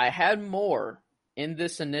 I had more in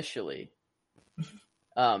this initially.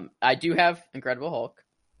 I do have Incredible Hulk.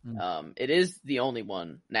 It is the only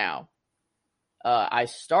one now. I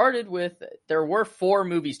started with, there were 4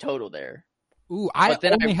 movies total there. Ooh,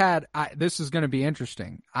 this is going to be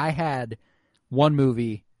interesting. I had one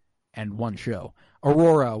movie and one show.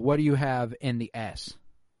 Aurora, what do you have in the S?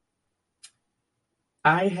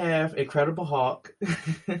 I have Incredible Hulk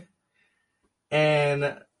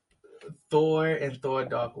and Thor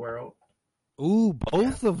Dark World. Ooh,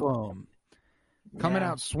 both of them. Coming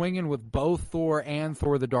out swinging with both Thor and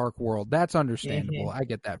Thor the Dark World. That's understandable. I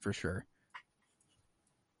get that for sure.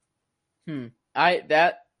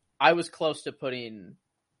 I was close to putting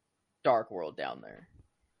Dark World down there.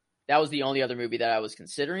 That was the only other movie that I was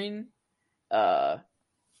considering. But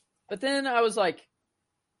then I was like,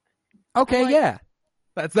 okay, yeah.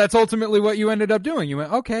 That's ultimately what you ended up doing. You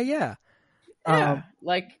went, okay, yeah. Yeah.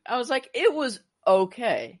 I was like, it was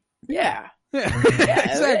okay. Yeah.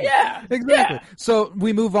 Exactly. Yeah. Exactly. So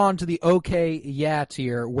we move on to the okay, yeah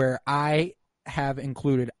tier, where I have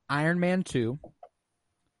included Iron Man 2,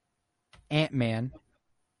 Ant-Man,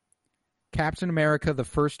 Captain America the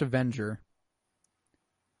First Avenger,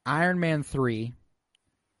 Iron Man 3,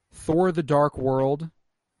 Thor the Dark World,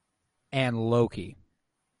 and Loki.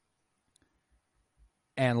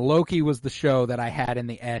 And Loki was the show that I had in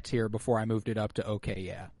the tier before I moved it up to okay,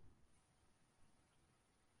 yeah.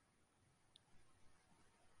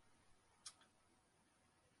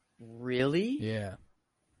 Really? Yeah.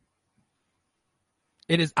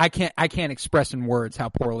 It is. I can't express in words how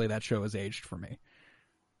poorly that show has aged for me.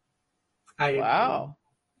 Wow.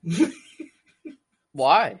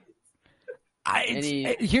 Why?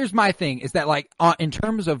 Here's my thing: is that in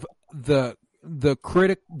terms of the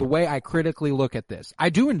way I critically look at this, I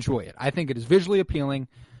do enjoy it. I think it is visually appealing.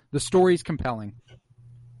 The story's compelling.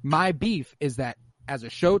 My beef is that as a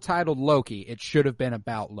show titled Loki, it should have been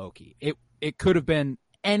about Loki. It could have been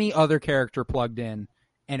any other character plugged in,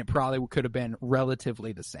 and it probably could have been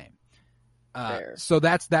relatively the same. So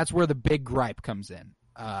that's where the big gripe comes in.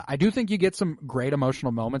 I do think you get some great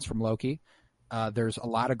emotional moments from Loki. There's a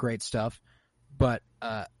lot of great stuff, but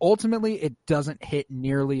ultimately it doesn't hit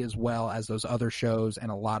nearly as well as those other shows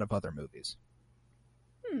and a lot of other movies.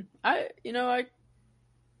 I didn't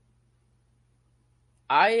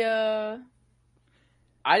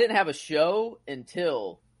have a show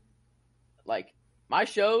until my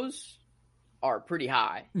shows are pretty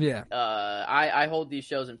high. Yeah. I hold these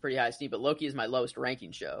shows in pretty high esteem, but Loki is my lowest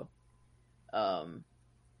ranking show.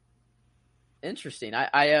 Interesting.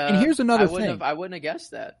 And here's another thing. I wouldn't have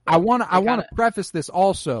guessed that. I want to preface this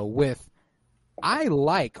also with, I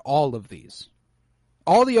like all of these.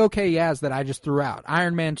 All the okay yeahs that I just threw out.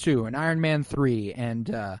 Iron Man 2 and Iron Man 3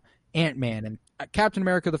 and Ant-Man and Captain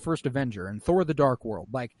America the First Avenger and Thor the Dark World.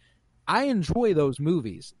 I enjoy those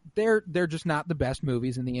movies. They're just not the best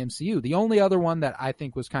movies in the MCU. The only other one that I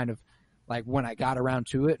think was kind of when I got around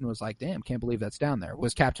to it and was like, damn, can't believe that's down there,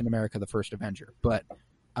 was Captain America the First Avenger. But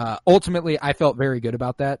ultimately, I felt very good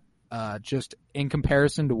about that. Just in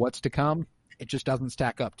comparison to what's to come, it just doesn't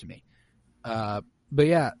stack up to me. But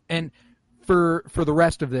yeah, and for the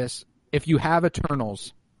rest of this, if you have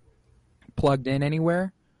Eternals plugged in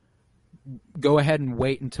anywhere, go ahead and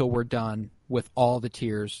wait until we're done with all the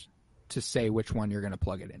tiers to say which one you're going to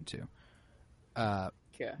plug it into.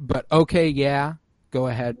 Okay. But okay, yeah, go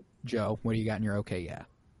ahead, Joe. What do you got in your okay, yeah?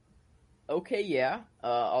 Okay, yeah.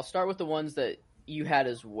 I'll start with the ones that you had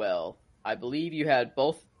as well. I believe you had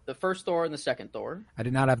both the first Thor and the second Thor. I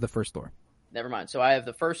did not have the first Thor. Never mind. So I have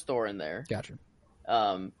the first Thor in there. Gotcha.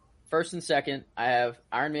 First and second, I have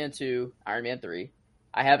Iron Man 2, Iron Man 3.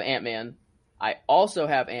 I have Ant-Man. I also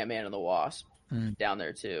have Ant-Man and the Wasp down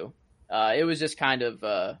there too. It was just kind of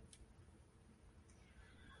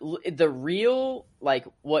the real, like,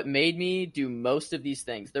 what made me do most of these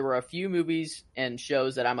things. There were a few movies and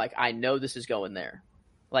shows that I'm like, I know this is going there,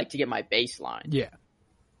 like, to get my baseline. Yeah.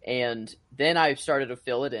 And then I started to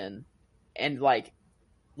fill it in, and like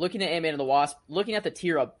looking at Ant-Man and the Wasp, looking at the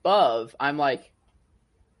tier above, I'm like,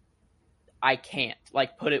 I can't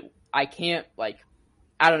like put it. I can't like,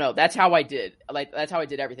 I don't know. That's how I did. Like, that's how I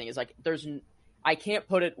did everything. It's like I can't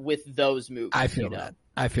put it with those movies. I feel that.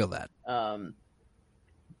 I feel that.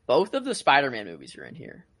 Both of the Spider-Man movies are in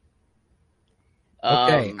here.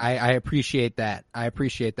 Okay, I appreciate that. I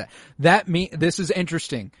appreciate that. This is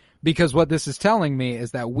interesting because what this is telling me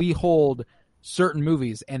is that we hold certain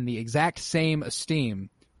movies in the exact same esteem,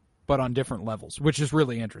 but on different levels, which is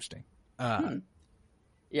really interesting.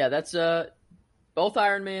 Yeah, that's both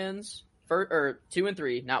Iron Mans, 2 and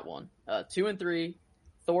 3, not 1. 2 and 3,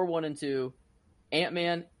 Thor 1 and 2,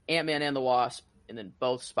 Ant-Man and the Wasp, and then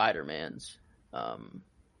both Spider-Mans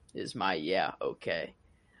is my okay.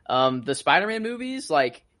 The Spider-Man movies,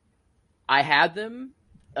 like, I had them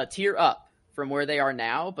a tier up from where they are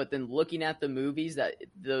now, but then looking at the movies that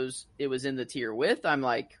it was in the tier with, I'm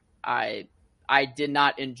like, I did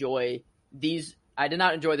not enjoy these. I did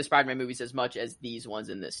not enjoy the Spider-Man movies as much as these ones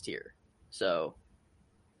in this tier. So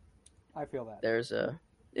I feel that. There's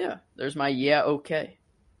my okay.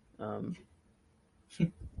 All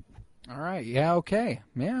right. Yeah. Okay.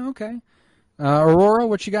 Aurora,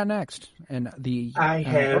 what you got next? And I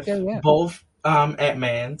have both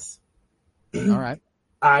Ant-Mans. All right.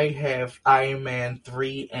 I have Iron Man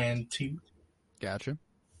 3 and 2. Gotcha.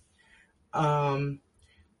 I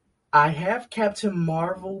have Captain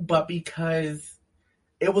Marvel, but because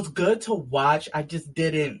it was good to watch, I just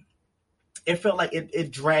didn't. It felt like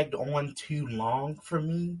it dragged on too long for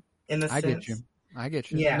me. In a sense, I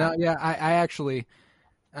get you. Yeah. No, yeah. I actually,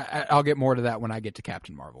 I'll get more to that when I get to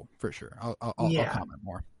Captain Marvel for sure. I'll comment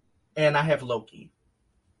more. And I have Loki.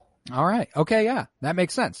 All right. Okay. Yeah, that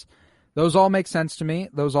makes sense. Those all make sense to me.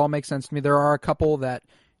 There are a couple that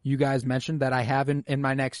you guys mentioned that I have in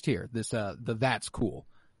my next tier. This That's Cool.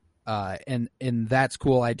 And in That's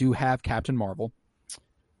Cool, I do have Captain Marvel.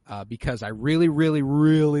 Because I really, really,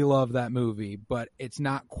 really love that movie, but it's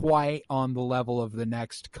not quite on the level of the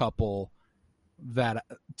next couple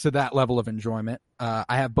to that level of enjoyment.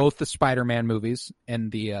 I have both the Spider-Man movies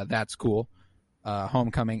and the That's Cool,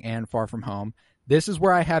 Homecoming and Far From Home. This is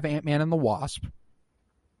where I have Ant-Man and the Wasp.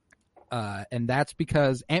 And that's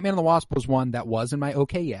because Ant-Man and the Wasp was one that was in my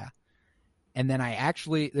okay, yeah. And then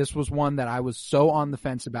this was one that I was so on the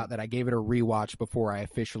fence about that I gave it a rewatch before I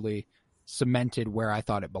officially cemented where I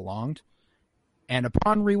thought it belonged. And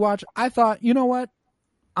upon rewatch, I thought, you know what?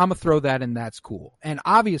 I'm going to throw that in That's Cool. And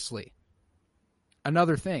obviously,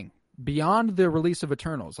 another thing, beyond the release of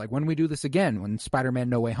Eternals, like when we do this again, when Spider-Man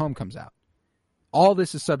No Way Home comes out, all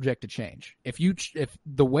this is subject to change. If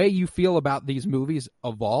the way you feel about these movies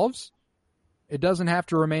evolves, it doesn't have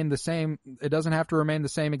to remain the same. It doesn't have to remain the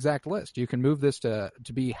same exact list. You can move this to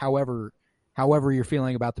be however you're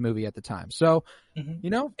feeling about the movie at the time. So, in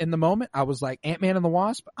the moment, I was like, Ant-Man and the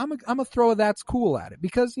Wasp, I'm gonna throw a That's Cool at it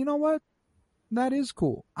because you know what? That is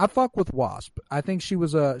cool. I fuck with Wasp. I think she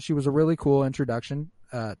was a really cool introduction.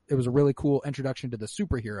 It was a really cool introduction to the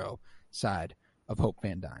superhero side of Hope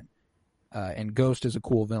Van Dyne. And Ghost is a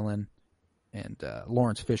cool villain, and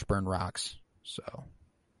Lawrence Fishburne rocks. So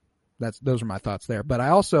those are my thoughts there. But I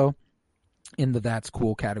also, in the That's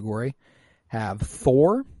Cool category, have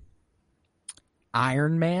Thor,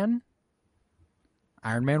 Iron Man.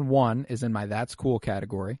 Iron Man 1 is in my That's Cool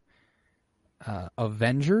category.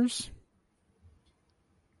 Avengers.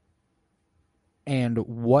 And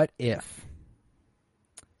What If.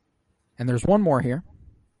 And there's one more here.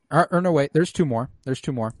 Or no, wait, there's two more.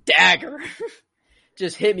 Dagger.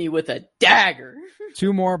 Just hit me with a dagger.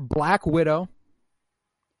 Two more, Black Widow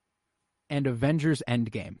and Avengers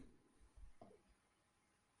Endgame.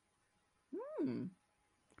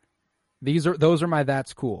 Those are my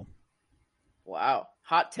That's Cool. Wow.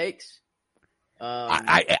 Hot takes.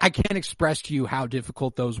 I can't express to you how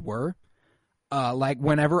difficult those were.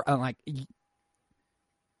 Whenever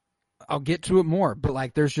I'll get to it more,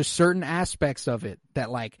 but there's just certain aspects of it that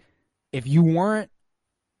if you weren't,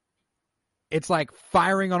 it's like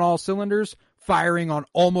firing on all cylinders, firing on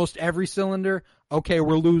almost every cylinder. Okay,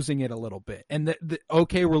 we're losing it a little bit, and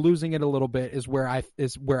we're losing it a little bit is where I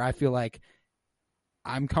feel like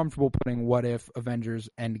I'm comfortable putting What If, Avengers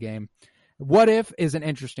Endgame. What If is an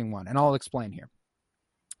interesting one, and I'll explain here.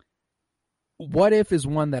 What If is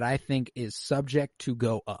one that I think is subject to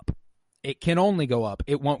go up. It can only go up.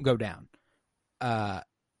 It won't go down.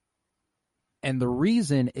 And the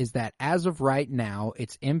reason is that as of right now,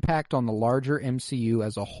 its impact on the larger MCU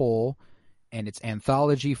as a whole and its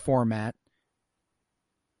anthology format,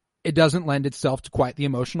 it doesn't lend itself to quite the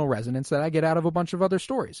emotional resonance that I get out of a bunch of other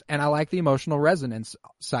stories. And I like the emotional resonance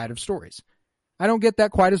side of stories. I don't get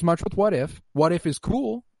that quite as much with What If. What If is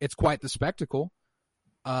cool. It's quite the spectacle.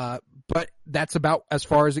 But that's about as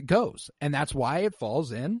far as it goes. And that's why it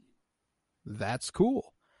falls in. That's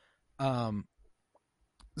cool.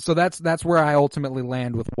 So that's where I ultimately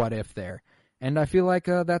land with What If there. And I feel like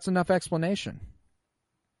that's enough explanation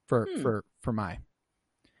for my.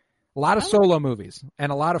 A lot of solo movies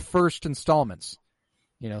and a lot of first installments.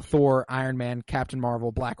 You know, Thor, Iron Man, Captain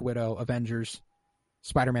Marvel, Black Widow, Avengers,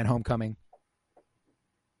 Spider-Man Homecoming.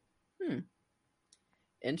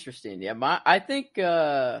 Interesting. Yeah, I think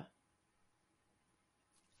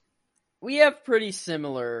we have pretty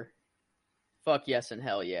similar fuck yes and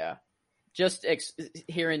hell yeah. Just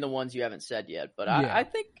hearing the ones you haven't said yet, but I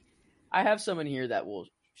think I have some in here that will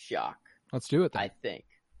shock. Let's do it then. I think.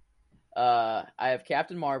 I have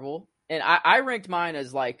Captain Marvel, and I ranked mine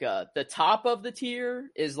as like the top of the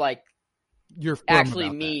tier is like You're actually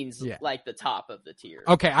means like the top of the tier.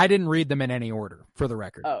 Okay, I didn't read them in any order for the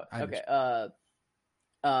record. Oh, okay.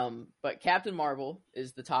 But Captain Marvel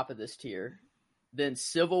is the top of this tier. Then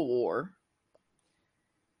Civil War.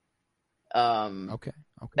 Okay.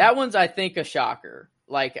 That one's, I think, a shocker.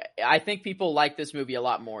 Like, I think people like this movie a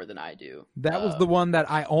lot more than I do. That was the one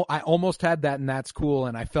that I almost had that, and that's cool,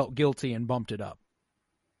 and I felt guilty and bumped it up.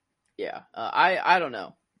 Yeah, I don't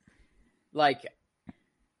know. Like,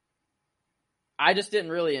 I just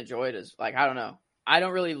didn't really enjoy it as, like, I don't know. I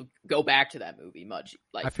don't really go back to that movie much.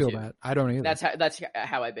 Like, I feel that. I don't either. That's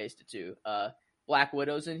how I based it too. Black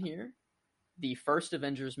Widow's in here. The first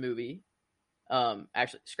Avengers movie.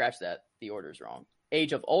 Actually, scratch that. The order's wrong.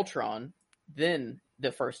 Age of Ultron, then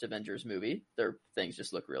the first Avengers movie. Their things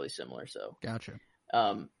just look really similar. So gotcha.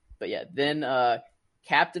 But yeah, then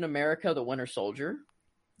Captain America: The Winter Soldier.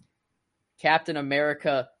 Captain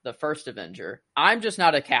America: The First Avenger. I'm just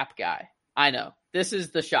not a Cap guy. I know. This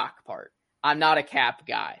is the shock part. I'm not a Cap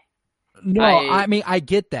guy. No, I mean, I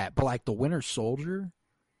get that, but like the Winter Soldier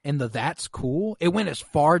and that's cool. It went as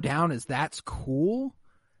far down as that's cool.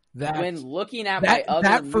 When looking at my other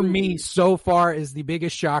that for movies, me so far is the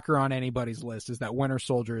biggest shocker on anybody's list is that Winter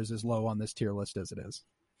Soldier is as low on this tier list as it is.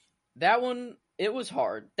 That one, it was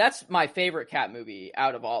hard. That's my favorite Cap movie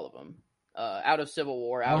out of all of them. Out of Civil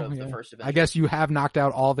War, out of the first Avengers. I guess you have knocked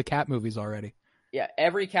out all the Cap movies already. Yeah,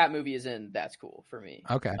 every Cap movie is in. That's cool for me.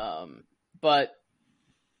 Okay. But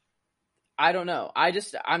I don't know.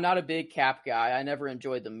 I'm not a big Cap guy. I never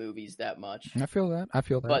enjoyed the movies that much. I feel that.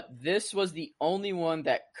 But this was the only one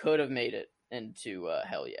that could have made it into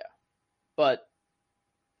hell yeah. But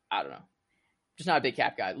I don't know. Just not a big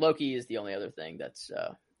Cap guy. Loki is the only other thing that's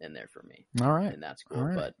in there for me. All right. And that's cool. All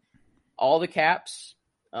right. But all the Caps,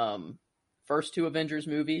 first two Avengers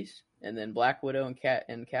movies, and then Black Widow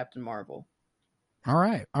and Captain Marvel. All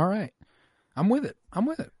right. I'm with it.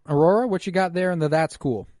 Aurora, what you got there in the that's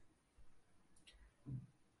cool?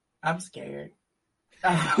 I'm scared.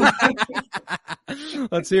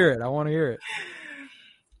 Let's hear it. I want to hear it.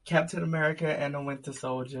 Captain America and the Winter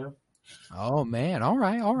Soldier. Oh, man. All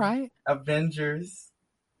right. Avengers.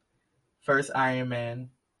 First Iron Man.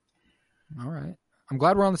 All right. I'm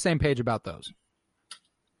glad we're on the same page about those.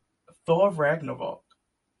 Thor Ragnarok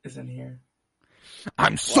is in here.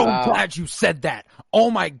 I'm so glad you said that.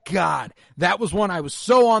 Oh my God. That was one I was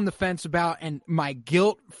so on the fence about, and my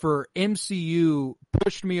guilt for MCU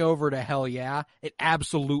pushed me over to hell yeah. It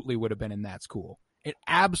absolutely would have been in That's Cool. It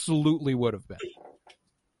absolutely would have been.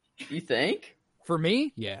 You think? For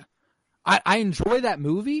me? Yeah. I enjoy that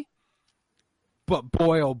movie, but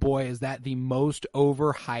boy, oh boy, is that the most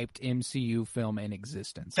overhyped MCU film in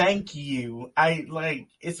existence. Thank you.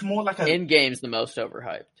 It's more like a... Endgame's the most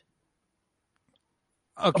overhyped.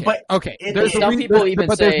 Okay. There's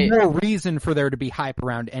more reason for there to be hype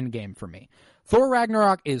around Endgame for me. Thor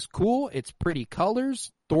Ragnarok is cool. It's pretty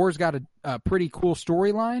colors. Thor's got a pretty cool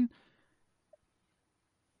storyline.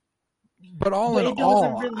 But all in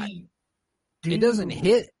all, it doesn't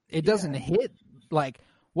hit. It doesn't hit. Like,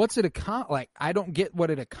 what's it like? I don't get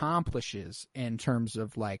what it accomplishes in terms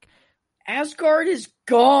of like. Asgard is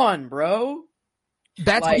gone, bro.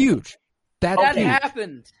 That's huge. That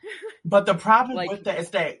happened. But the problem with that is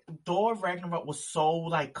that Thor Ragnarok was so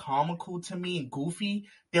like comical to me and goofy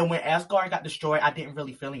that when Asgard got destroyed, I didn't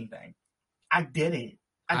really feel anything. I didn't.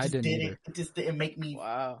 I just didn't. It just didn't make me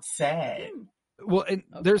sad. Well, and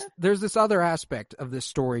there's this other aspect of this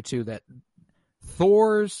story too, that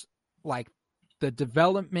Thor's like the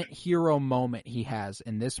development hero moment he has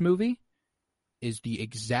in this movie is the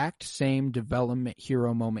exact same development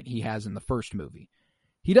hero moment he has in the first movie.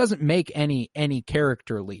 He doesn't make any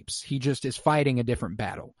character leaps. He just is fighting a different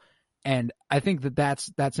battle. And I think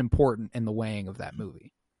that's important in the weighing of that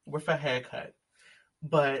movie. With a haircut.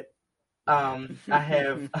 But I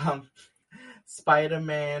have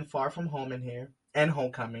Spider-Man Far From Home in here and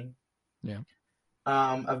Homecoming. Yeah.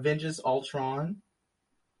 Avengers Ultron.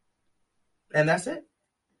 And that's it.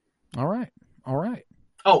 All right.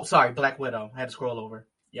 Oh, sorry, Black Widow. I had to scroll over.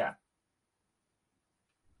 Yeah.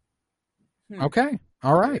 Okay.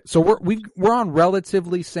 All right. So we're on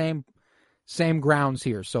relatively same grounds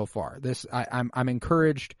here so far. This I'm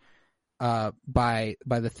encouraged by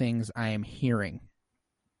the things I am hearing.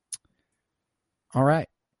 All right.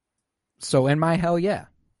 So in my hell yeah.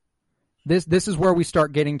 This is where we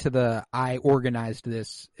start getting to the I organized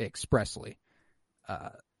this expressly.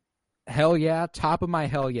 Hell yeah, top of my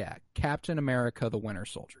hell yeah, Captain America the Winter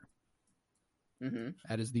Soldier. Mm-hmm.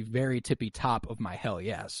 That is the very tippy top of my hell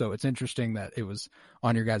yeah. So it's interesting that it was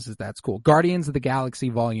on your guys'. That's cool. Guardians of the Galaxy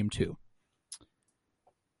Volume 2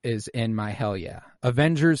 is in my hell yeah.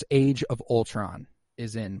 Avengers Age of Ultron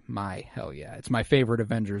is in my hell yeah. It's my favorite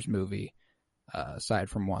Avengers movie, aside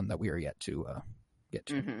from one that we are yet to get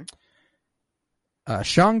to. Mm-hmm.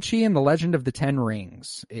 Shang-Chi and the Legend of the Ten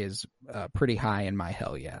Rings is pretty high in my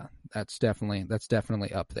hell yeah. That's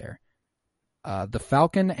definitely up there. The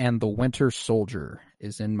Falcon and the Winter Soldier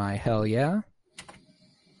is in my hell yeah.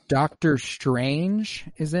 Doctor Strange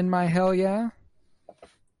is in my hell yeah.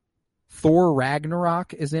 Thor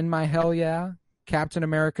Ragnarok is in my hell yeah. Captain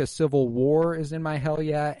America Civil War is in my hell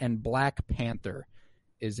yeah. And Black Panther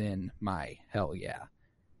is in my hell yeah.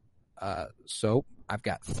 So I've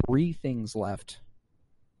got 3 things left.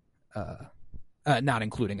 Not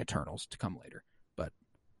including Eternals to come later, but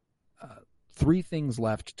 3 things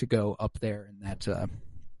left to go up there in that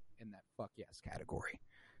fuck yes category.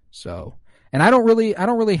 So, and I don't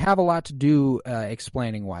really have a lot to do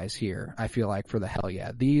explaining wise here. I feel like for the hell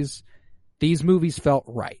yeah, these movies felt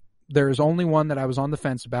right. There's only one that I was on the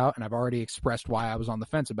fence about, and I've already expressed why I was on the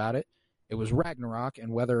fence about it. It was Ragnarok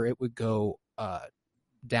and whether it would go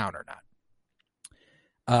down or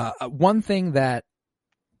not. One thing that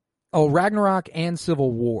Ragnarok and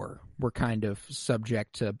Civil War were kind of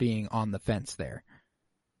subject to being on the fence there.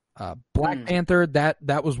 Black Panther,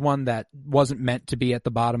 that was one that wasn't meant to be at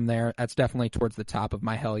the bottom there. That's definitely towards the top of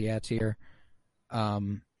my hell yeah tier.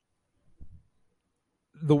 The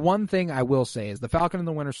one thing I will say is the Falcon and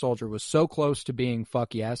the Winter Soldier was so close to being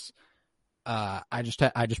fuck yes. I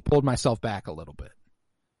just pulled myself back a little bit.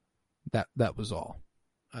 That was all.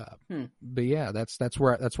 But yeah, that's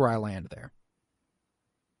where I land there.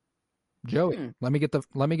 Joey, let me get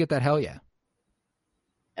that hell yeah.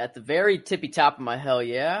 At the very tippy top of my hell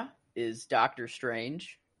yeah is Doctor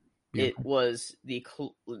Strange. Beautiful. It was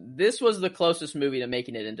this was the closest movie to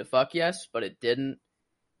making it into fuck yes, but it didn't,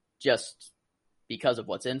 just because of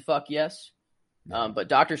what's in fuck yes. Yeah. But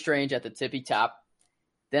Doctor Strange at the tippy top.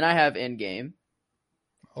 Then I have Endgame.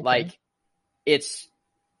 Okay. Like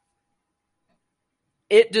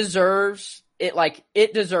it deserves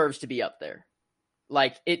to be up there.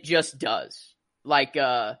 Like, it just does. Like,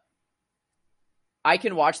 I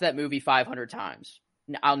can watch that movie 500 times.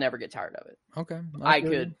 I'll never get tired of it. Okay. I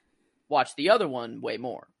could watch the other one way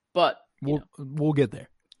more. But, we'll get there.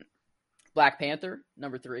 Black Panther,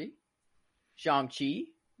 number 3. Shang-Chi,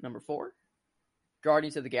 number 4.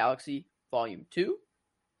 Guardians of the Galaxy, Volume 2.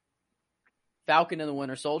 Falcon and the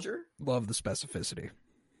Winter Soldier. Love the specificity.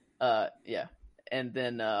 Yeah. And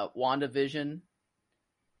then WandaVision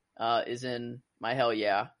is in my hell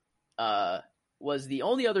yeah. Was the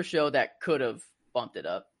only other show that could have bumped it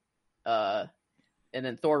up. And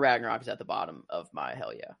then Thor Ragnarok is at the bottom of my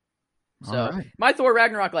hell yeah. So my Thor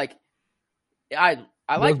Ragnarok, like, I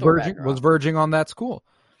like Thor Ragnarok. Was verging on that school.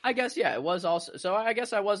 I guess, yeah, it was also. So I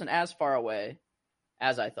guess I wasn't as far away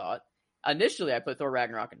as I thought. Initially, I put Thor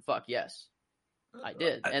Ragnarok in fuck yes. I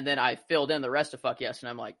did. And then I filled in the rest of fuck yes, and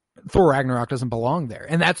I'm like, Thor Ragnarok doesn't belong there.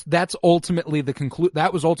 And that's ultimately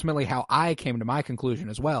that was ultimately how I came to my conclusion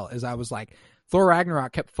as well, is I was like, Thor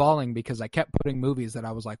Ragnarok kept falling because I kept putting movies that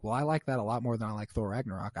I was like, well, I like that a lot more than I like Thor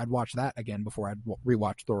Ragnarok. I'd watch that again before I'd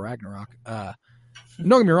rewatch Thor Ragnarok. Don't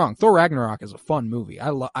get me wrong, Thor Ragnarok is a fun movie.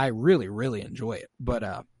 I really, really enjoy it.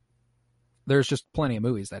 But there's just plenty of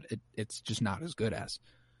movies that it's just not as good as.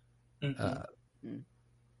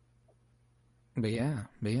 But yeah.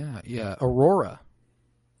 Aurora,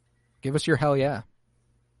 give us your hell yeah.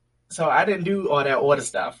 So I didn't do all that order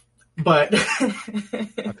stuff, but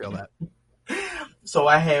I feel that. So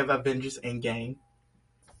I have Avengers Endgame.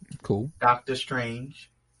 Cool. Doctor Strange.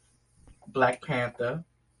 Black Panther.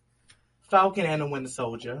 Falcon and the Winter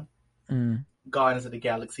Soldier, Mm, Guardians of the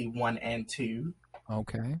Galaxy 1 and 2,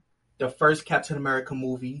 okay. the first Captain America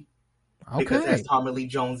movie because it Okay. has Tommy Lee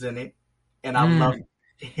Jones in it, and I Mm. love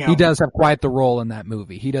him. He does have quite the role in that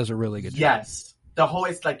movie. He does a really good job. Yes, the whole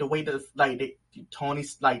it's like the way that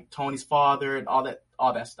Tony's father and all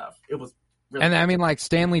that stuff. It was really And good. I mean, like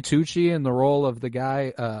Stanley Tucci in the role of the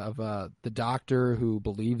guy of the doctor who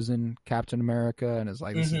believes in Captain America and is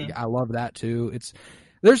like, this is, I love that too.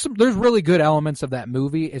 There's really good elements of that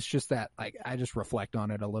movie. It's just that like I just reflect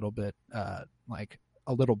on it a little bit, like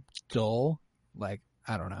a little dull. Like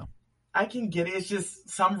I don't know. I can get it. It's just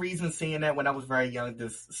some reason seeing that when I was very young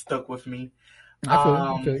just stuck with me.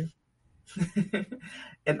 I feel you.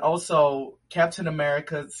 And also Captain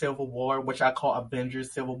America Civil War, which I call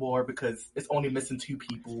Avengers Civil War because it's only missing 2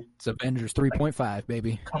 people. It's Avengers 3.5,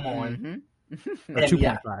 baby. Come on. Mm-hmm. Or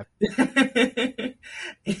 2.5.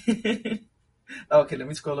 Okay, let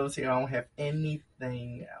me scroll over here. I don't have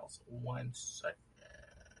anything else. 1 second.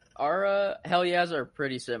 Our hell yeahs are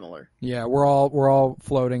pretty similar. Yeah, we're all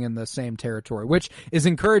floating in the same territory, which is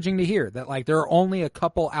encouraging to hear that like there are only a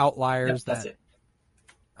couple outliers. That's it.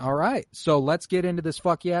 All right, so let's get into this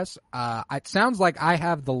fuck yes. It sounds like I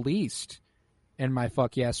have the least in my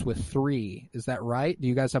fuck yes with 3. Is that right? Do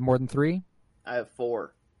you guys have more than 3? I have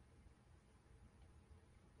 4.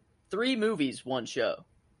 3 movies, 1 show.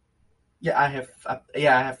 Yeah, I have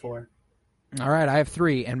 4. All right, I have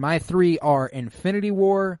 3, and my 3 are Infinity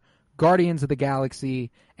War, Guardians of the Galaxy,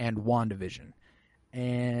 and WandaVision.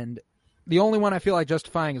 And the only one I feel like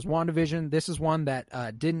justifying is WandaVision. This is one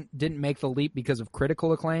that didn't make the leap because of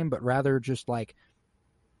critical acclaim, but rather just like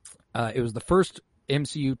it was the first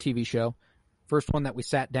MCU TV show, first one that we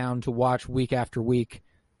sat down to watch week after week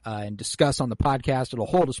and discuss on the podcast. It'll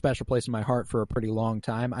hold a special place in my heart for a pretty long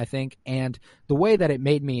time, I think. And the way that it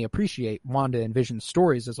made me appreciate Wanda and Vision's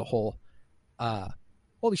stories as a whole,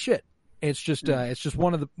 holy shit! It's just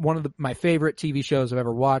one of my favorite TV shows I've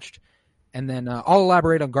ever watched. And then I'll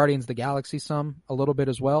elaborate on Guardians of the Galaxy a little bit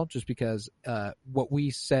as well, just because what we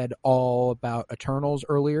said all about Eternals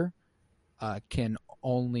earlier can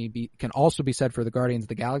also be said for the Guardians of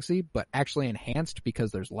the Galaxy, but actually enhanced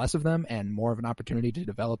because there's less of them and more of an opportunity to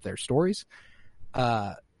develop their stories.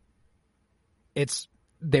 They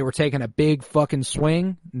were taking a big fucking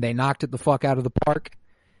swing. They knocked it the fuck out of the park.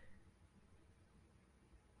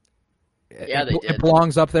 Yeah, they did. It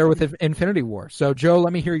belongs up there with Infinity War. So, Joe,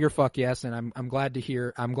 let me hear your fuck yes, and I'm glad to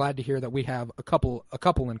hear that we have a couple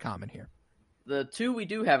in common here. The 2 we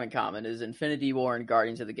do have in common is Infinity War and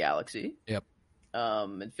Guardians of the Galaxy. Yep.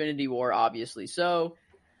 Infinity War, obviously so.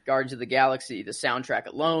 Guardians of the Galaxy, the soundtrack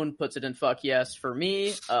alone puts it in fuck yes for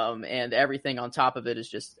me. And everything on top of it is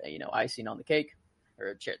just icing on the cake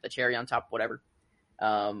or the cherry on top, whatever.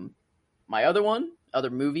 My other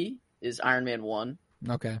movie is Iron Man 1.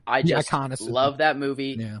 Okay. I just love that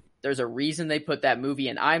movie. Yeah. There's a reason they put that movie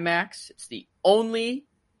in IMAX. It's the only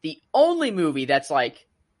movie that's like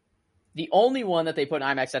the only one that they put in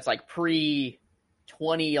IMAX that's like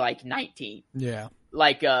pre-2019. Yeah.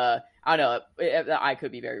 Like I don't know, I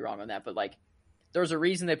could be very wrong on that, but like there's a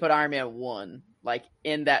reason they put Iron Man 1 like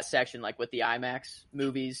in that section, like with the IMAX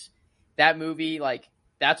movies. That movie, like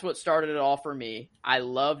that's what started it all for me. I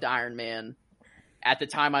loved Iron Man. At the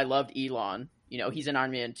time I loved Elon. He's in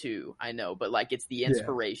Iron Man 2, I know, but like it's the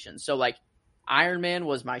inspiration. Yeah. So like Iron Man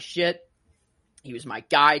was my shit. He was my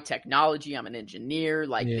guy, technology. I'm an engineer.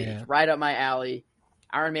 Like it's right up my alley.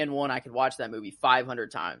 Iron Man 1, I could watch that movie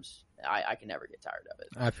 500 times. I can never get tired of it.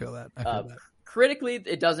 I feel that. Critically,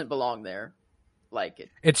 it doesn't belong there. Like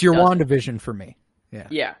it's your WandaVision for me. Yeah.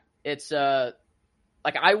 Yeah. It's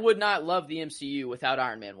like I would not love the MCU without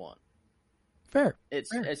Iron Man 1. Fair.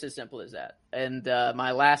 It's as simple as that. And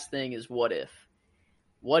my last thing is What If.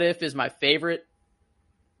 What If is my favorite.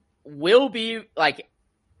 Will be like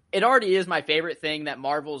it already is my favorite thing that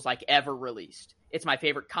Marvel's like ever released. It's my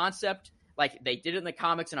favorite concept. Like they did it in the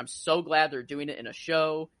comics, and I'm so glad they're doing it in a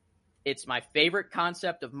show. It's my favorite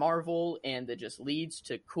concept of Marvel, and it just leads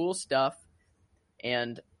to cool stuff.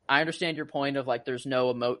 And I understand your point of like there's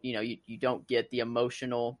no you don't get the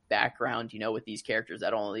emotional background, with these characters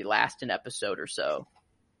that only last an episode or so.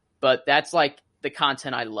 But that's like the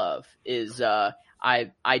content I love is I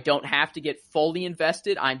don't have to get fully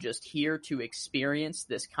invested. I'm just here to experience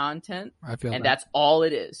this content. I feel and that's all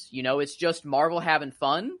it is. It's just Marvel having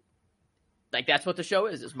fun. Like that's what the show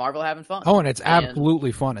is Marvel having fun. Oh, and it's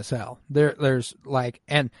absolutely fun as hell. There's like,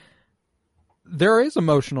 and there is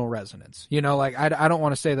emotional resonance, you know, like I don't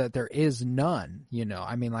want to say that there is none, you know,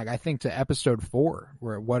 I mean, like I think to episode 4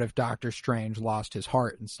 where what if Doctor Strange lost his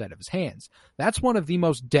heart instead of his hands? That's one of the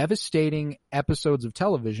most devastating episodes of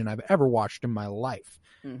television I've ever watched in my life.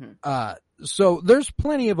 Mm-hmm. So there's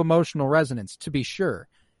plenty of emotional resonance to be sure.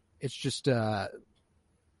 It's just,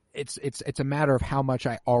 it's a matter of how much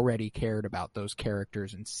I already cared about those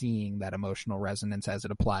characters and seeing that emotional resonance as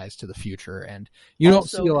it applies to the future. And you don't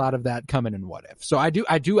see a lot of that coming in What If. So I do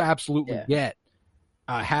absolutely get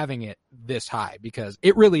having it this high, because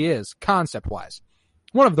it really is, concept wise,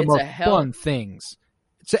 one of the most fun things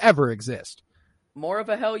to ever exist. More of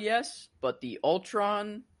a hell yes, but the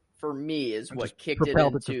Ultron for me is what kicked it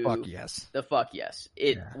into the fuck yes. The fuck yes.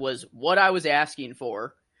 It was what I was asking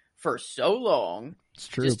for so long. It's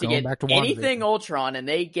true. Just to get anything Ultron, and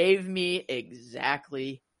they gave me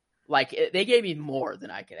exactly, like, they gave me more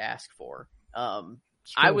than I could ask for.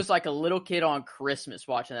 I was like a little kid on Christmas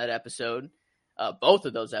watching that episode, both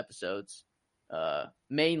of those episodes,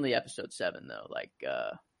 mainly episode 7 though. Like,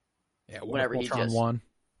 whenever Ultron he just won.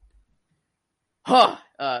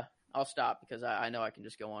 I'll stop because I know I can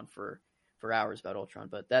just go on for hours about Ultron,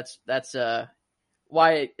 but that's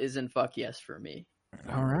why it is in fuck yes for me.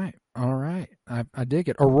 All right. I dig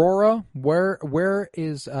it. Aurora, where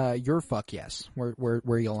is your fuck yes?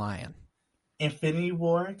 Where you lying? Infinity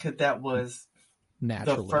War, because that was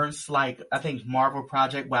naturally the first, like, I think Marvel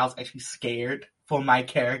project where I was actually scared for my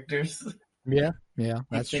characters. Yeah,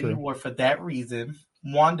 that's Infinity true. War for that reason.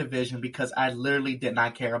 WandaVision, because I literally did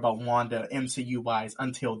not care about Wanda MCU wise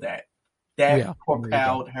until that. That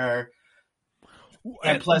propelled her.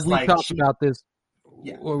 And plus, we talked about this.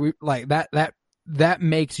 Yeah. Like that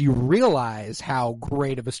makes you realize how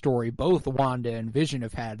great of a story both Wanda and Vision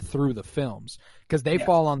have had through the films, because they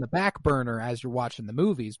fall on the back burner as you're watching the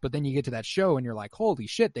movies, but then you get to that show and you're like, holy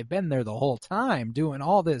shit, they've been there the whole time doing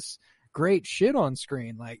all this great shit on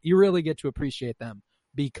screen. Like, you really get to appreciate them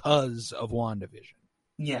because of WandaVision.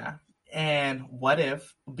 Yeah. And What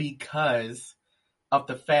If, because of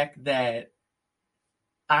the fact that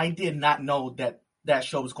I did not know that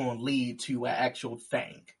show was going to lead to an actual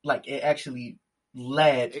thing. Like, it actually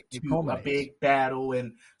led to a big battle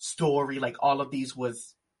and story. Like, all of these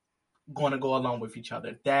was going to go along with each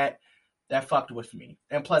other. That fucked with me.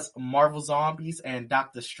 And plus, Marvel Zombies and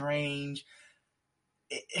Doctor Strange.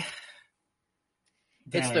 It's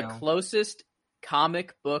the closest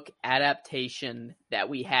comic book adaptation that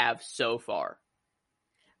we have so far.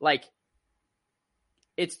 Like,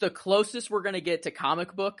 it's the closest we're going to get to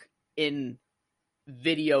comic book in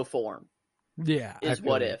video form. Yeah. Is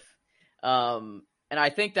What If. And I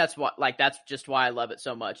think that's just why I love it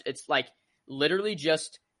so much. It's like literally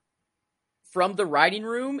just from the writing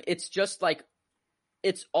room, it's just like,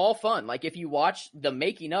 it's all fun. Like, if you watch the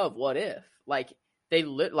making of What If, like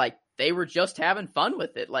they were just having fun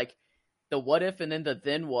with it. Like, the what if and then the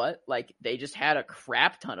then what, like, they just had a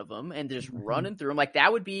crap ton of them and just running through them. Like,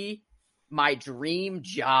 that would be my dream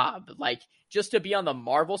job. Like, just to be on the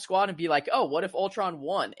Marvel squad and be like, oh, what if Ultron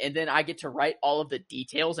won? And then I get to write all of the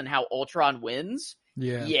details and how Ultron wins.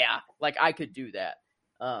 Yeah. Like, I could do that.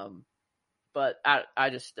 But I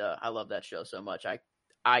just, I love that show so much.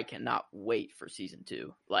 I cannot wait for season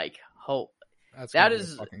 2. Like, that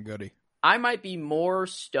is a fucking goodie. I might be more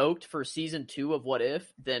stoked for season 2 of What If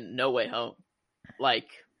than No Way Home. Like,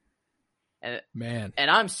 and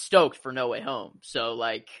I'm stoked for No Way Home. So,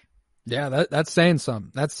 like, yeah, that's saying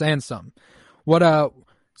something. What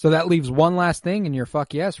so that leaves one last thing in your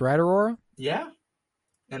fuck yes, right, Aurora? Yeah.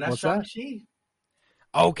 And that's Shang-Chi.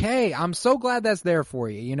 Okay, I'm so glad that's there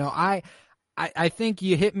for you. You know, I think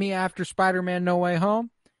you hit me after Spider-Man No Way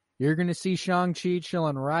Home. You're going to see Shang-Chi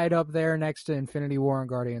chilling right up there next to Infinity War and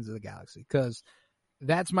Guardians of the Galaxy, because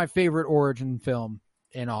that's my favorite origin film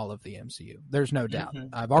in all of the MCU. There's no doubt.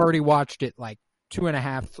 I've already watched it like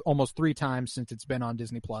 2.5, almost 3 times since it's been on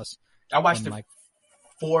Disney Plus. I watched it like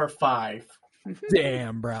 4 or 5.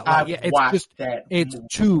 Damn, bro! Like, it's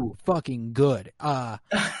too fucking good. I'll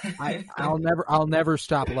never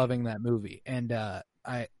stop loving that movie, and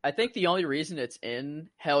I think the only reason it's in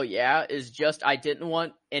Hell Yeah is just I didn't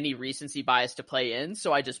want any recency bias to play in,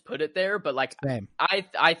 so I just put it there. But like, same.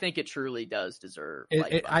 I think it truly does deserve.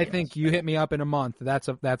 I think you hit me up in a month. That's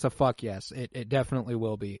a fuck yes. It definitely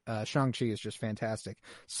will be. Shang-Chi is just fantastic.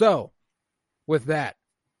 So, with that,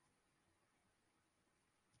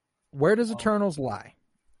 where does Eternals lie?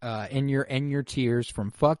 In your tiers from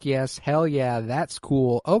fuck yes, hell yeah, that's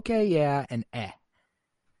cool, okay yeah, and eh.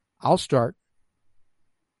 I'll start.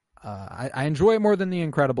 I enjoy it more than the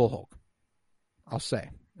Incredible Hulk. I'll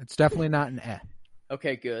say it's definitely not an eh.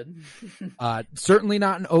 Okay, good. Certainly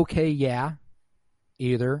not an okay yeah.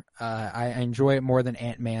 either. I enjoy it more than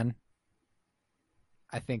Ant-Man.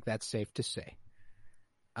 I think that's safe to say.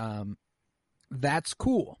 That's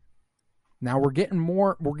cool. Now we're getting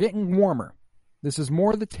warmer. This is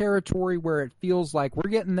more the territory where it feels like we're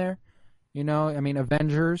getting there. You know, I mean,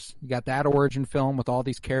 Avengers, you got that origin film with all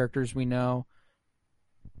these characters we know.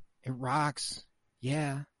 It rocks.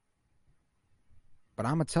 Yeah. But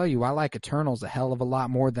I'm going to tell you, I like Eternals a hell of a lot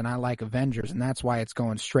more than I like Avengers, and that's why it's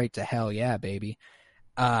going straight to hell yeah, baby.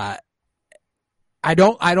 I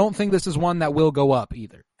don't think this is one that will go up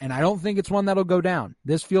either. And I don't think it's one that'll go down.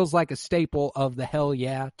 This feels like a staple of the hell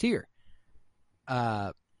yeah tier.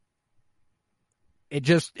 It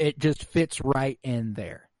just fits right in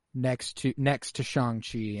there next to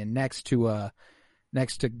Shang-Chi and next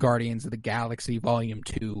to Guardians of the Galaxy Volume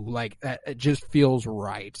 2. Like, it just feels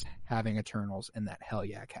right having Eternals in that hell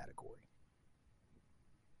yeah category.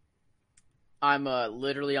 I'm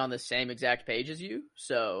literally on the same exact page as you,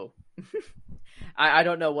 so I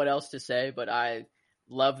don't know what else to say, but I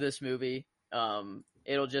love this movie.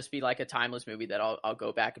 It'll just be like a timeless movie that I'll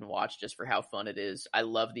go back and watch just for how fun it is. I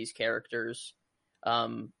love these characters.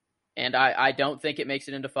 And I don't think it makes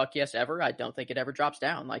it into fuck yes ever. I don't think it ever drops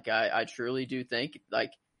down. Like, I truly do think,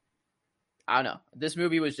 like, I don't know. This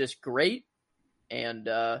movie was just great, and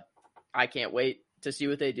I can't wait to see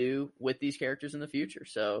what they do with these characters in the future.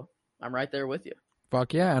 So I'm right there with you.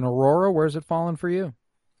 Fuck yeah. And Aurora, where's it falling for you?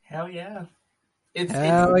 Hell yeah.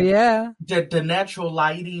 Hell yeah. The natural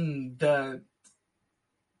lighting,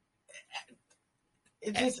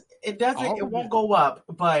 it won't go up,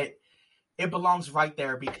 but it belongs right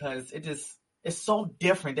there because it's so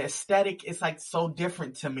different. The aesthetic is like so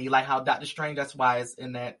different to me. Like how Doctor Strange, that's why it's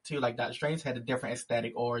in that too. Like Doctor Strange had a different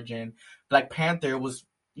aesthetic origin. Black Panther was,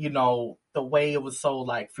 you know, the way it was so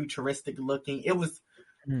like futuristic looking. It was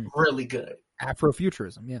really good.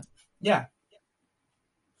 Afrofuturism, yeah. Yeah.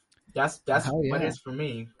 That's what it is for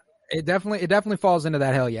me. It definitely falls into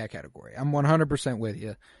that hell yeah category. I'm 100% with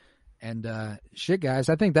you. And shit, guys,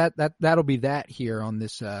 I think that'll be that here on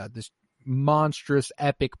this this monstrous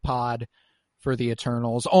epic pod for the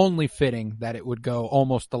Eternals. Only fitting that it would go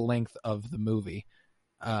almost the length of the movie.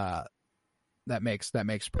 That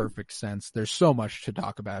makes perfect sense. There's so much to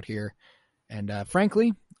talk about here, and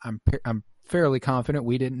frankly, I'm fairly confident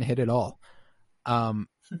we didn't hit it all.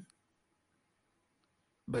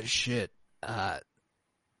 But shit.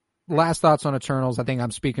 Last thoughts on Eternals. I think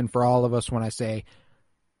I'm speaking for all of us when I say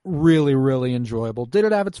really, really enjoyable. Did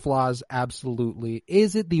it have its flaws? Absolutely.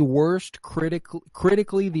 Is it the worst,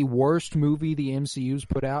 critically the worst movie the MCU's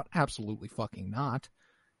put out? Absolutely fucking not.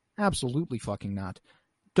 Absolutely fucking not.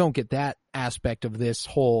 Don't get that aspect of this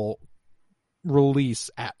whole release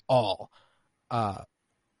at all.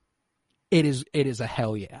 It is a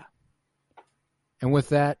hell yeah. And with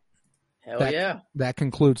that, that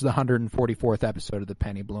concludes the 144th episode of the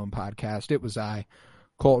Penny Bloom podcast. It was I,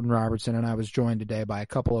 Colton Robertson, and I was joined today by a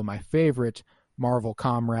couple of my favorite Marvel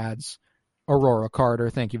comrades. Aurora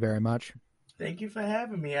Carter, thank you very much. Thank you for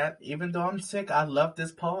having me. Even though I'm sick, I love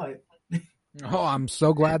this pod. Oh, I'm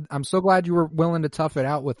so glad you were willing to tough it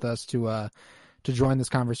out with us to join this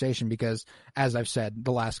conversation, because as I've said,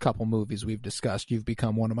 the last couple movies we've discussed, you've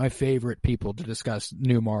become one of my favorite people to discuss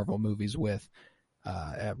new Marvel movies with.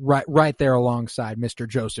 Right there alongside Mr.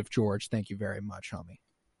 Joseph George. Thank you very much, homie.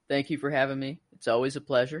 Thank you for having me. It's always a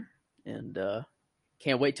pleasure, and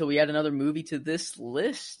can't wait till we add another movie to this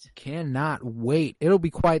list. Cannot wait. It'll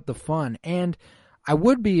be quite the fun, and I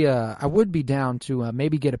would be down to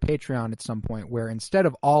maybe get a Patreon at some point where instead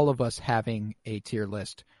of all of us having a tier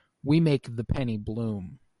list, we make the Penny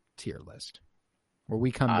Bloom tier list, where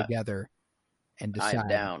we come together and decide. I'm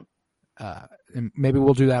down. And maybe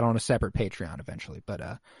we'll do that on a separate Patreon eventually.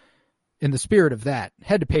 But in the spirit of that,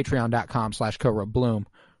 head to patreon.com/CoRoBloom,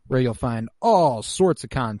 where you'll find all sorts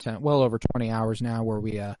of content, well over 20 hours now, where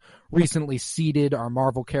we recently seeded our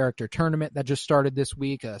Marvel character tournament that just started this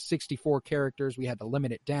week. 64 characters. We had to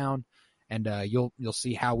limit it down, and you'll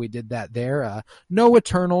see how we did that there. No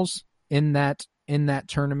Eternals in that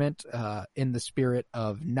tournament, in the spirit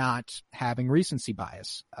of not having recency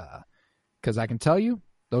bias. Because I can tell you,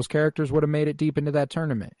 those characters would have made it deep into that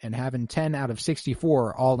tournament, and having 10 out of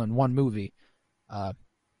 64 all in one movie, that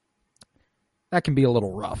can be a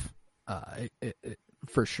little rough,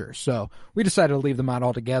 for sure. So we decided to leave them out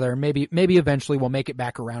altogether. Maybe eventually we'll make it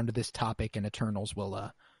back around to this topic, and Eternals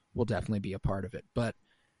will definitely be a part of it. But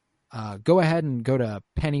go ahead and go to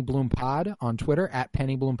Penny Bloom Pod on Twitter, at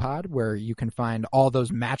Penny Bloom Pod, where you can find all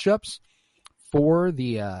those matchups for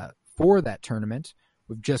that tournament.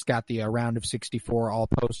 We've just got the round of 64 all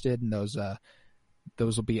posted, and those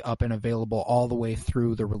those will be up and available all the way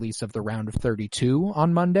through the release of the round of 32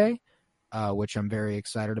 on Monday, which I'm very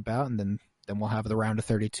excited about. And then we'll have the round of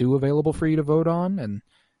 32 available for you to vote on, and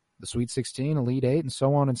the Sweet 16, Elite 8, and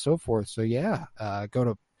so on and so forth. So yeah, go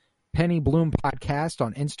to Penny Bloom Podcast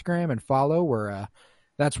on Instagram and follow, where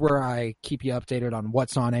that's where I keep you updated on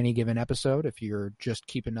what's on any given episode. If you're just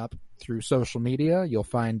keeping up through social media, you'll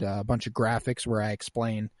find a bunch of graphics where I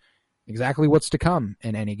explain exactly what's to come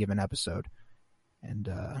in any given episode. And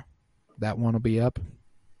that one will be up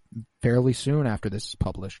fairly soon after this is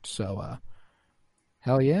published. So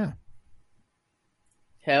hell yeah.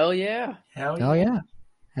 Hell yeah. Hell yeah.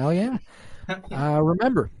 Hell yeah.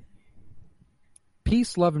 Remember,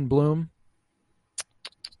 peace, love, and bloom.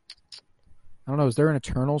 I don't know, is there an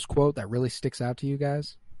Eternals quote that really sticks out to you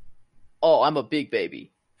guys? Oh, I'm a big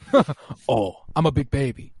baby. Oh, I'm a big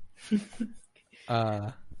baby.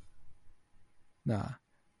 Nah.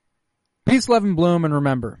 Peace, love, and bloom, and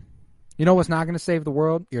remember, you know what's not going to save the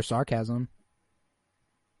world? Your sarcasm.